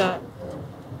സംഭവിച്ചാൽ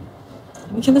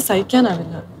എനിക്കത്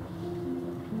സഹിക്കാനാവില്ല.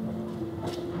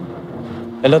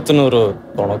 എല്ലാത്തിനും ഒരു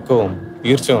തുണക്കവും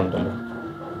തീർച്ചയും ഉണ്ടല്ലോ.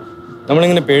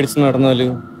 നമ്മളിങ്ങനെ പേടിച്ച് നടന്നാൽ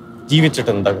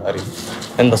ജീവിച്ചിട്ട് എന്താ കാര്യം,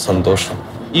 എന്താ സന്തോഷം?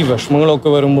 ഈ വിഷമങ്ങളൊക്കെ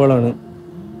വരുമ്പോഴാണ്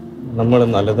നമ്മൾ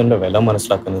നല്ലതിൻ്റെ വില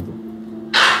മനസ്സിലാക്കുന്നത്.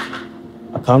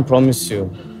 I can't promise you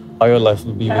how your life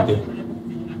will be with you,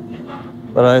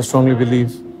 but I strongly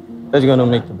believe that you're going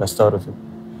to make the best out of it.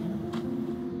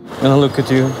 When I look at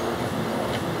you,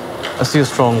 I see a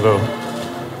strong girl,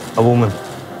 a woman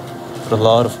with a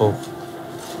lot of hope.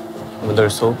 When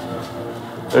there's hope,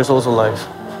 there's also life,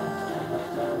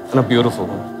 and a beautiful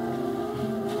one.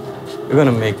 You're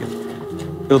gonna make it.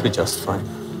 You'll be just fine.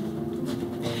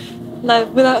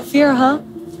 Life without fear, huh?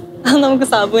 നമുക്ക്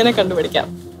സാബുവിനെ കണ്ടുപിടിക്കാം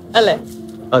അല്ലേ?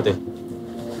 അതെ,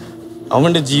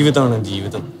 അവന്റെ ജീവിതമാണ്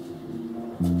ജീവിതം.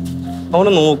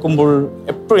 അവനെ നോക്കുമ്പോൾ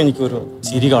എപ്പോഴും എനിക്കൊരു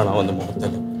ചിരി കാണാം അവന്റെ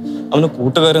മുഖത്തിൽ. അവന്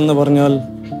കൂട്ടുകാരെന്ന് പറഞ്ഞാൽ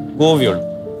ഗോവിയുള്ളൂ,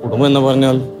 കുടുംബം എന്ന്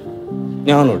പറഞ്ഞാൽ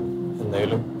ഞാനുള്ളൂ.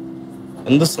 എന്തായാലും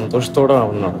എന്ത് സന്തോഷത്തോടാണ്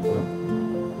അവൻ നടക്കുന്നത്.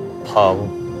 ഭാവം,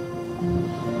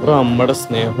 ഒരു അമ്മയുടെ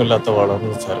സ്നേഹമില്ലാത്ത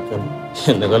വളർന്ന ചെറുക്കൻ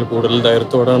എന്നെക്കാൾ കൂടുതൽ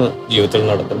ധൈര്യത്തോടാണ് ജീവിതത്തിൽ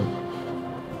നടക്കുന്നത്.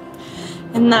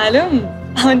 എന്നാലും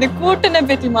അവന്റെ കൂട്ടിനെ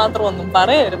പറ്റി മാത്രം ഒന്നും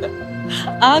പറയരുത്.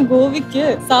 ആ ഗോവിക്ക്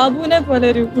സാബുവിനെ പോലെ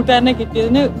ഒരു കൂട്ടുകാരനെ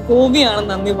കിട്ടിയതിന് ഗോവിയാണ്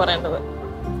നന്ദി പറയേണ്ടത്.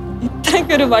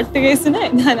 ഇത്രയ്ക്കൊരു വട്ടുകേസിനെ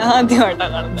ഞാൻ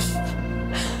ആദ്യമായിട്ടാണ് കാണുന്നത്.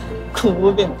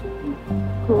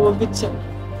 കോപിച്ചു.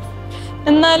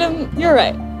 എന്നാലും you're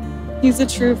right. He's a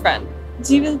true friend.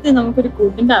 ജീവിതത്തിൽ നമുക്കൊരു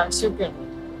കൂട്ടിന്റെ ആവശ്യമൊക്കെ ഉണ്ട്.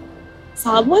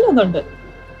 സാബുവിന് അതുണ്ട്.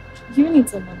 You need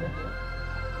someone with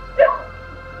you.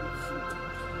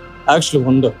 I actually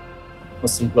wonder how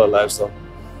simple our lives are.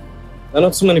 There are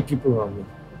not so many people around me.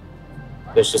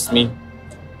 There's just me,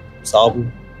 Sabu,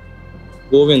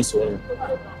 Govi and Sonia.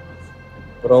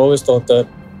 But I always thought that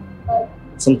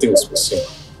something was missing.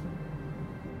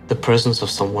 The presence of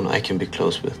someone I can be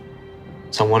close with.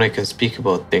 Someone I can speak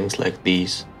about things like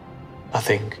these. I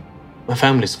think my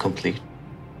family is complete.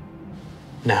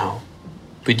 Now,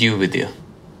 with you, Vidya,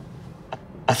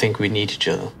 I think we need each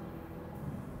other.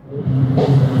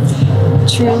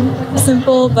 True.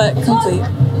 Simple but complete.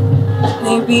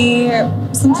 Maybe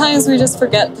sometimes we just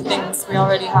forget the things we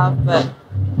already have but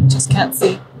just can't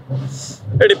see.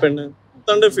 Eddie Penna,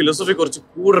 Thunder philosophy korchu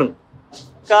koodan.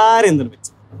 Kaar endan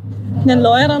vechu. ഞാൻ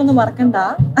lawyer ആണെന്ന് മറക്കണ്ട.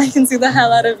 I can see the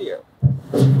hell out of you.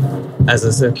 As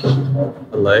I said,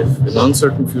 a life in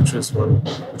uncertain future is one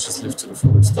which is lived to the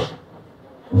fullest.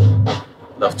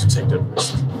 Love to take that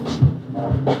risk.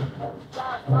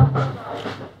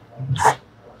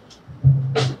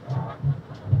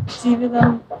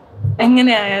 ജീവിതം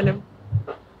എങ്ങനെയായാലും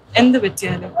എന്ത്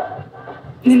പറ്റിയാലും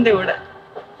നിന്റെ കൂടെ,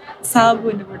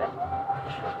 സാബുവിന്റെ കൂടെ,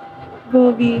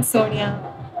 ഗോപി, സോണിയ,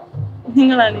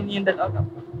 നിങ്ങളാണ് ഇനി എന്റെ ലോകം.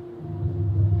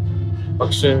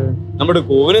 പക്ഷേ നമ്മുടെ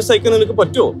ഗോവിനെ സഹിക്കാൻ നിനക്ക്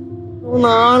പറ്റുമോ?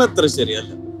 നാളെത്ര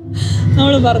ശരിയല്ല.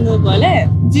 നമ്മള് പറഞ്ഞതുപോലെ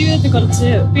ജീവിതത്തിൽ കുറച്ച്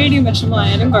പേടിയും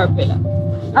വിഷമമായാലും കുഴപ്പമില്ല.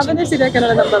 അവനെ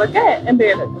ശരിയാക്കാനുള്ള നമ്പറൊക്കെ എന്റെ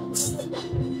കയ്യിലുണ്ട്.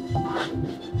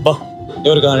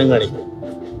 ഒരു കാര്യം കാണിക്കും.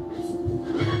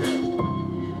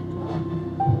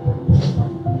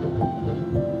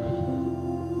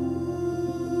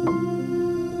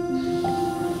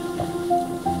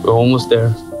 We're almost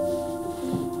there.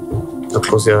 Now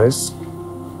close your eyes.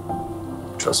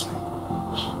 Trust me.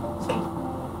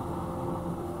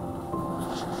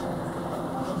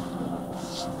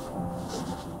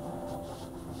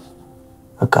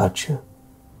 I got you.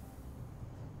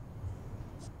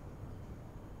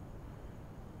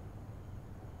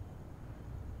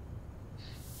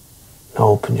 Now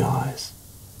open your eyes.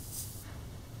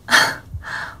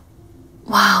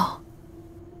 Wow.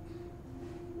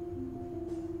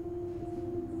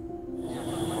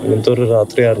 ഇങ്ങനത്തെ ഒരു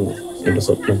രാത്രിയായിരുന്നു എന്റെ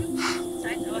സ്വപ്നം.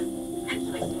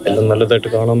 എല്ലാം നല്ലതായിട്ട്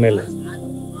കാണാമേലേ.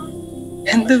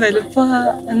 എന്ത് വലുപ്പ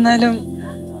എന്നാലും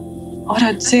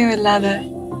ഒരൊച്ചയും ഇല്ലാതെ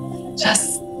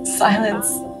just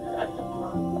silence.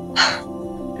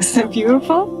 Is it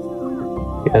beautiful?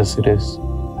 Yes, it is.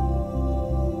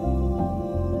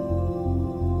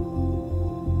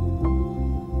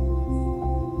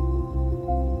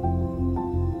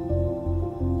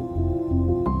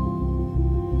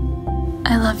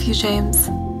 I love you, James.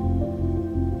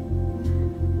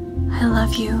 I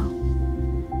love you.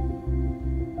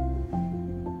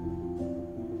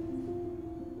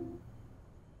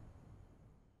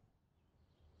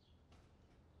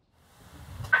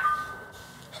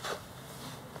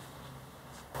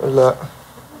 അല്ല,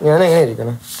 ഞാൻ എങ്ങനെ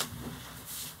ഇരിക്കണം?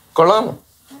 കൊള്ളാമോ?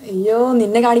 അയ്യോ,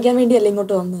 നിന്നെ കാണിക്കാൻ വേണ്ടിയല്ല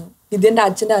ഇങ്ങോട്ട് വന്നത്. ഇതിന്റെ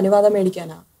അച്ഛന്റെ അനുവാദം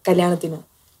മേടിക്കാനാ കല്യാണത്തിന്.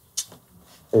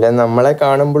 അല്ല, നമ്മളെ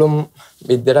കാണുമ്പോഴും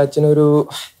വിദ്യയുടെ അച്ഛനൊരു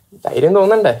ധൈര്യം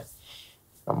തോന്നണ്ടേ?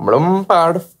 നമ്മളും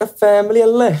പാർട്ട് ഓഫ് ദ ഫാമിലി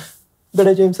അല്ലേ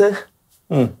ഇവിടെ ജെയിംസ്?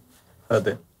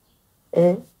 അതെ.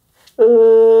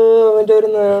 അവന്റെ ഒരു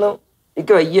നാണം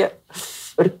എനിക്ക് വയ്യ.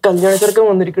 ഒരു കല്യാണ ചെറുക്കൻ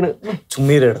വന്നിരിക്കണ്.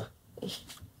 ചുമ്മീരടാ.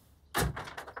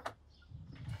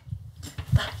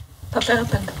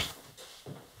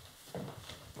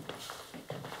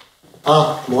 ആ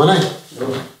മോനെ,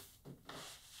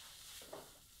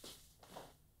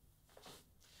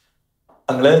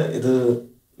 അങ്ങളെ ഇത്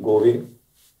ഗോപി,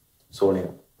 സോണിയ.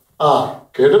 ആ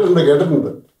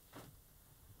കേട്ടിട്ടുണ്ട്.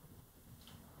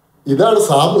 ഇതാണ്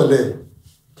സാബു അല്ലേ?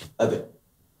 അതെ.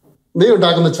 നീ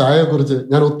ഉണ്ടാക്കുന്ന ചായയെ കുറിച്ച്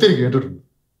ഞാൻ ഒത്തിരി കേട്ടിട്ടുണ്ട്.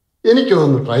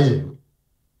 എനിക്കൊന്ന് ട്രൈ ചെയ്യണം.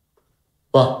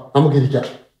 വാ, നമുക്കിരിക്കാം.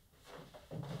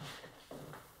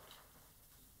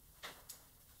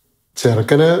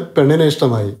 ചെറുക്കന് പെണ്ണിനെ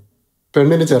ഇഷ്ടമായി,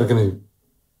 പെണ്ണിന് ചെറുക്കനെയും.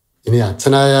 ഇനി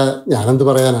അച്ഛനായ ഞാനെന്ത്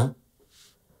പറയാനാ?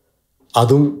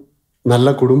 അതും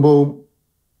നല്ല കുടുംബവും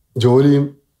ജോലിയും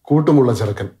കൂട്ടുമുള്ള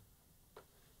ചെറുക്കൻ.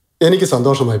 എനിക്ക്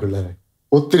സന്തോഷമായി പിള്ളേരെ,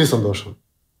 ഒത്തിരി സന്തോഷം.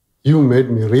 You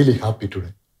made me really happy today.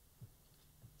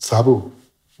 Sabu,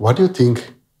 what you think?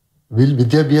 Will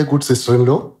Vidya B A good sister in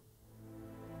law?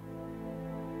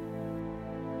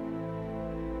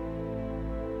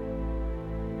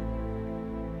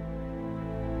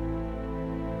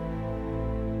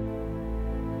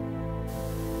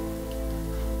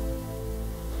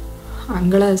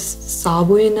 അങ്കളെ,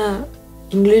 സാബുവിന്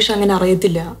English അങ്ങനെ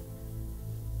അറിയത്തില്ല.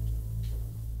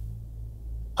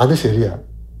 അത് ശരിയാ.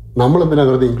 നമ്മൾ എന്തിനാ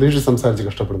വെറുതെ ഇംഗ്ലീഷ് സംസാരിച്ച്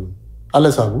കഷ്ടപ്പെടുന്നു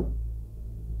അല്ലേ സാബു?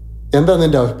 എന്താ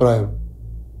നിന്റെ അഭിപ്രായം?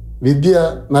 വിദ്യ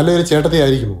നല്ലൊരു ചേട്ടത്തി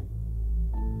ആയിരിക്കുമോ?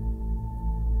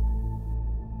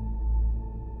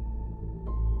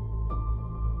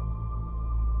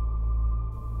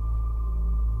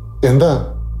 എന്താ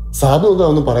സാബു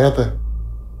എന്താ ഒന്നും പറയാത്ത?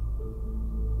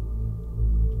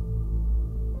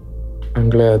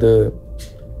 അങ്കിളെ, അത്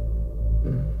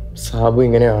സാബു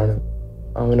ഇങ്ങനെയാണ്.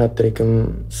 അവൻ അത്രയ്ക്കും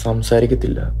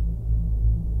സംസാരിക്കത്തില്ല.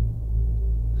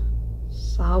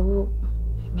 സാബു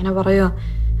എങ്ങനെ പറയാ,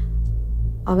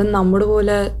 അവൻ നമ്മുടെ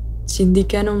പോലെ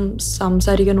ചിന്തിക്കാനും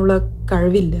സംസാരിക്കാനുള്ള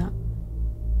കഴിവില്ല.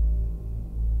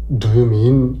 Do you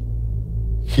mean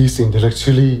he's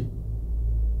intellectually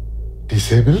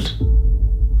disabled?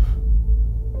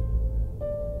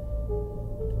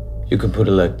 You can put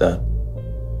it like that.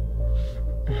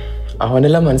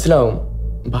 അവനെല്ലാം മനസ്സിലാവും.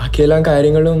 ബാക്കിയെല്ലാം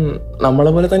കാര്യങ്ങളും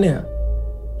നമ്മളെ പോലെ തന്നെയാ.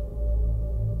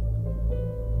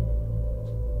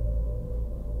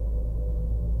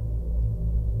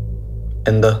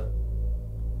 എന്താ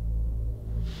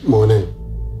മോനെ,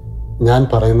 ഞാൻ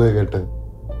പറയുന്നത് കേട്ട്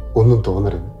ഒന്നും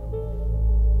തോന്നരുത്.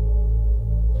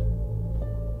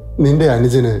 നിന്റെ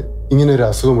അനുജന് ഇങ്ങനെ ഒരു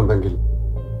അസുഖമുണ്ടെങ്കിൽ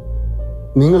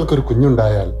നിങ്ങൾക്കൊരു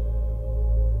കുഞ്ഞുണ്ടായാൽ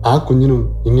ആ കുഞ്ഞിനും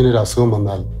ഇങ്ങനൊരു അസുഖം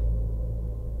വന്നാൽ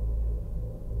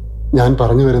ഞാൻ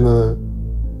പറഞ്ഞു വരുന്നത്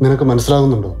നിനക്ക്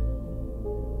മനസ്സിലാകുന്നുണ്ടോ?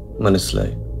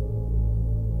 മനസ്സിലായി,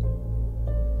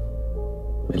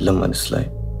 എല്ലാം മനസ്സിലായി.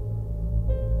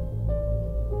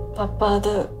 പപ്പ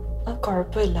അത്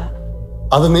കുഴപ്പമില്ല.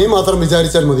 അത് നീ മാത്രം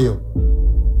വിചാരിച്ചാൽ മതിയോ?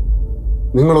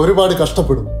 നിങ്ങൾ ഒരുപാട്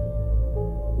കഷ്ടപ്പെടും,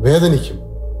 വേദനിക്കും.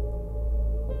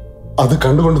 അത്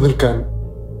കണ്ടുകൊണ്ട് നിൽക്കാൻ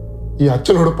ഈ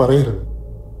അച്ഛനോട് പറയരുത്.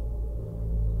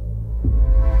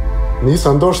 നീ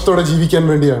സന്തോഷത്തോടെ ജീവിക്കാൻ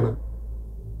വേണ്ടിയാണ്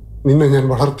നിന്നെ ഞാൻ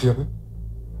വളർത്തിയത്.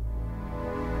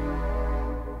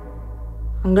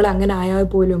 അങ്കിൾ അങ്ങനെ ആയാൽ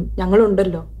പോലും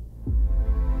ഞങ്ങളുണ്ടല്ലോ.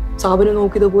 സാബിനെ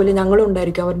നോക്കിയതുപോലെ ഞങ്ങളും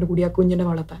ഉണ്ടായിരിക്കും അവരുടെ കൂടി ആ കുഞ്ഞിനെ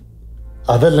വളർത്താൻ.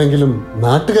 അതല്ലെങ്കിലും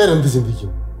നാട്ടുകാരെന്ത്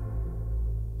ചിന്തിക്കും?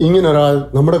 ഇങ്ങനൊരാൾ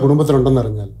നമ്മുടെ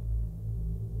കുടുംബത്തിലുണ്ടെന്നറിഞ്ഞാൽ.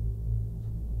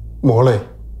 മോളെ,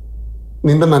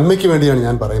 നിന്റെ നന്മയ്ക്ക് വേണ്ടിയാണ്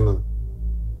ഞാൻ പറയുന്നത്.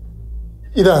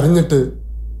 ഇതറിഞ്ഞിട്ട്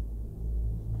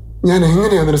ഞാൻ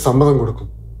എങ്ങനെ അതിന് സമ്മതം കൊടുക്കും?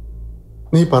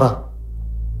 നീ പറ,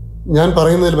 ഞാൻ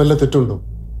പറയുന്നതിൽ വല്ല തെറ്റുണ്ടോ?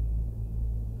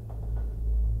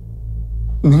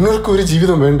 നിങ്ങൾക്കൊരു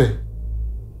ജീവിതം വേണ്ടേ?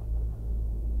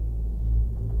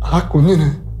 ആ കുഞ്ഞിന്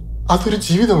അതൊരു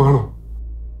ജീവിതമാണോ?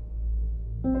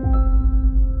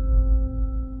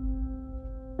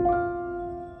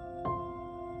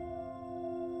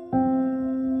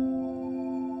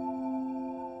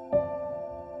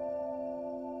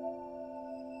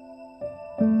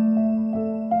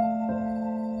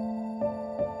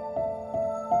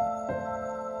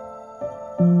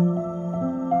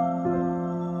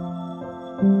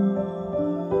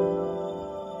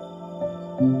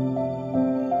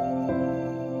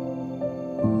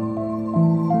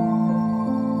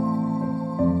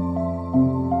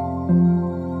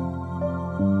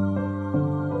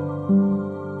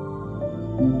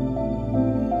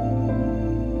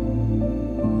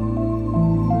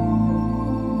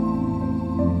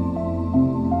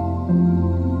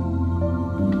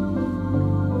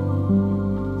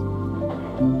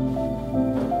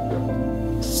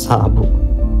 സാബു,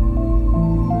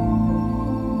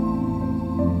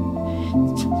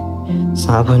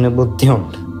 സാബുവിന്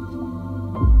ബുദ്ധിയുണ്ട്.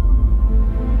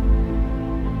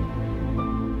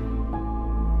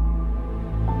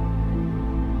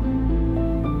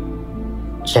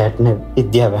 ചേട്ടന്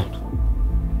വിദ്യ വേണം.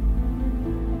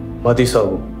 മതി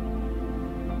സാബു,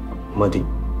 മതി.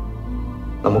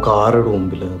 നമുക്ക് ആരുടെ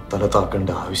മുമ്പിൽ തല താക്കേണ്ട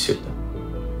ആവശ്യമില്ല.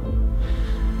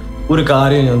 ഒരു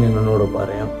കാര്യം ഞാൻ നിന്നോട്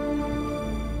പറയാം.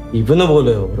 ഇവനെ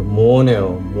പോലെ ഒരു മോനെയോ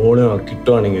മോനെയോ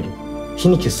കിട്ടുവാണെങ്കിൽ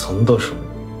എനിക്ക് സന്തോഷമുണ്ട്.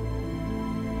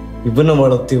 ഇവനെ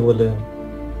വളർത്തിയ പോലെ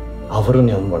അവരെ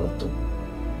ഞാൻ വളർത്തും.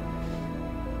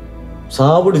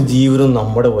 സാബുടെ ജീവിതം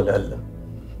നമ്മുടെ പോലെ അല്ല,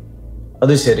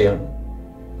 അത് ശരിയാണ്.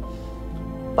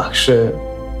 പക്ഷെ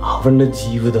അവന്റെ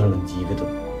ജീവിതമാണ്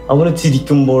ജീവിതം. അവന്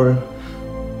ചിരിക്കുമ്പോൾ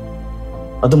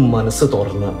അത് മനസ്സ്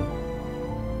തുറന്നാണ്,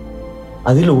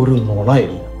 അതിലൊരു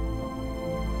നുണയില്ല.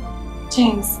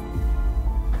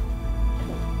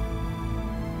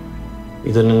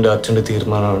 ഇത് നിന്റെ അച്ഛൻ്റെ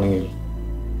തീരുമാനമാണെങ്കിൽ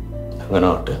അങ്ങനെ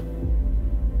ആവട്ടെ.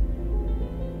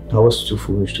 I was too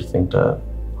foolish to think that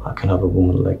I can have a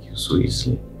woman like you so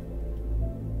easily.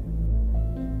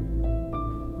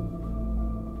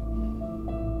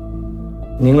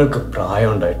 നിങ്ങൾക്ക് പ്രായം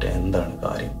ഉണ്ടായിട്ട് എന്താണ്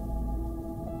കാര്യം?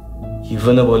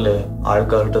 ഇവനെ പോലെ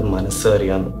ആൾക്കാരുടെ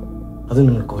മനസ്സറിയാൻ അത്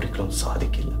നിങ്ങൾക്ക് ഒരിക്കലും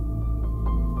സാധിക്കില്ല.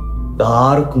 ഇത്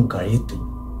ആർക്കും കഴിയത്തില്ല,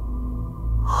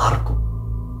 ആർക്കും.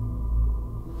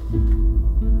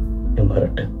 ഞാൻ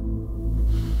പറയട്ടെ.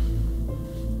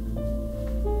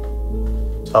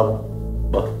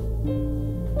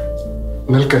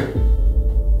 നിൽക്ക്,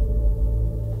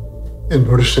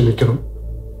 എന്നോട് ക്ഷമിക്കണം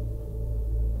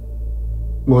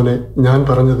മോനെ. ഞാൻ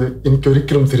പറഞ്ഞത്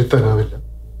എനിക്കൊരിക്കലും തിരുത്താനാവില്ല.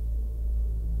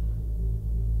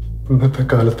 ഇന്നത്തെ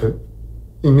കാലത്ത്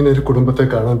ഇങ്ങനെ ഒരു കുടുംബത്തെ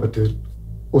കാണാൻ പറ്റിയതിൽ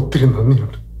ഒത്തിരി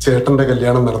നന്ദിയുണ്ട്. ചേട്ടന്റെ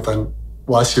കല്യാണം നടത്താൻ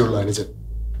വാശിയുള്ള അനുജൻ,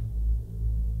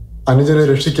 അനുജനെ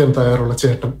രക്ഷിക്കാൻ തയ്യാറുള്ള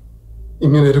ചേട്ടൻ,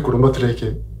 ഇങ്ങനെ ഒരു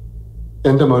കുടുംബത്തിലേക്ക്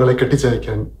എൻ്റെ മകളെ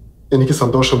കെട്ടിച്ചയക്കാൻ എനിക്ക്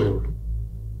സന്തോഷമേ ഉള്ളൂ.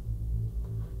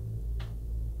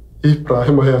 ഈ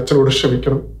പ്രായമായ അച്ഛനോട്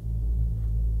ക്ഷമിക്കണം.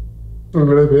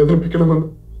 നിങ്ങളെ വേദനിപ്പിക്കണമെന്ന്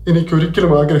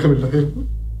എനിക്കൊരിക്കലും ആഗ്രഹമില്ലായിരുന്നു.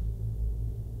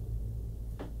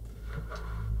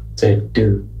 തെറ്റ്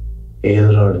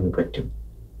ഏതൊരാളിന് പറ്റും.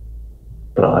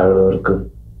 പ്രായമുള്ളവർക്ക്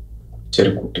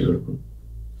ചെറു കുട്ടികൾക്കും.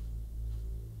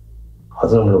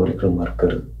 അത് നമ്മൾ ഒരിക്കലും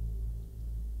മറക്കരുത്.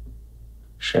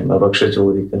 ക്ഷമ പക്ഷെ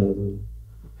ചോദിക്കുന്നത്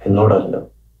എന്നോടല്ല,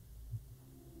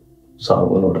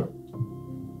 സാബുവിനോട്.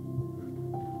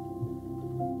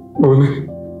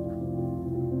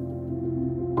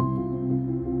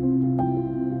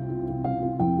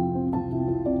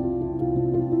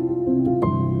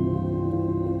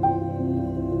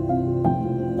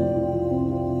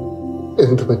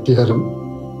 എന്ത് പറ്റിയാലും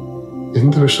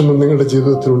എന്ത് വിഷമം നിങ്ങളുടെ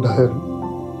ജീവിതത്തിൽ ഉണ്ടായാലും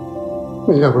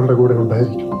നീ അവളുടെ കൂടെ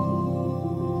ഉണ്ടായിരിക്കണം.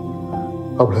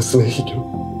 അവളെ സ്നേഹിക്കണം,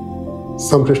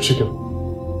 സംരക്ഷിക്കണം.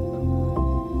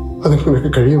 അതിന്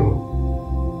നിനക്ക് കഴിയുമോ?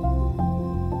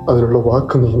 അതിനുള്ള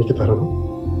വാക്ക് നീ എനിക്ക് തരണം.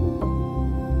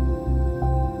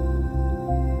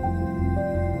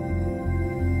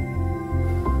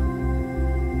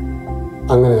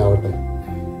 അങ്ങനെ ആവട്ടെ.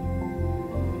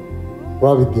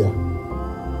 വാ വിദ്യ,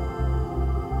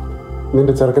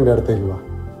 നിന്റെ ചെറുക്കൻ്റെ അടുത്തേക്ക് വാ.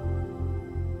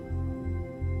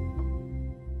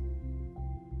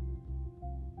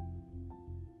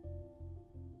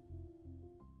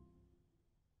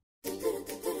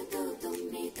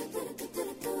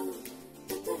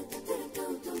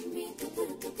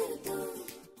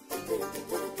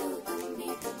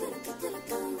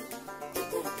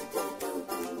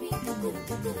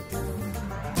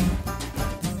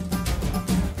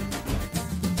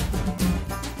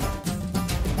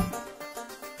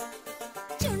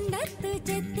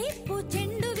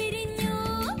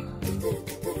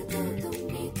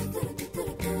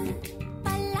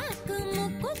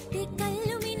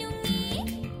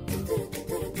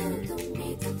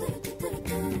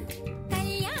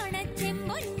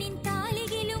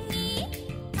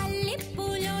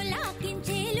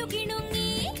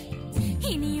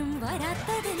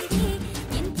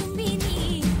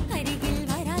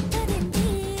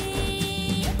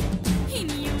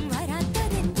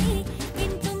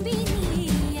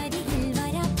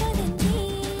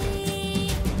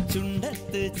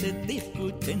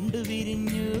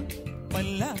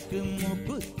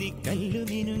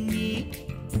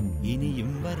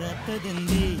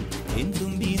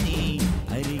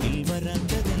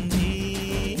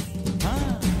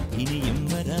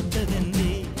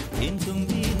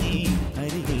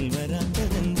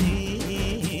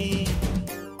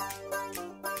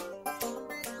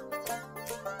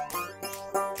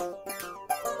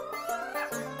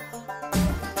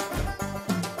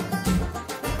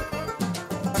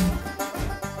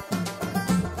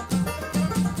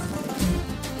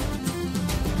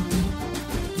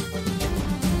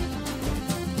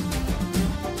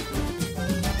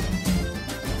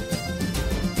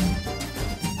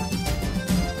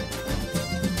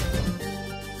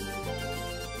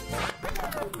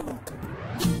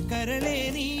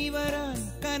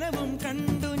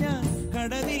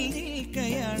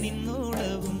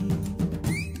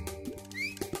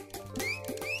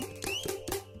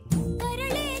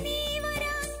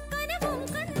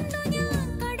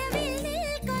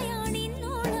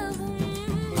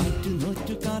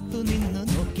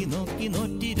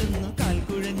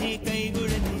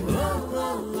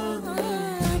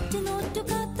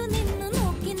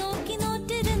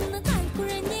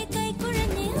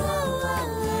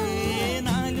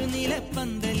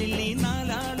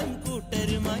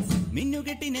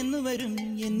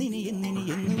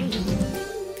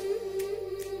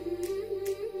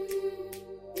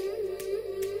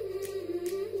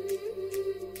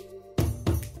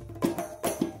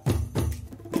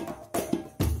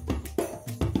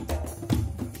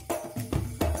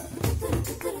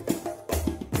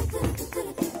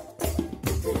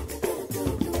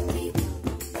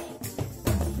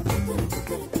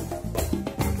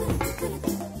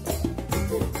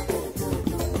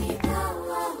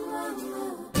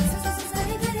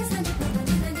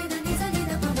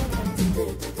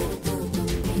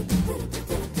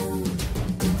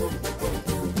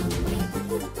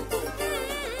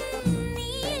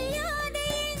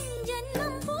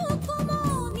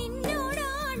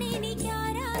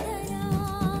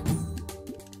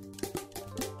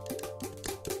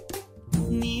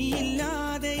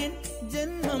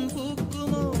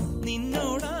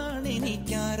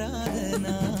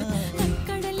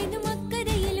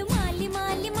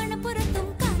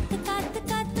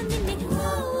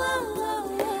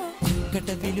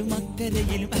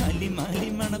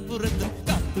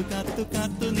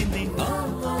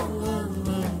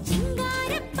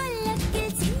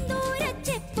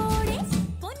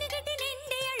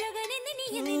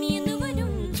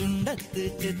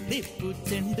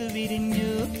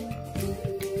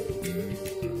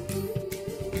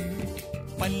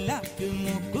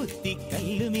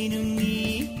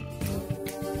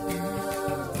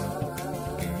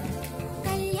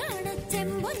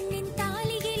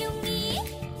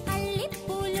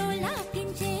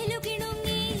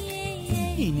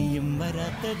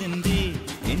 വരാത്തതെന്തേ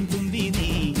എൻ തുമ്പി നീ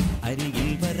അരികിൽ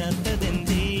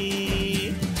വരാത്തതെന്തേ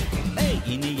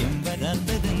ഇനിയും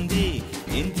വരാത്തതെന്തേ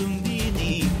എൻ തുമ്പി നീ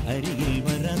അരികിൽ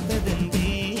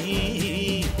വരാത്തതെന്തേ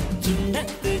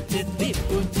ചുണ്ടത്ത്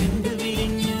ചെത്തിപ്പൂ ചെണ്ടു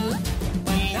വിരിഞ്ഞു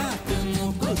പല്ലാക്ക്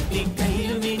മൂക്കുത്തി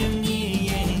കയ്യിൽ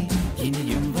വിരുങ്ങിയേ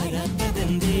ഇനിയും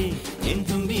വരാത്തതെന്തേ എൻ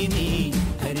തുമ്പി നീ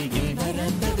അരികിൽ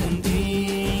വരാത്തതെന്തേ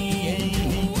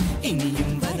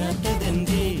ഇനിയും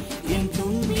വരാത്തതെന്തേ എൻ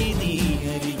തുമ്പി നീ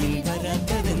അരികിൽ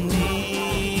വരാത്തതെന്തേ.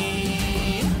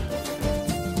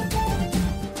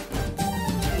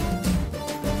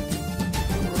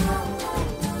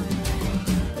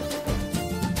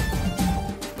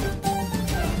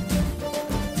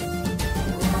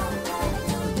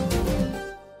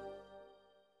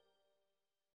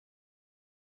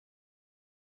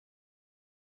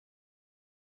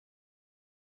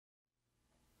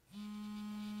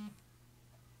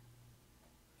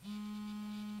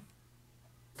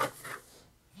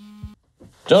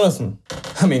 Jonathan,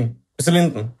 Mr.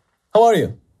 Linton, how are you?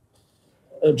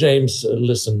 James,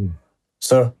 listen.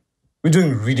 Sir, we're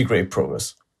doing really great progress.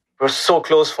 We're so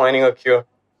close finding a cure.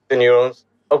 The neurons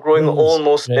are growing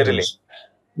almost steadily.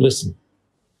 Listen.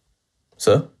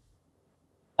 Sir?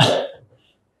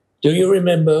 Do you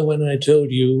remember when I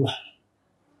told you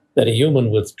that a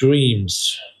human with dreams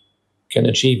can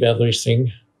achieve everything?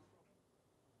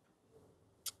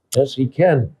 Yes, he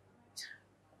can.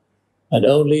 And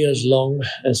only as long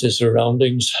as his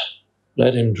surroundings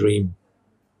let him dream.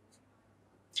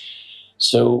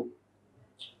 So,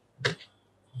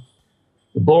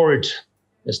 the board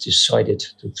has decided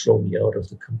to throw me out of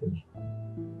the company.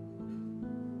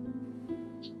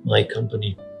 My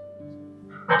company.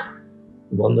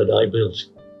 The one that I built.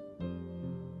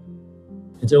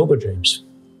 It's over, James.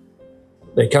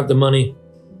 They cut the money.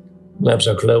 Labs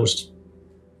are closed.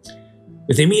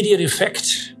 With immediate effect,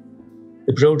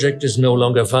 the project is no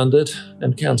longer funded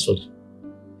and cancelled.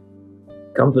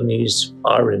 Company's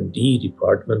R&D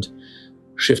department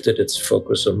shifted its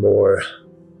focus on more,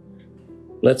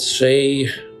 let's say,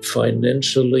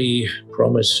 financially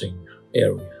promising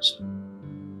areas.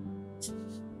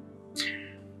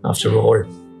 After all,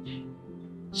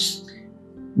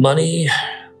 money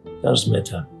does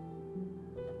matter.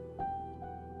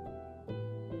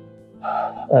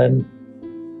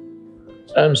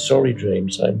 I'm sorry,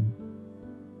 James.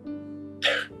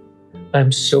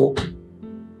 I'm so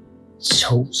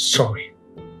sorry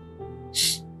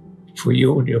for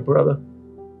you and your brother.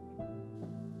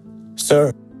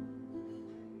 Sir.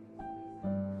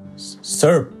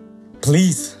 Sir,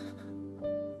 please.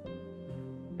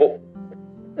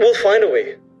 We'll find a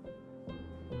way.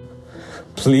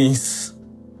 Please.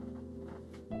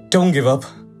 Don't give up.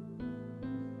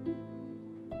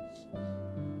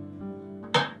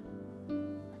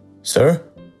 Sir?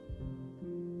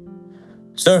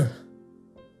 Sir?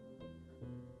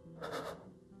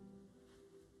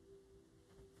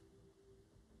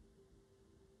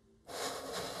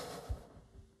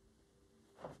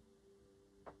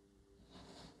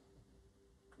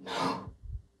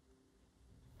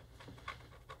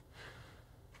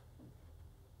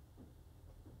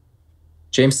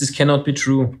 James, this cannot be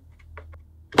true.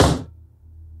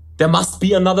 There must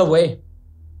be another way.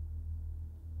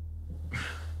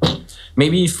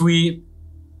 Maybe if we...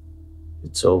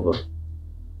 It's over.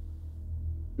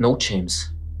 No,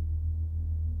 James.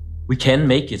 We can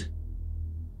make it.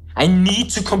 I need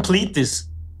to complete this.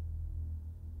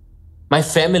 My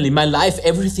family, my life,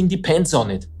 everything depends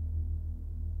on it.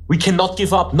 We cannot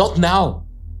give up, not now.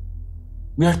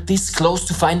 We are this close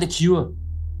to find a cure.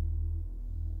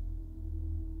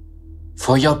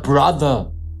 For your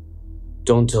brother.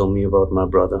 Don't tell me about my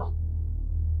brother.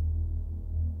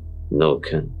 No,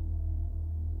 Ken.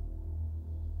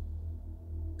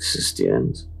 This is the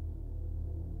end.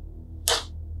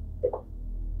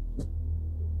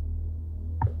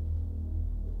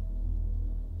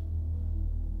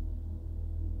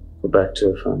 Go back to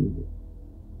your family.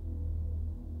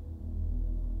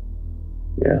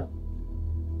 Yeah.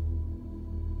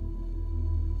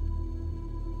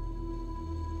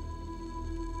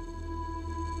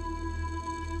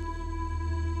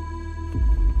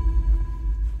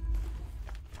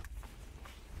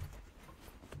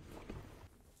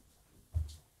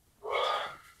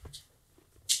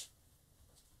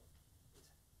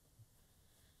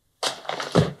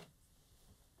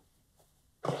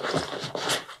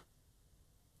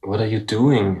 What are you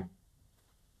doing?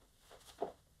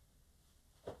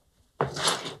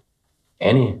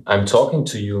 Annie, I'm talking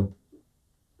to you.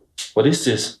 What is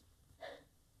this?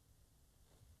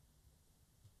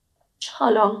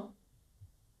 How long?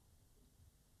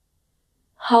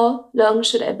 How long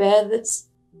should I bear this?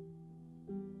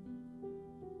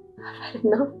 I've had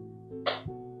enough.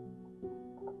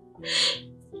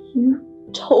 You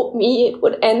told me it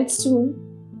would end soon.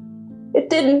 It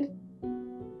didn't.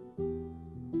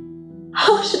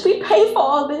 How should we pay for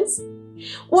all this?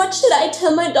 What should I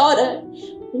tell my daughter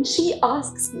when she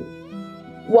asks me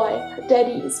why her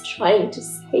daddy is trying to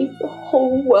save the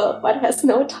whole world but has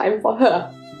no time for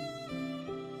her?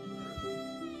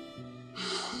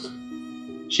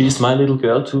 She is my little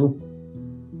girl too.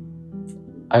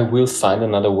 I will find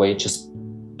another way, just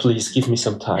please give me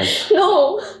some time.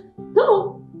 No,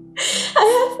 I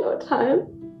have no time.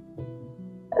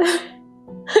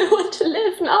 I want to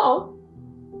live now.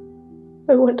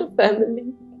 I want a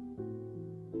family.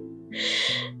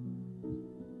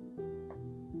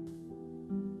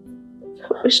 I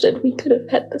wish that we could have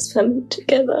had this family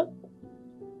together.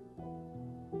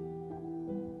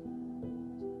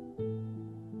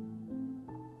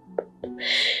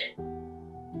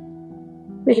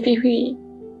 Maybe we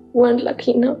weren't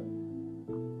lucky enough.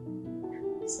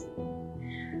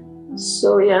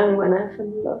 So young when I fell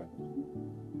in love with you.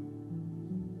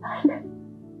 I left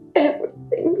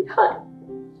everything behind.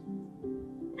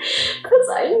 Because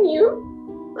I knew.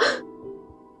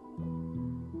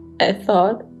 I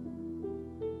thought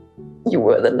you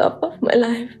were the love of my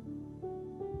life.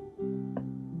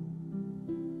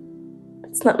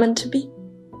 It's not meant to be.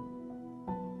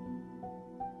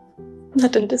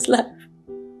 Not in this life.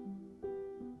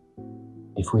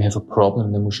 If we have a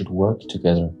problem, then we should work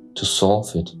together to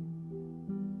solve it.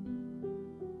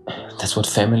 That's what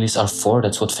families are for.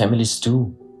 That's what families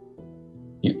do.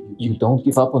 You don't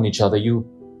give up on each other.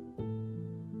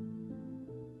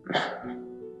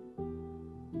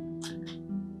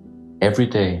 Every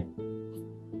day,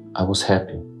 I was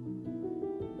happy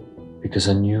because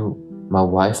I knew my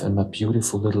wife and my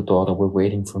beautiful little daughter were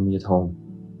waiting for me at home.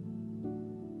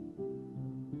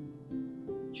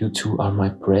 You two are my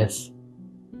breath,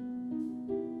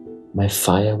 my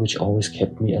fire which always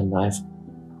kept me alive.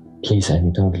 Please,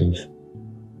 Annie, don't leave.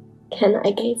 Ken,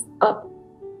 I gave up.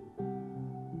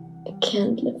 I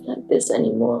can't live like this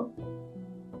anymore.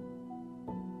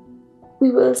 We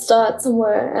will start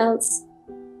somewhere else.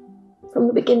 From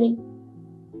the beginning.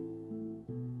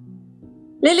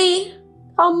 Lily,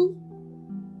 come.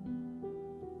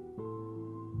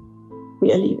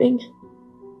 We are leaving.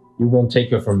 You won't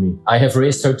take her from me. I have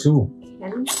raised her too.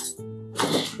 Ken,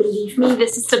 believe me,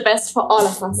 this is the best for all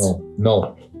of us.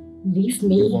 No. Leave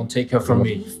me. You won't take her from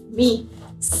me. Leave me.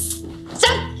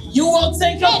 Stop! You won't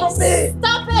take her from me!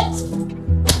 Stop it!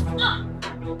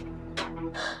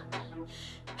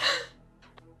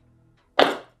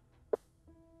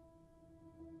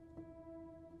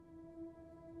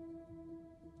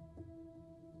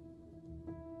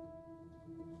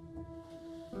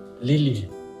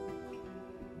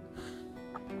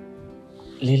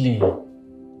 Lily.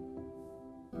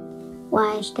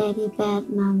 Why is Daddy bad,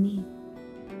 Mommy?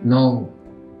 No.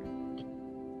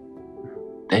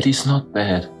 Daddy's not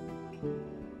bad.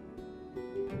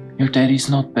 Your daddy's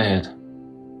not bad.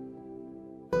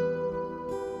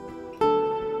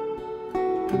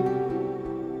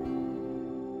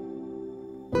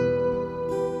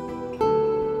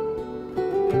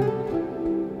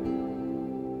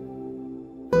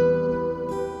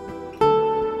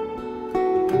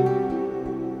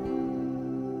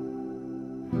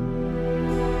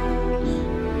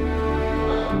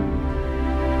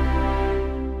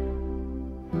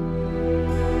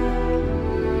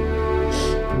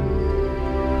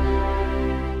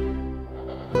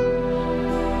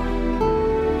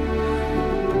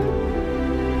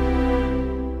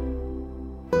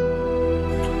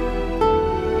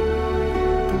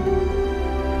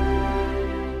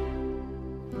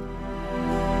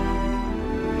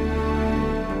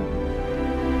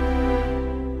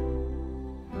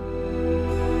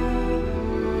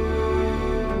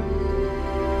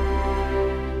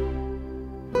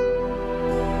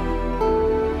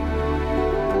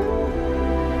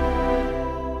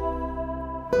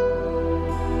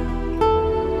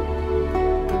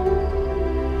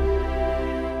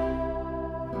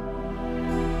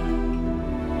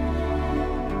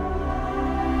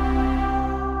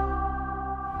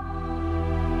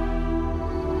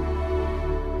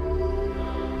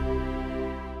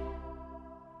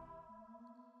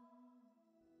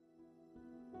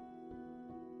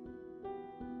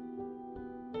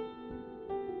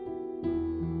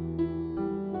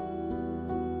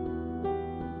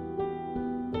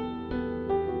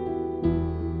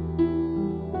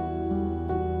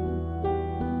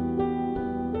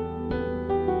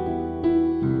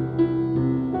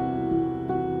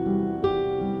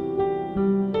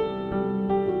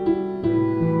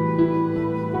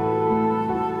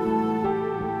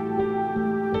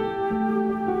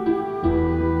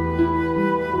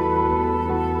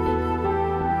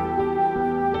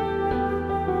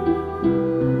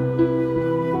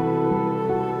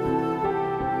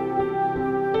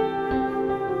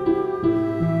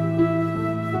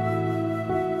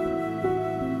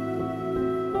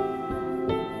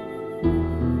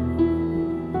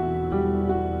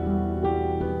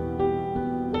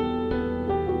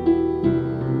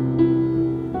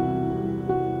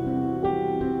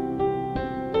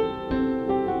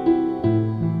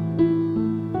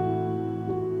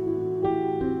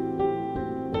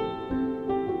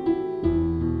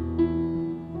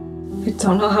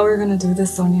 Don't know how we're gonna do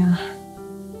this, Sonia.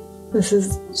 This is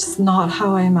just not how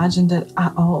I imagined it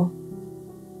at all.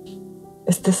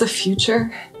 Is this a future?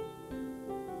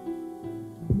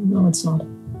 No, it's not.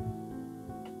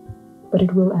 But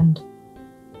it will end.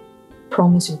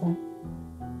 Promise you that.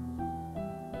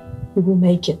 You will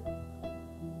make it.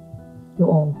 You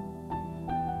all.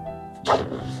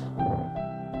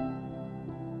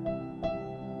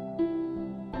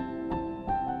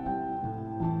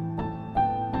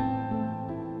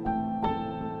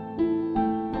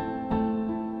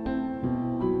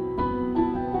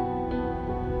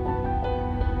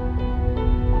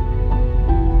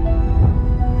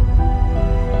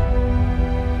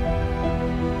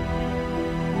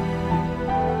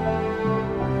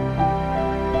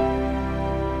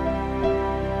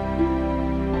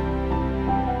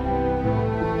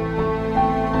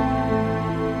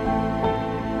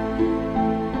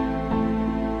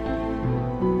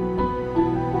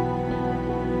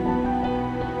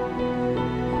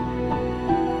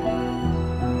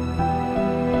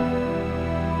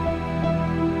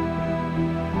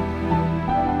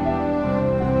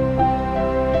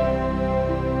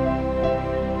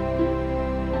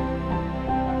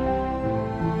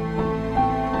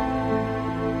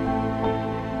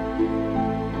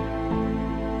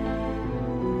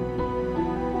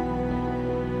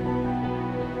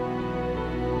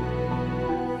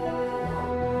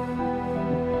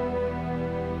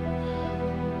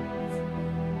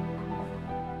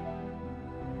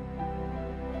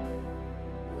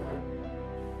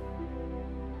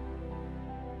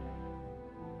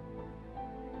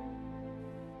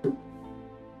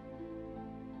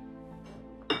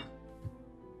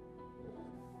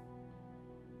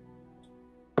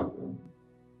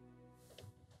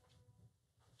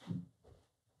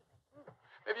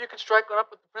 Maybe you can strike one up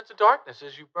with the Prince of Darkness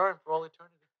as you burn for all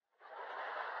eternity.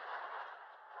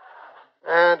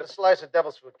 And a slice of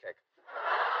devil's food cake.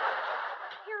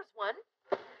 Here's one.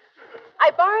 I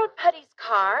borrowed Putty's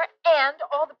car, and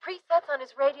all the presets on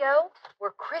his radio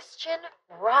were Christian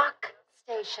rock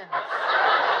stations.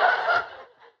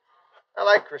 I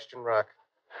like Christian rock.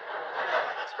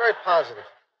 It's very positive.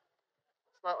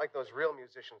 It's not like those real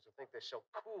musicians who think they're so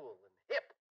cool and hip.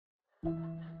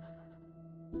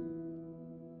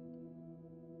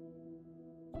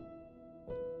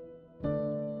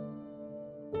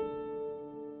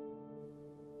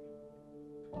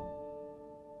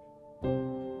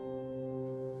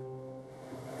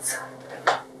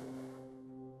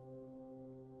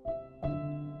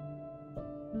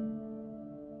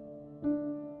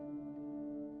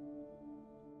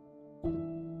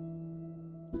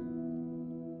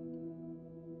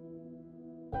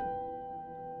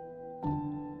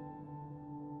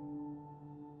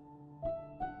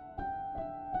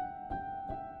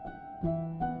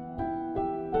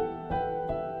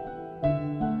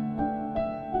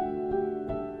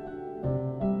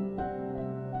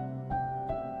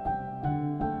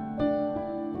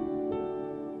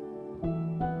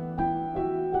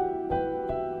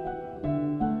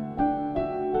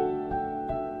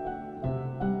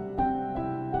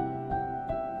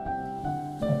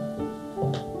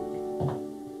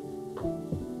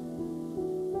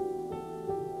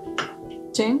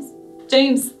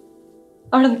 James,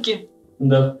 അവിടെ നിൽക്കുക.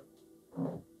 എന്താ?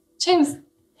 James,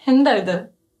 എന്താ ഇത്?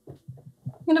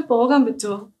 ഇങ്ങനെ പോകാൻ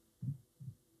പറ്റുമോ?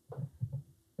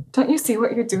 Don't you see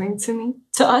what you're doing to me,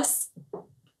 to us?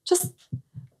 Just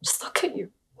look at you.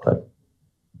 What?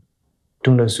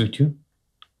 Don't I suit you?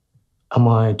 Am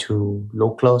I too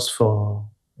low class for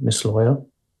Miss Lawyer?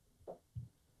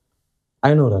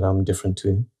 I know that I'm different to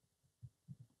you.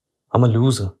 I'm a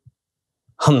loser.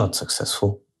 I'm not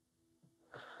successful.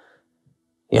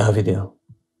 Yeah, Vidya,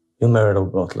 you married a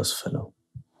worthless fellow.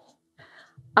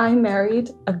 I married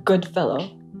a good fellow.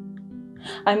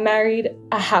 I married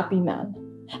a happy man,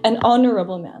 an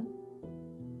honorable man.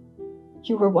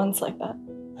 You were once like that.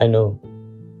 I know.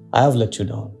 I have let you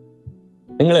down.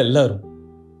 നിങ്ങളെല്ലാവരും.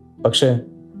 പക്ഷേ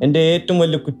എൻ്റെ ഏറ്റവും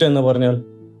വലിയ കുറ്റം എന്ന് പറഞ്ഞാൽ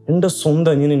എൻ്റെ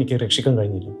സ്വന്തം അനിയനെ എനിക്ക് രക്ഷിക്കാൻ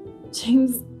കഴിഞ്ഞില്ല.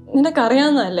 ജെയിംസ്,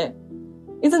 നിനക്കറിയാവുന്നതല്ലേ,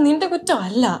 ഇത് നിന്റെ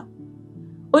കുറ്റമല്ല.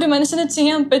 ഒരു മനുഷ്യനെ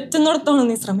ചെയ്യാൻ പറ്റുന്നിടത്തോളം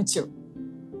നീ ശ്രമിച്ചു.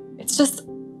 It's just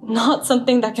not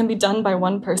something that can be done by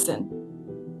one person.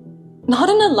 Not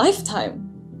in a lifetime.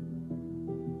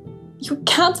 You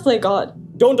can't play God.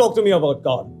 Don't talk to me about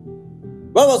God.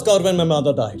 Where was God when my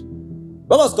mother died?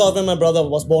 Where was God when my brother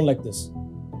was born like this?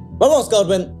 Where was God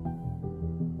when...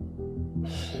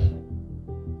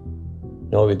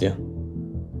 No, Vidya.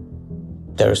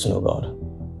 There is no God.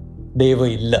 Deva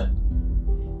illa.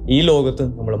 ഈ ലോകത്ത്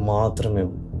നമ്മൾ മാത്രമേ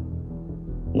ഉള്ളൂ.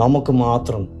 നമുക്ക്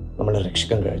മാത്രം നമ്മളെ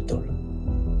രക്ഷിക്കാൻ കഴിയത്തുള്ളൂ.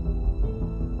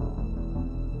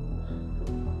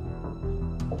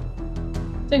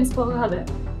 ജെയിംസ് പോകാതെ.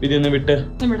 വിധി എന്നെ വിട്ട്.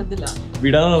 ഞാൻ വിടത്തില്ല.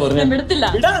 വിടാന്നാ പറഞ്ഞത്. ഞാൻ വിടത്തില്ല.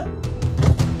 വിടാ.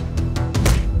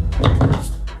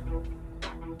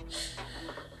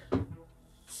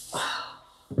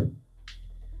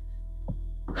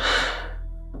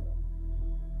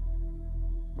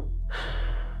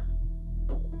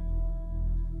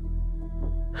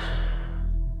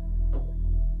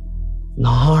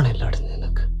 നാണെല്ലാടും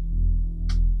നിനക്ക്.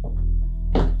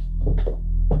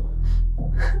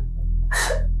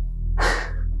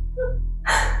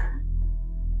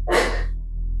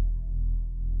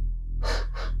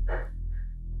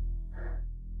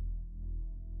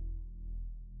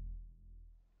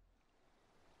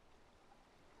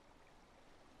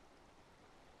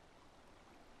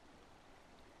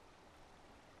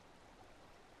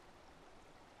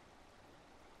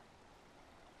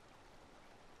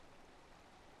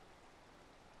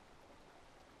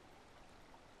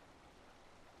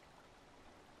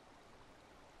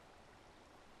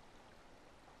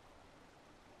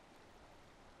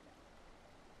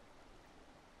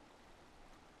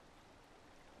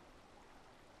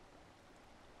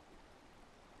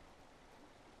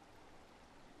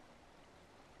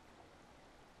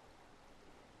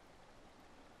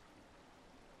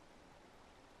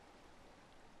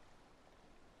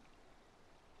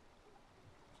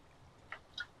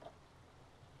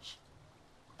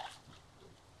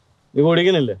 നീ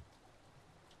ഓടിക്കണില്ലേ?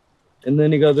 എന്ന്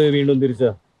എനിക്കത് വീണ്ടും തിരിച്ചാ?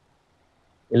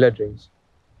 ഇല്ല ഡ്രീംസ്.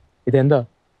 ഇതെന്താ?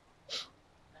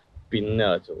 പിന്നെ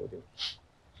ആ ചോദ്യം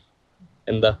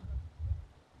എന്താ?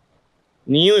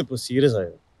 നീയും ഇപ്പൊ സീരിയസ്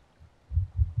ആയോ?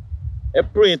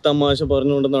 എപ്പോഴും ഈ തമാശ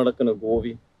പറഞ്ഞുകൊണ്ട് നടക്കണ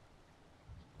ഗോവി.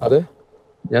 അതെ,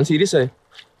 ഞാൻ സീരിയസ് ആയി.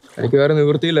 എനിക്ക് വേറെ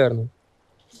നിവൃത്തിയില്ലായിരുന്നു.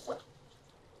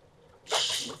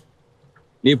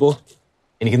 നീ പോ.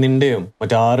 എനിക്ക് നിന്റെയും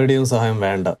മറ്റാരുടെയും സഹായം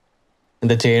വേണ്ട.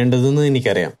 എന്താ ചെയ്യേണ്ടതെന്ന്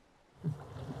എനിക്കറിയാം.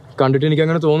 കണ്ടിട്ട് എനിക്ക്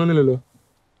അങ്ങനെ തോന്നുന്നില്ലല്ലോ.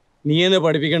 നീ എന്നെ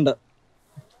പഠിപ്പിക്കണ്ട.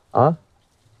 ആ,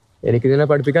 എനിക്ക് നിന്നെ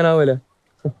പഠിപ്പിക്കാനാവില്ല.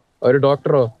 ഒരു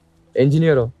ഡോക്ടറോ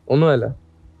എഞ്ചിനീയറോ ഒന്നുമല്ല.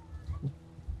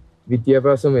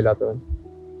 വിദ്യാഭ്യാസവും ഇല്ലാത്തവൻ.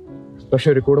 പക്ഷെ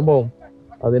ഒരു കുടുംബവും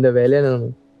അതിന്റെ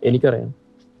വിലയെന്ന് എനിക്കറിയാം.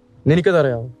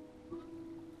 നിനക്കതറിയാമോ?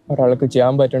 ഒരാൾക്ക്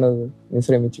ചെയ്യാൻ പറ്റണത് നീ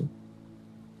ശ്രമിച്ചു.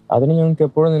 അതിന് ഞങ്ങൾക്ക്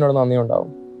എപ്പോഴും നിന്നോട് നന്ദി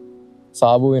ഉണ്ടാവും.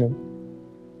 സാബുവിനും.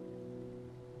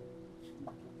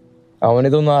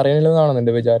 അവനിതൊന്നും അറിയണില്ലെന്നാണ്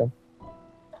നിന്റെ വിചാരം.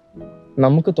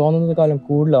 നമുക്ക് തോന്നുന്നത് കാലം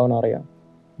കൂടുതൽ അവൻ അറിയാം,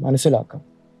 മനസ്സിലാക്കാം.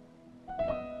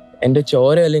 എന്റെ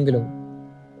ചോര അല്ലെങ്കിലും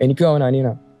എനിക്കും അവൻ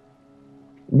അനിയനാ.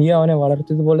 നീ അവനെ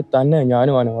വളർത്തിയതുപോലെ തന്നെ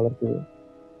ഞാനും അവനെ വളർത്തിയത്.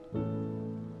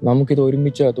 നമുക്കിത്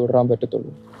ഒരുമിച്ച് തുടരാൻ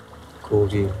പറ്റത്തുള്ളൂ.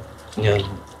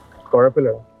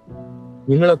 കുഴപ്പമില്ല.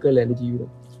 നിങ്ങളൊക്കെ അല്ലേ എൻ്റെ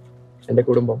ജീവിതം, എൻ്റെ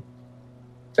കുടുംബം,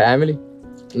 ഫാമിലി.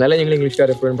 എന്നല്ല ഞങ്ങൾ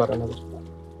ഇംഗ്ലീഷുകാർ എപ്പോഴും പറയുന്നത്.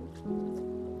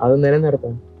 അത്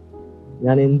നിലനിർത്താൻ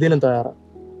ഞാൻ എന്തിനും തയ്യാറാണ്.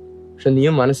 പക്ഷെ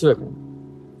നീയും മനസ്സ് വെക്കണം.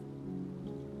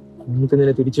 നമുക്ക്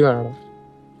നിന്നെ തിരിച്ചു കാണണം,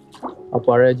 ആ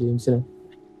പഴയ ജെയിംസിനെ.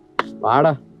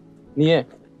 വാടാ, നീയേ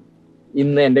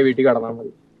ഇന്ന് എൻ്റെ വീട്ടിൽ കടന്നാൽ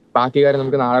മതി. ബാക്കി കാര്യം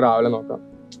നമുക്ക് നാളെ രാവിലെ നോക്കാം.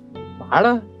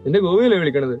 വാടാ, നിന്റെ ഗോവിയല്ലേ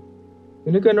വിളിക്കണത്.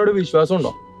 നിനക്ക് എന്നോട് വിശ്വാസം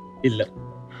ഉണ്ടോ? ഇല്ല.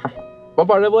 അപ്പൊ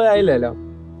പഴയ പോയ ആയില്ലല്ലോ.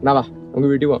 എന്നാ വാ, നമുക്ക്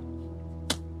വീട്ടിൽ പോവാം.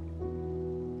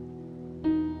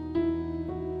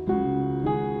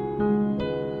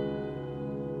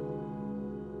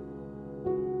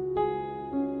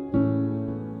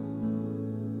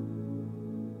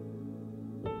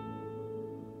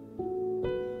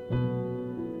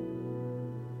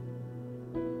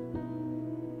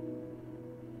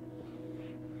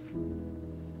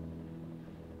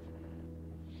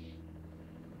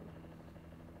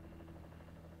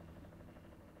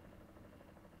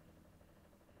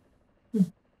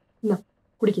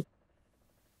 കുടിക്കും.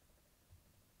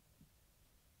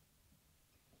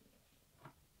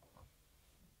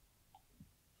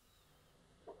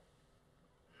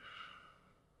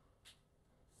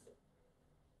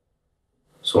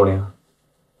 സോണിയ,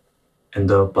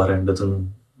 എന്താ പറയേണ്ടതെന്ന്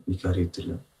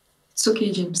എനിക്കറിയത്തില്ല.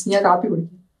 ജെയിംസ്, ഞാൻ കാപ്പി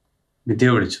കുടിക്കും.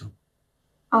 വിദ്യ വിളിച്ചോ?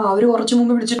 അവര് കുറച്ചു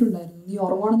മുമ്പ് വിളിച്ചിട്ടുണ്ടായിരുന്നു. നീ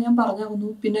ഉറങ്ങുവാണെന്ന് ഞാൻ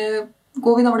പറഞ്ഞായിരുന്നു. പിന്നെ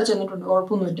ഗോവിന്ദ് അവിടെ ചെന്നിട്ടുണ്ട്.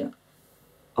 കുഴപ്പമൊന്നുമില്ല.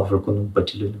 അവൾക്കൊന്നും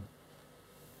പറ്റില്ലല്ലോ?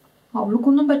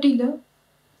 അവൾക്കൊന്നും പറ്റിയില്ല,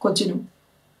 കൊച്ചിനും.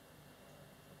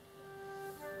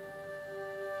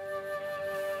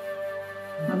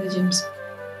 അതെ ജെയിംസ്,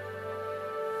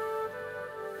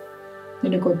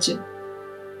 നിന്റെ കൊച്ച്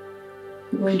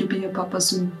going to be a papa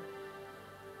soon.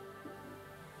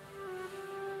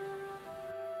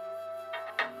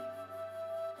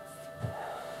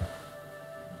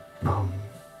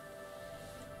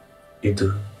 ഇത്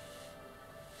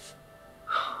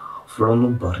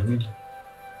അവളൊന്നും പറഞ്ഞില്ല.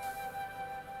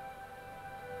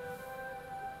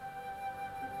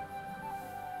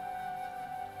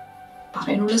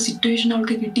 അതിനുള്ള സിറ്റുവേഷൻ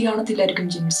അവൾക്ക് കിട്ടി കാണത്തില്ലായിരിക്കും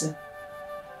ജെയിംസ്.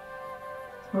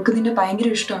 അവൾക്ക് നിന്നെ ഭയങ്കര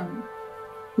ഇഷ്ടമാണ്,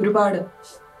 ഒരുപാട്.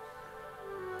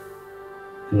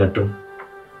 എന്നിട്ടും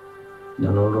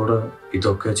ഞാൻ അവളോട്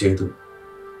ഇതൊക്കെ ചെയ്തു.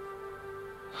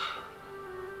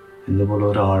 എന്നുപോലെ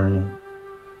ഒരാളിന്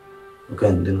ഒക്കെ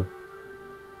എന്തിനു?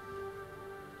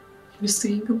 ഒരു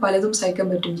സ്ത്രീക്ക് പലതും സഹിക്കാൻ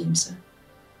പറ്റും ജെയിംസ്.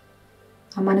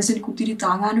 ആ മനസ്സിന് കുത്തിരി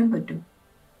താങ്ങാനും പറ്റും.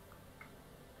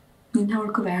 നിന്നെ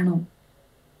അവൾക്ക് വേണോ?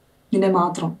 നിന്നെ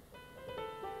മാത്രം.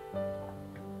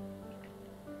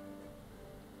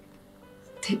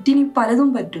 തെറ്റിനി പലതും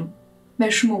പറ്റും,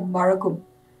 വിഷമവും വഴക്കും,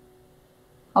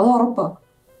 അത് ഉറപ്പാ.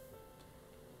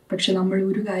 പക്ഷെ നമ്മൾ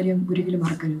ഒരു കാര്യം ഒരിക്കലും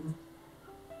മറക്കരുത്,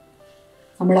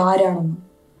 നമ്മൾ ആരാണെന്ന്,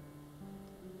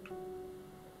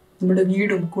 നമ്മുടെ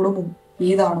വീടും കുടുംബവും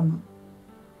ഏതാണെന്ന്.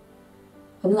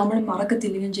 അത് നമ്മൾ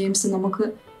മറക്കത്തില്ലെങ്കിൽ ജെയിംസ്, നമുക്ക്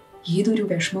ഏതൊരു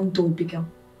വിഷമവും തോൽപ്പിക്കാം.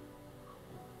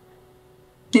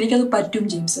 എനിക്കത് പറ്റും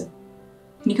ജെയിംസ്,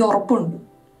 എനിക്ക് ഉറപ്പുണ്ട്.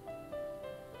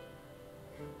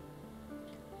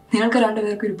 നിങ്ങൾക്ക്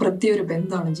രണ്ടുപേർക്ക് ഒരു പ്രത്യേക ഒരു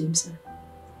ബന്ധമാണ് ജെയിംസ്.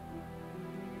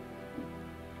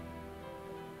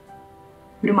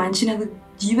 ഒരു മനുഷ്യനത്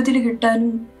ജീവിതത്തിൽ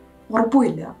കിട്ടാനും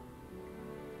ഉറപ്പുമില്ല.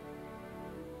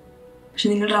 പക്ഷെ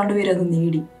നിങ്ങൾ രണ്ടുപേരും അത്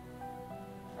നേടി.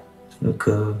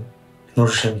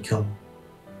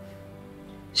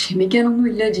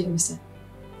 ക്ഷമിക്കാനൊന്നുമില്ല James.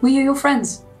 We are your friends,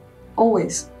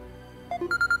 always.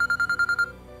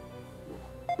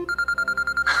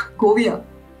 ഗോവിയ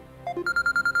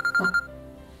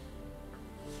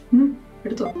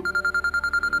എടുത്തോ.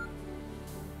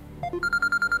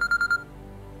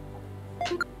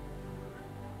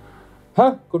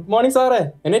 ഗുഡ് മോർണിംഗ് സാറേ,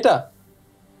 എന്നേറ്റാ?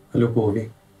 ഹലോ ഗോവി,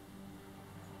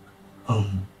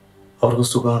 അവർക്ക്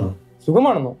സുഖമാണോ?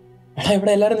 സുഖമാണെന്നോ? എടാ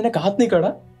ഇവിടെ എല്ലാരും നിന്നെ കാത്തു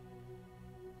നിൽക്കടാ.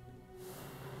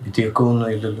 വിധിയൊക്കെ ഒന്നും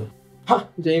ഇല്ലല്ലോ.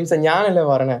 ജെയിംസ്, ഞാനല്ലേ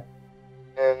പറഞ്ഞേ.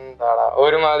 എന്താടാ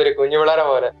ഒരുമാതിരി കുഞ്ഞു പിള്ളേരെ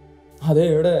പോലെ. അതെ,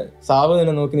 ഇവിടെ സാബു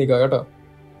നിന്നെ നോക്കി നിൽക്കുക കേട്ടോ.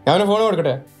 ഞാൻ ഫോൺ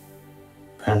കൊടുക്കട്ടെ?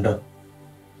 വേണ്ട,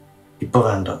 ഇപ്പൊ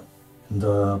വേണ്ട.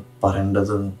 എന്താ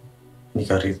പറയേണ്ടത്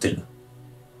എനിക്കറിയത്തില്ല.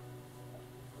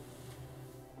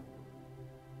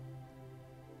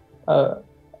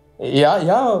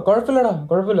 കുഴപ്പമില്ലടാ,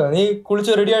 കുഴപ്പമില്ല. നീ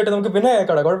കുളിച്ച് റെഡി ആയിട്ട് നമുക്ക് പിന്നെ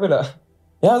കേൾക്കാടാ, കുഴപ്പമില്ല.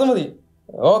 അത് മതി.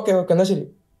 ഓക്കെ ഓക്കെ, എന്നാ ശരി,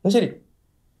 എന്നാ ശരി.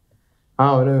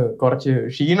 അവന് കുറച്ച്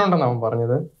ക്ഷീണുണ്ടെന്നാ അവൻ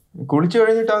പറഞ്ഞത്. കുളിച്ചു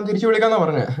കഴിഞ്ഞിട്ട് അവൻ തിരിച്ചു വിളിക്കാന്നാ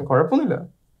പറഞ്ഞേ. കുഴപ്പമൊന്നുമില്ല.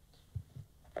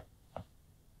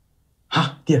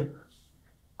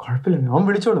 കുഴപ്പമില്ല, അവൻ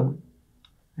വിളിച്ചോളും,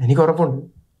 എനിക്ക് ഉറപ്പുണ്ട്.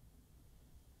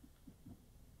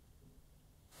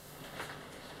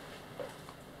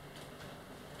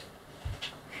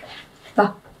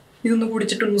 ഇതൊന്ന്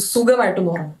കുടിച്ചിട്ടൊന്ന്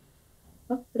സുഖമായിട്ടൊന്ന് ഉറങ്ങും.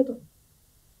 എടുത്തോ.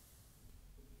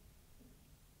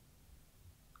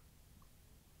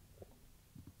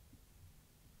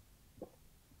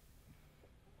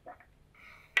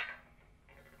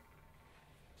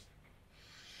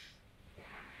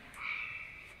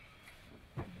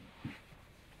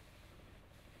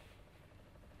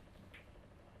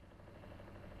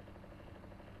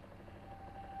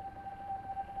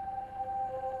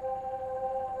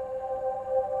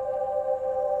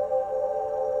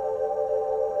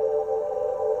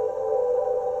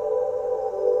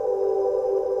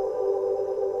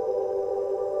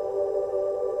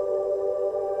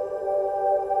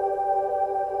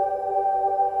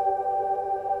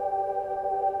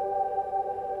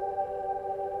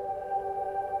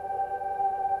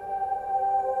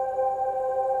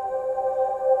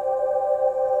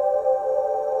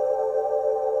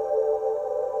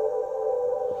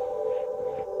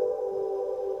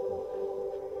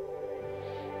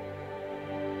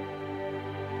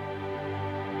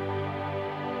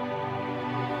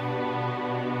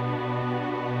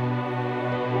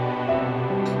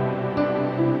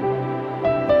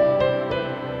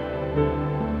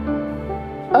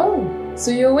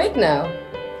 So you're awake now?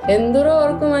 Enduro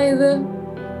orkum idu.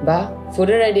 Ba, food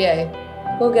ready ai.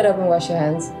 Go get up and wash your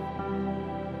hands.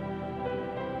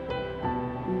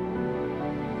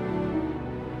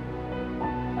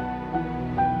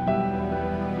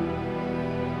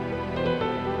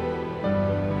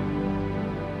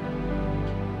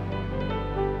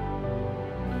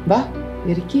 Ba,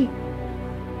 iriki.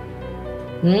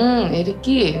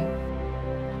 Iriki.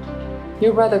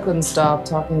 Your brother couldn't stop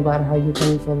talking about how you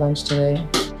came for lunch today.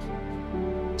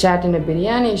 Chatting a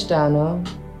biryani ishtano,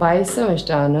 paisam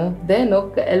ishtano, then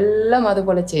okka ellam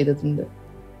adupole cheyidutundu.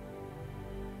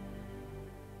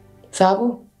 Sabu,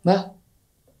 va.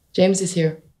 James is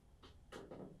here.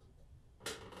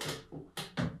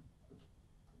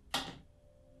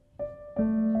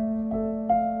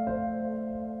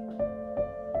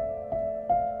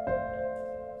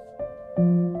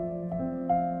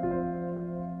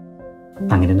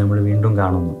 അങ്ങനെ നമ്മൾ വീണ്ടും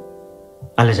കാണുന്നു,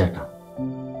 അല്ല ചേട്ടാ?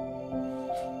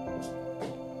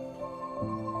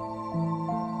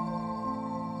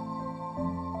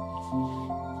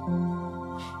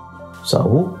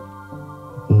 സാബു,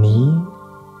 നീ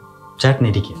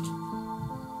ചേട്ടനിരിക്കുക.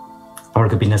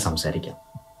 അവൾക്ക് പിന്നെ സംസാരിക്കാം.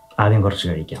 ആദ്യം കുറച്ച്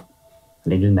കഴിക്കാം,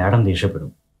 അല്ലെങ്കിൽ മാഡം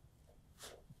ദേഷ്യപ്പെടും.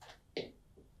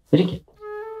 ഇരിക്കുക.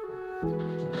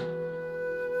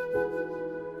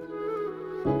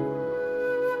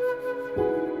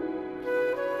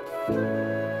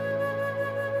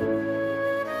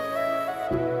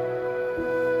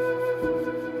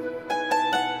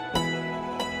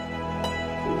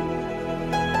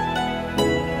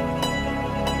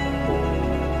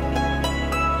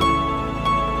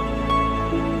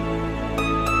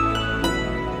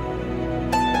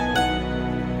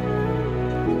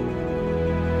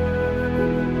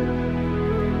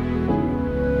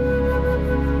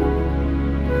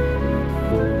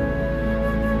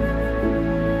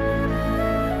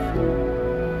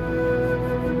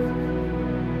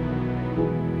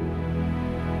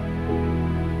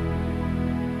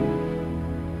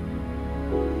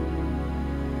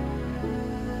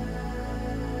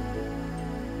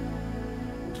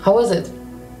 How was it?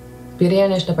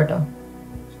 ബിരിയാണി ഇഷ്ടപ്പെട്ടോ?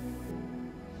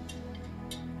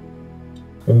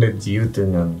 എൻ്റെ ജീവിതത്തിൽ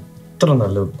ഞാൻ ഇത്ര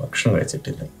നല്ല ഭക്ഷണം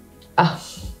കഴിച്ചിട്ടില്ല.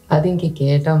 അതെനിക്ക്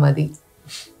കേട്ടാ മതി.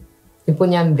 ഇപ്പൊ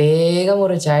ഞാൻ വേഗം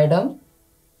ഒരു ചായ ഇടാം.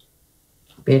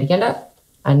 പേടിക്കണ്ട,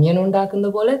 അന്യനുണ്ടാക്കുന്ന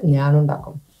പോലെ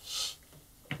ഞാനുണ്ടാക്കും.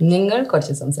 നിങ്ങൾ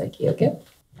കുറച്ച് സംസാരിക്കുക, ഓക്കെ?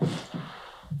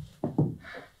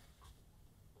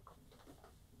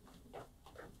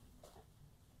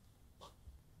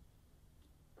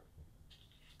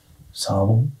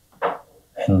 സാബു,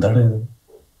 എന്താണ് ഇത്?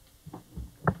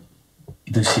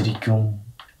 ഇത് ശരിക്കും?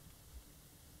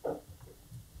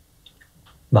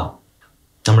 വാ,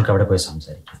 നമ്മൾക്ക് അവിടെ പോയി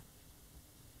സംസാരിക്കാം.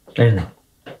 എഴുന്നേ,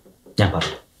 ഞാൻ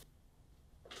പറഞ്ഞു.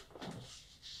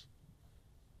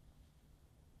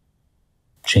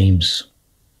 ജെയിംസ്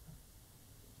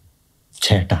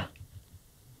ചേട്ടാ,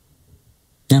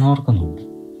 ഞാൻ ഓർക്കുന്നുണ്ട്,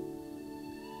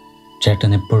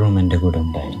 ചേട്ടൻ എപ്പോഴും എൻ്റെ കൂടെ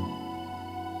ഉണ്ടായിരുന്നു.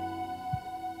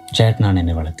 ചേട്ടനാണ്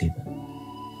എന്നെ വളർത്തിയത്.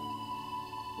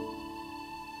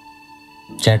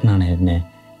 ചേട്ടനാണ് എന്നെ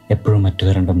എപ്പോഴും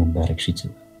മറ്റുകാരുടെ മുമ്പ്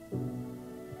രക്ഷിച്ചത്.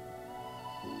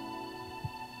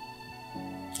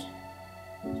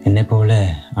 എന്നെപ്പോലെ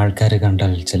ആൾക്കാർ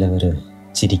കണ്ടാൽ ചിലവർ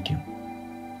ചിരിക്കും,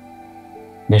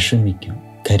 വിഷമിക്കും,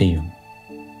 കരയും.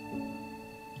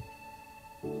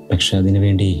 പക്ഷെ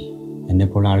അതിനുവേണ്ടി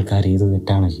എന്നെപ്പോലെ ആൾക്കാർ ഏത്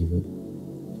തെറ്റാണ് ചെയ്തത്?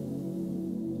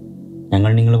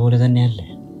 ഞങ്ങൾ നിങ്ങളെ പോലെ തന്നെയല്ലേ?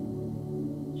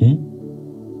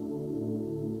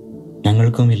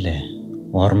 ഞങ്ങൾക്കുമില്ലേ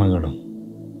ഓർമ്മകളും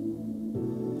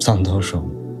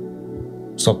സന്തോഷവും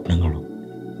സ്വപ്നങ്ങളും?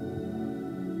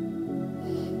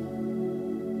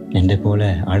 എൻ്റെ പോലെ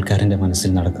ആൾക്കാരെൻ്റെ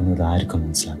മനസ്സിൽ നടക്കുന്നത് ആർക്കും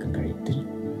മനസ്സിലാക്കാൻ കഴിയത്തില്ല.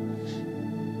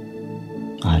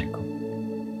 ആർക്കും.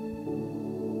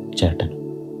 ചേട്ടൻ.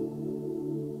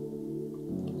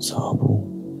 സാബു,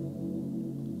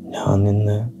 ഞാൻ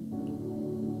നിന്നെ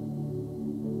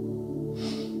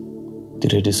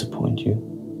Did I disappoint you?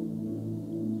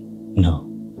 No.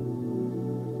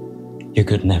 You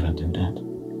could never do that.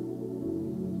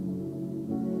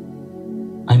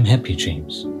 I'm happy,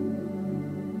 James.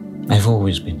 I've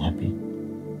always been happy.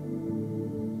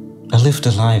 I lived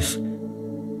a life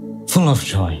full of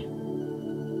joy.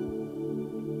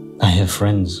 I have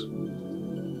friends.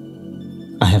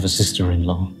 I have a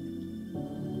sister-in-law.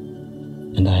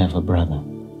 And I have a brother.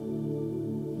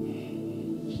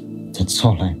 That's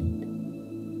all I need.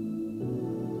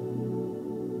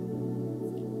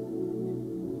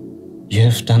 You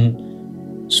have done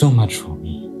so much for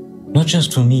me. Not just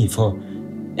for me, for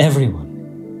everyone.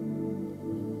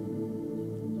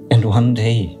 And one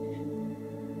day,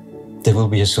 there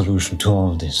will be a solution to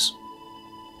all this.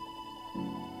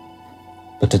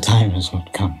 But the time has not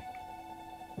come.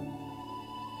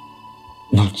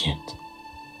 Not yet.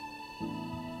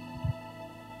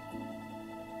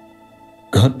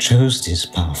 God chose this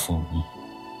path for me.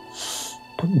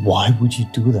 But why would you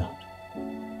do that?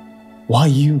 Why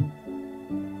you?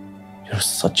 You're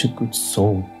such a good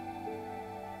soul.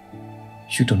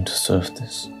 You don't deserve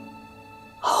this.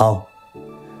 How?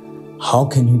 How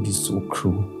can you be so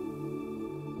cruel?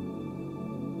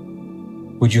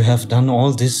 Would you have done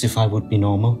all this if I would be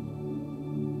normal?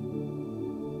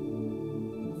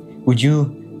 Would you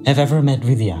have ever met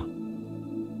Vidya?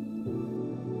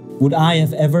 Would I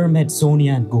have ever met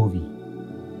Sonia and Govi?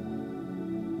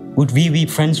 Would we be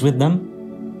friends with them?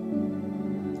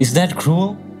 Is that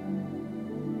cruel?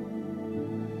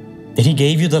 That he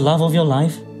gave you the love of your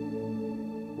life?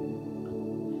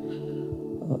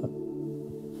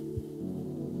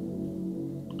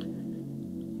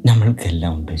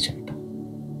 ഞങ്ങൾക്കെല്ലാം ഉണ്ട് ചേട്ടാ.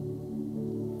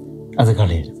 അത്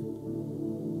കളയരുത്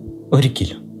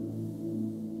ഒരിക്കലും.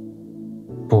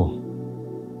 പോ,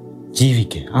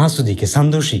 ജീവിക്ക്, ആസ്വദിക്ക്,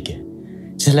 സന്തോഷിക്ക്,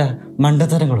 ചില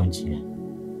മണ്ടത്തരങ്ങളും ചെയ്യാൻ.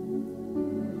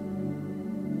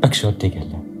 പക്ഷെ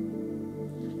ഒറ്റയ്ക്കല്ല,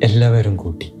 എല്ലാവരും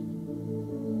കൂട്ടി.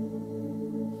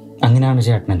 അങ്ങനെയാണ്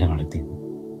ചേട്ടൻ എന്നെ വളർത്തിയത്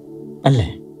അല്ലേ?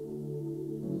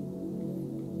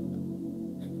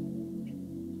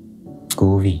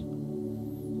 കോവി,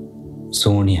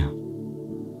 സോണിയ,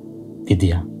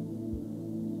 വിദ്യ,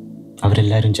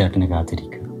 അവരെല്ലാവരും ചേട്ടനെ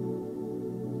കാത്തിരിക്കുക.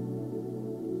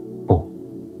 പോ,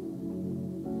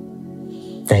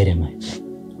 ധൈര്യമായി.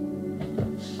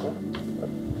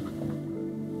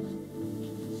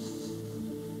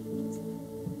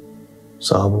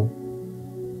 സാബു,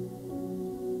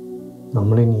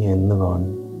 നമ്മളിനി എന്ന്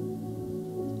കാണും?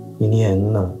 ഇനി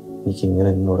എന്നാ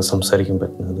എനിക്കിങ്ങനെ എന്നോട് സംസാരിക്കാൻ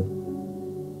പറ്റുന്നത്?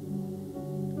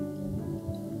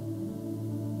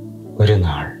 ഒരു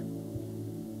നാൾ,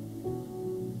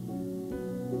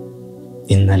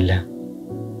 ഇന്നല്ല,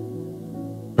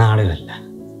 നാളെയല്ല,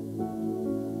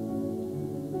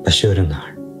 പക്ഷെ ഒരു നാൾ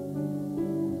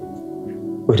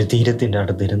ഒരു തീരത്തിൻ്റെ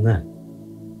അടുത്തിരുന്ന്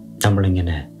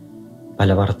നമ്മളിങ്ങനെ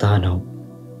പല വർത്താനവും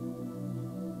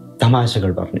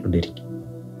തമാശകൾ പറഞ്ഞുകൊണ്ടിരിക്കും.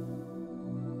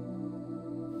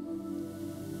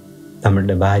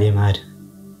 നമ്മളുടെ ഭാര്യമാർ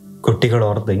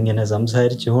കുട്ടികളോർത്ത് ഇങ്ങനെ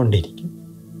സംസാരിച്ചു കൊണ്ടിരിക്കും.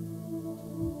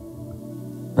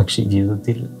 പക്ഷെ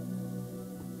ജീവിതത്തിൽ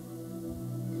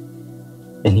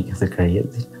എനിക്കത്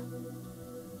കഴിയത്തില്ല.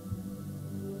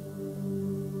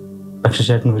 പക്ഷെ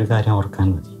ചേട്ടൻ ഒരു കാര്യം ഓർക്കാൻ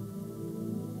മതി,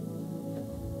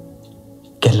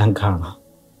 എല്ലാം കാണാം,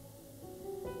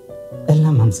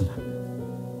 എല്ലാം മനസ്സിലാക്കാം.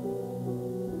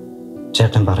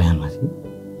 ചേട്ടൻ പറയാൻ മതി,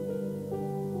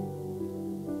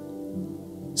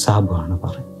 സാബു ആണ്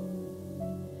പറയും.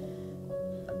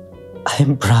 I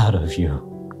am proud of you.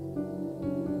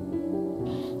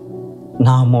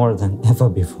 Now more than ever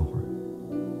before.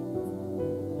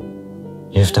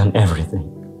 You've done everything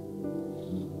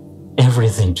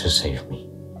to save me,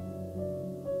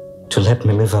 to let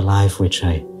me live a life which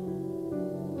I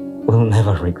will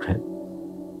never regret.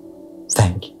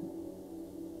 Thank you.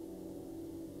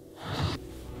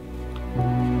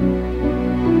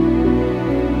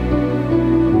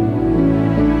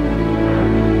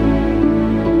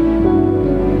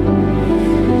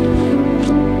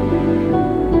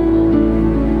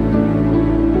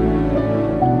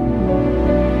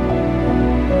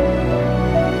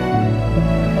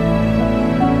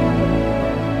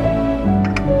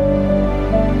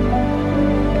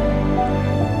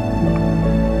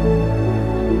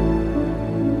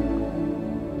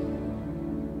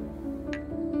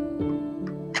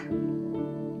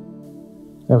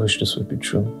 I wish this would be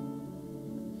true.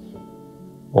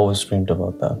 Always dreamed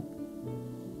about that.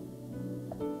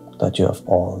 That you have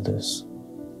all this.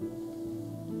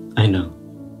 I know.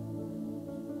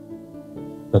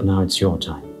 But now it's your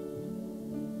time.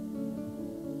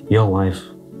 Your wife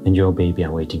and your baby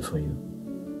are waiting for you.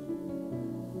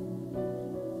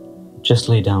 Just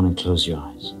lay down and close your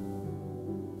eyes,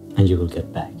 and you will get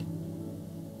back.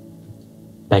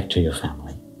 Back to your family.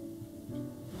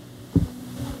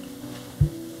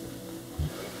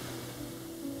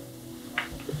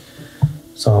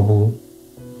 Sabu.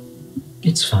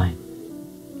 It's fine.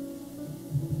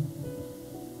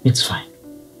 It's fine.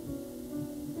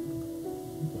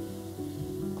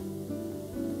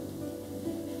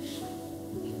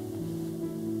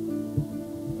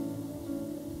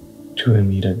 Till we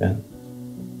meet again.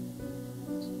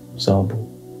 Sabu.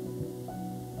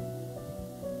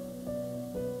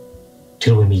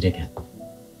 Till we meet again.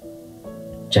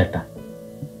 Cheta.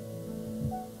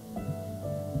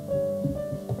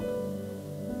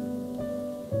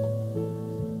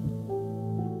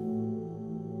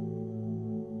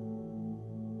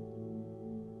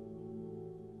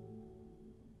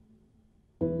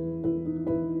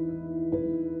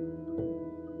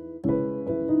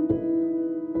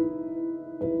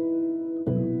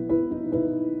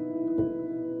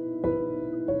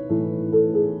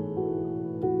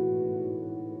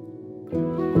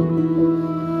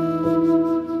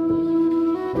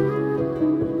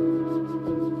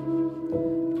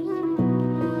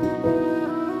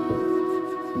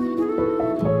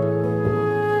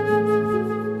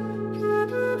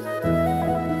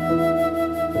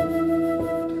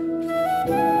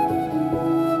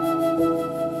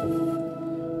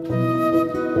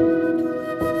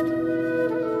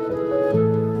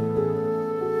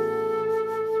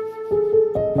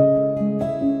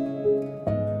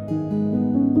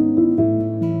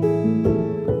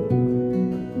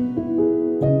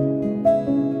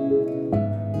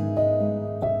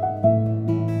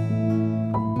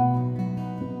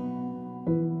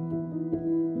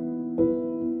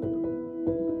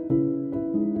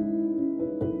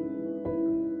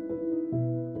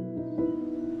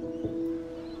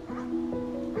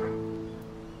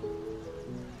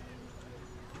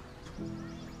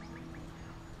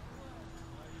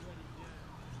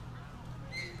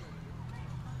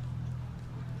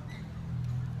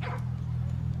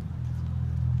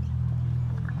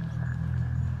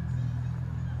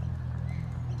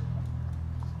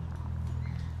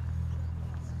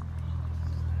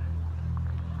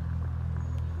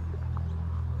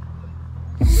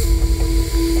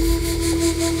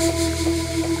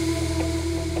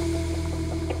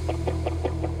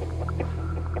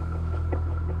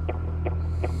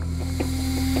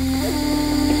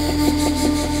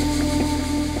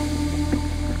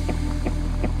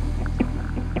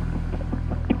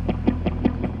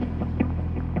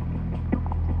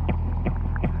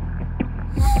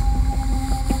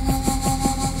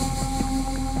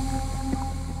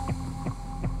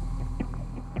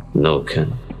 No,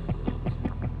 Ken.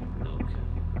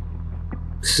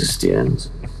 This is the end.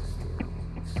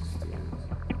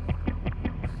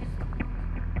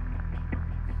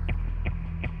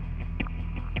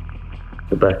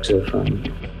 We're back to the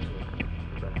family.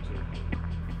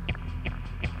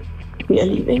 We are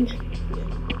leaving.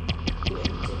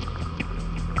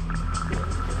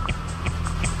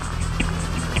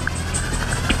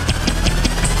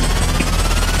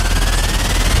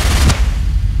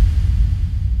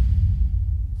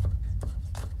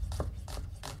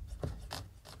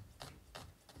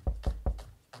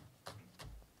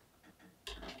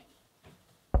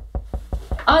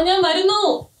 ഞാൻ വരുന്നു.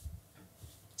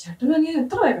 ചേട്ടൻ അനിയൻ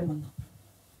എത്ര വേഗം വന്നു?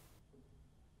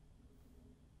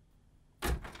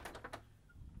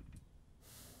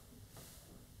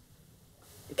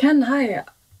 Ken, hi.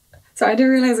 So I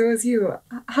didn't realize it was you.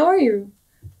 How are you?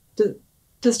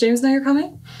 Does James know you're coming?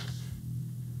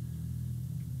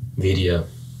 Vidya.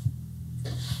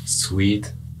 Sweet,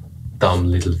 dumb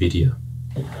little Vidya.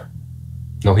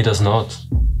 No, he does not.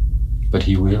 But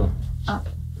he will.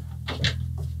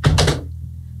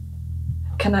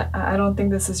 Ken, I don't think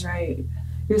this is right.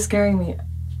 You're scaring me.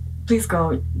 Please go.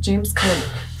 James could.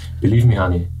 Believe me,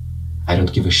 honey, I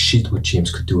don't give a shit what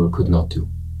James could do or could not do.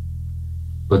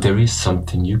 But there is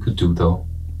something you could do, though.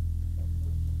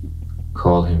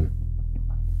 Call him.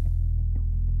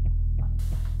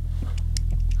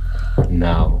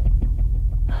 Now.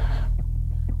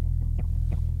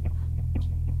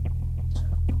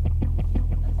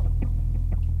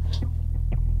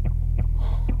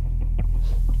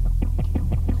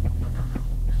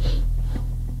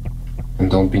 And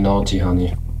don't be naughty, honey.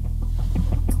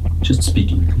 Just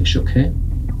speak English, okay?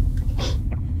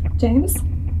 James?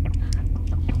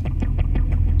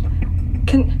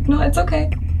 No, it's okay.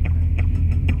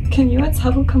 Can you and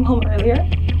SABU come home earlier?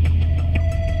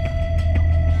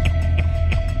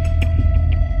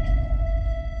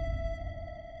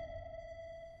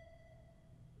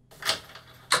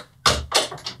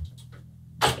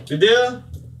 Vidya!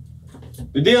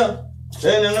 Vidya!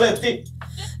 Hey, ഞങ്ങൾ എത്തി.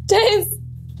 James!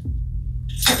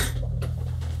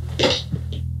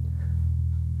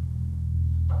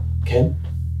 Ken?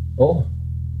 Oh.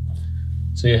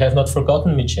 So you have not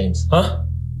forgotten me, James, huh?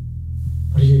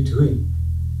 What are you doing?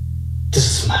 This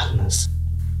is madness.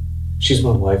 She's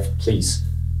my wife, please.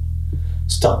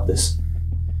 Stop this.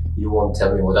 You won't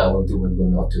tell me what I will do and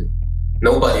will not do.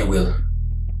 Nobody will.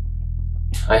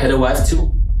 I had a wife too.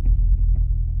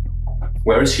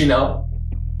 Where is she now?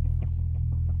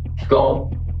 Gone.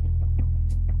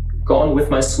 Gone with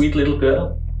my sweet little girl.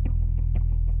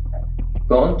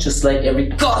 Gone just like every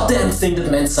goddamn thing that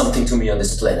meant something to me on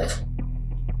this planet.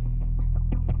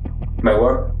 My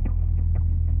work.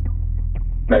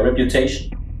 My reputation.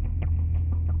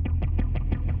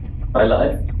 My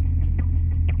life.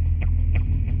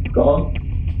 Gone.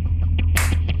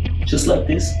 Just like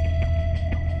this.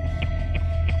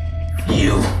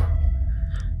 You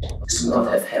would not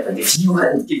have happened if you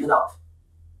hadn't given up.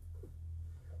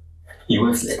 You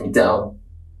have let me down.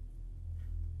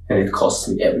 And it cost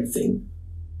me everything.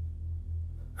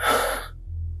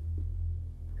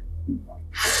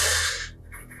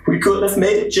 We could have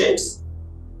made it, James.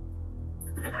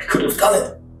 We could have done it.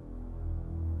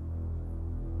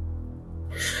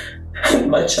 And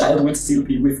my child would still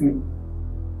be with me.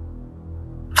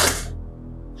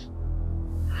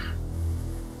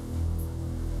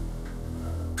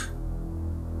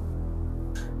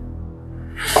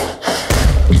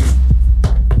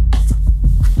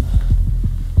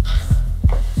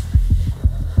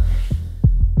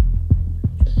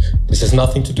 This has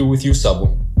nothing to do with you, SABU.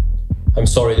 I'm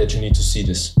sorry that you need to see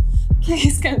this.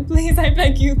 Please, Ken, please, I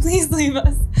beg you, please leave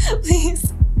us. Please.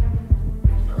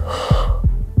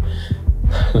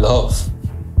 Love.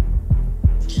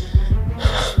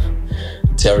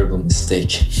 Terrible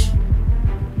mistake.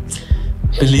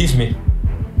 Believe me,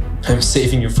 I'm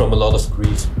saving you from a lot of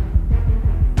grief.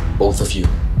 Both of you.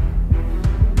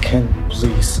 Ken,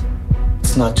 please.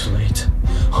 It's not too late.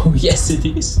 Oh, yes, it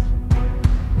is.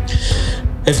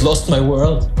 I've lost my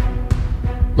world,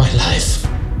 my life,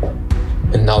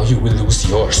 and now you will lose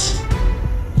yours.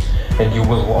 And you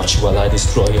will watch while I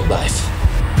destroy your life.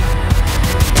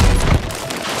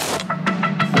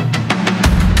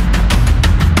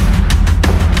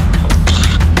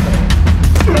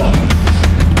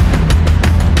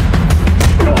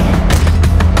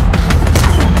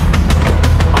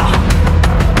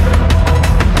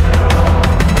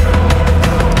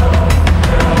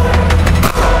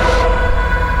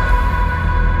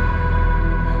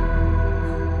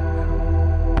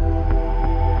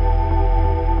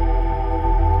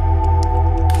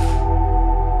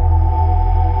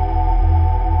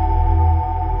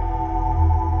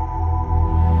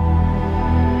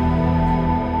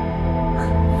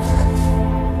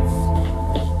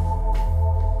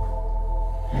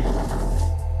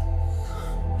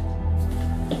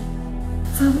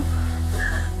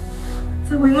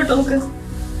 നോക്ക്.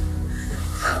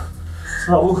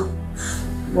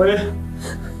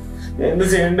 എന്ത്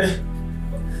ചെയ്യണ്ടേ?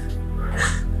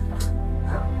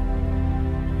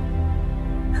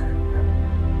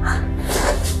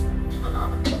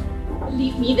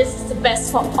 Believe me, this is the best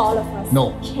for all of us. No.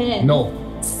 Ken. No.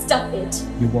 Stop it.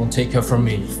 You won't take her from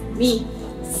me. Me.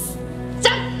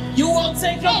 Stop. You won't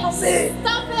take her from me.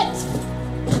 Stop it.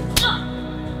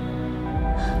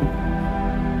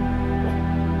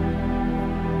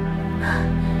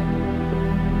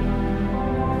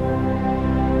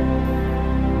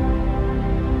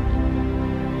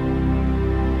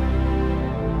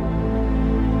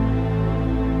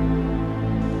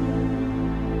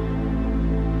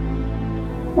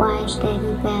 Why is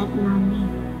Daddy bad, Mommy?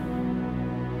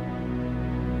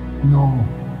 No.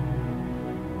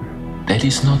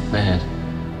 Daddy's not bad.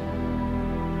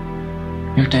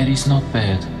 Your daddy's not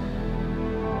bad.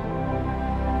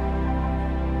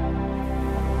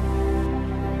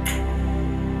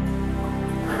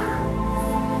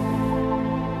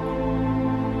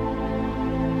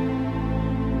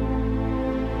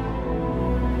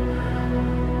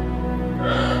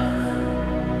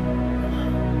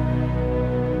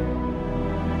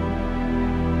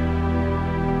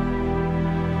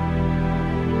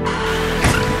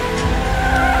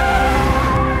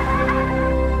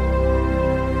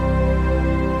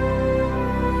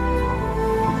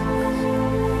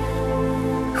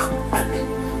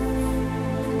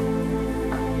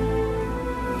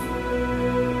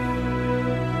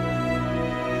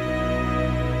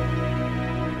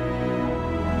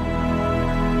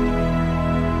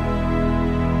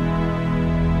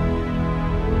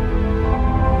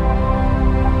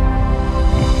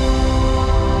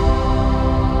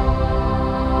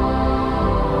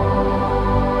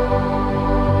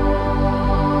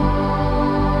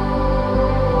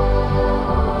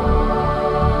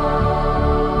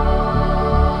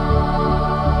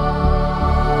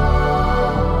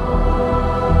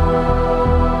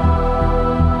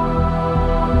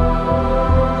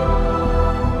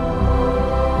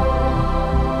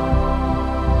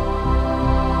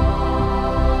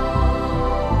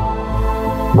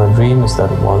 My dream is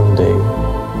that one day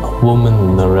a woman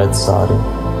in a red sari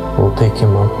will pick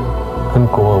him up and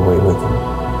go away with him.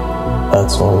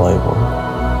 That's all I want.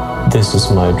 This is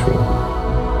my dream.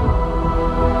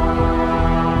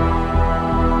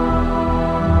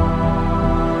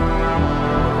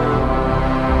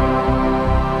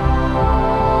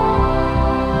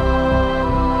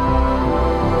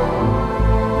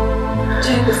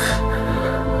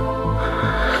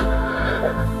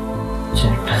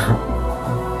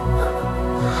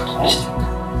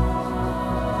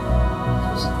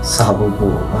 SABU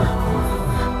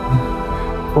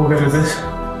പോകരുത്.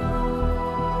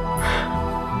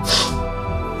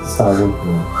 SABU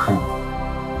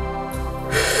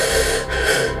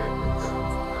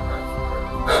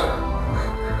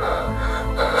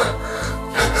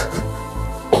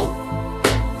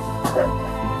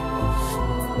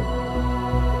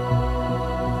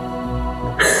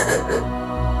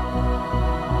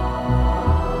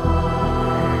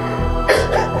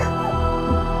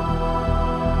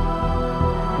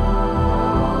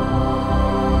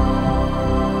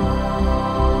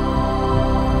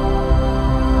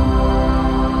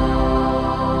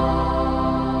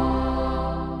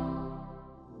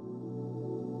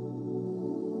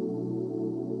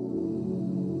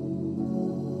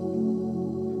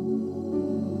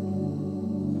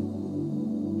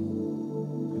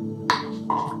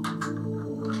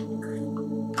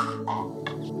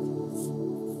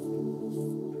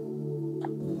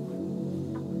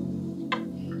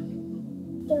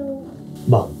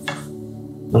ബാ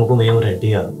നമുക്ക് വേഗം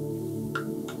റെഡിയാകും.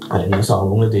 അല്ലെങ്കിൽ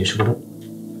സാബുങ്ങൾ ദേഷ്യപ്പെടും.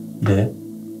 ഇതേ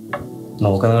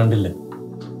നോക്കാൻ കണ്ടില്ലേ?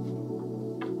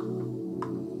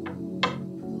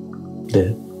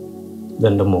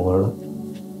 ഇതെന്റെ മോള്.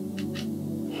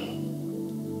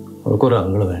 അവർക്കൊരു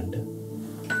അങ്കിള് വേണ്ട.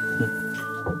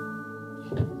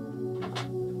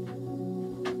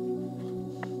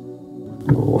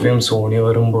 ഗോവയും സോണിയ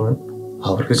വരുമ്പോൾ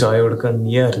അവർക്ക് ചായ കൊടുക്കാൻ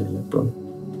നീ ആയിരുന്നില്ല ഇപ്പം.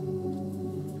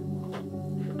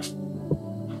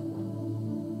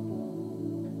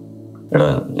 എടാ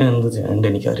ഞാൻ എന്ത് ചെയ്യണ്ട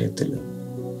എനിക്കറിയത്തില്ല.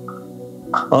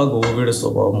 ആ ഗോപിയുടെ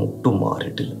സ്വഭാവം ഒട്ടും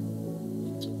മാറിയിട്ടില്ല.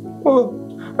 ഓ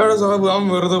എടാ സാബു, അവൻ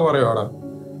വെറുതെ പറയുവാടാ.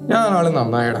 ഞാനാള്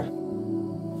നന്നായടാ.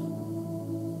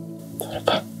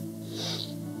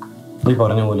 നീ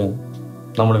പറഞ്ഞ പോലെ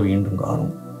നമ്മൾ വീണ്ടും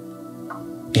കാണും.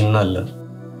 ഇന്നല്ല,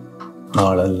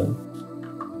 നാളല്ല,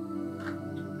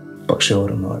 പക്ഷെ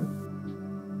ഒരു നാൾ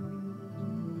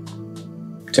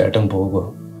ചേട്ടൻ പോകുക.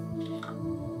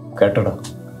 കേട്ടടാ,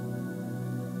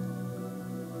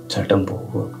 ചേട്ടൻ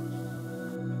പോകുക.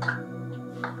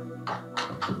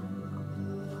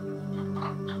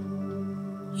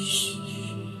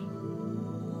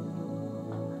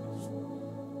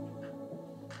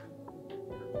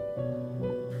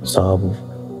 സാബു,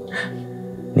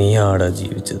 നീയാടാ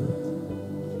ജീവിച്ചത്.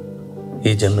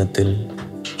 ഈ ജന്മത്തിൽ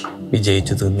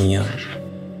വിജയിച്ചത് നീയാണ്.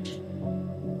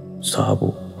 സാബു,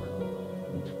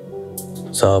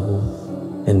 സാബു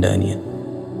എൻ്റെ അനിയൻ.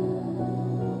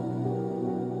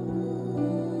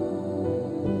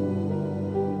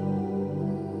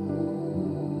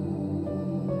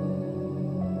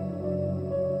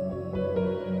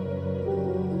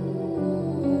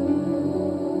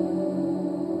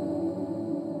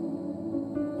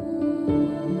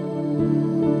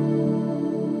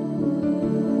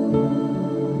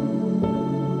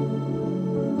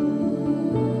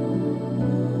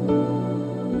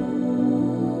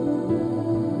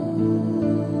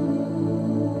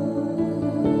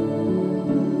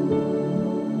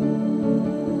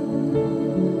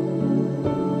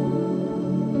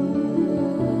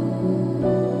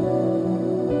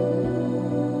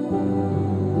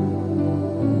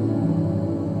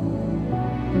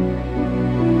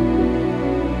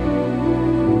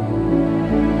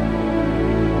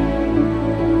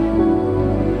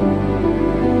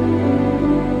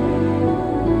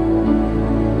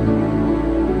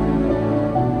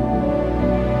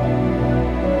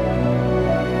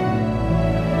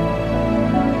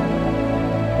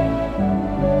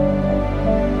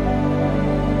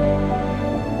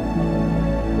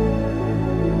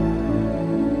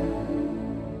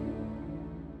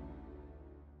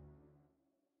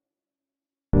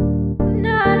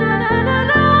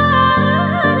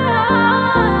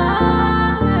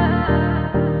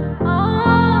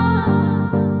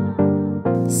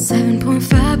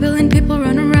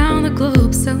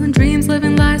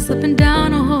 Slipping down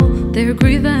a hole, they're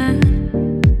grieving.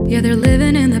 Yeah, they're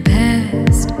living in the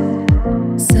past.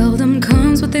 Seldom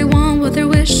comes what they want, what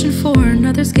they're wishing for.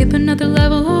 Another skip, another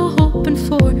level, all hoping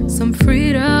for some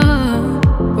freedom,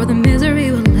 or the misery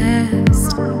will last.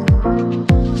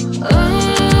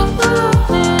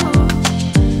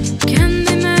 Can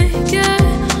they make it?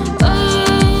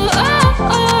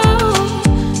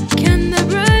 Can they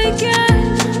break it?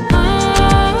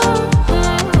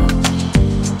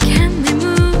 Can they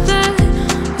move it?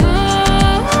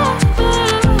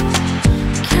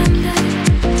 Can they?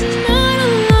 Not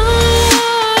alone.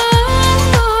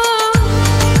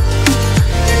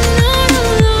 Not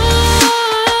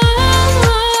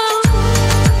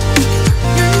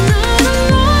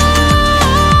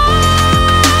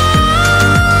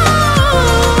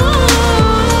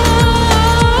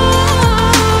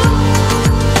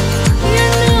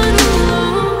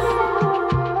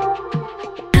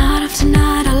Not of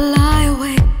tonight.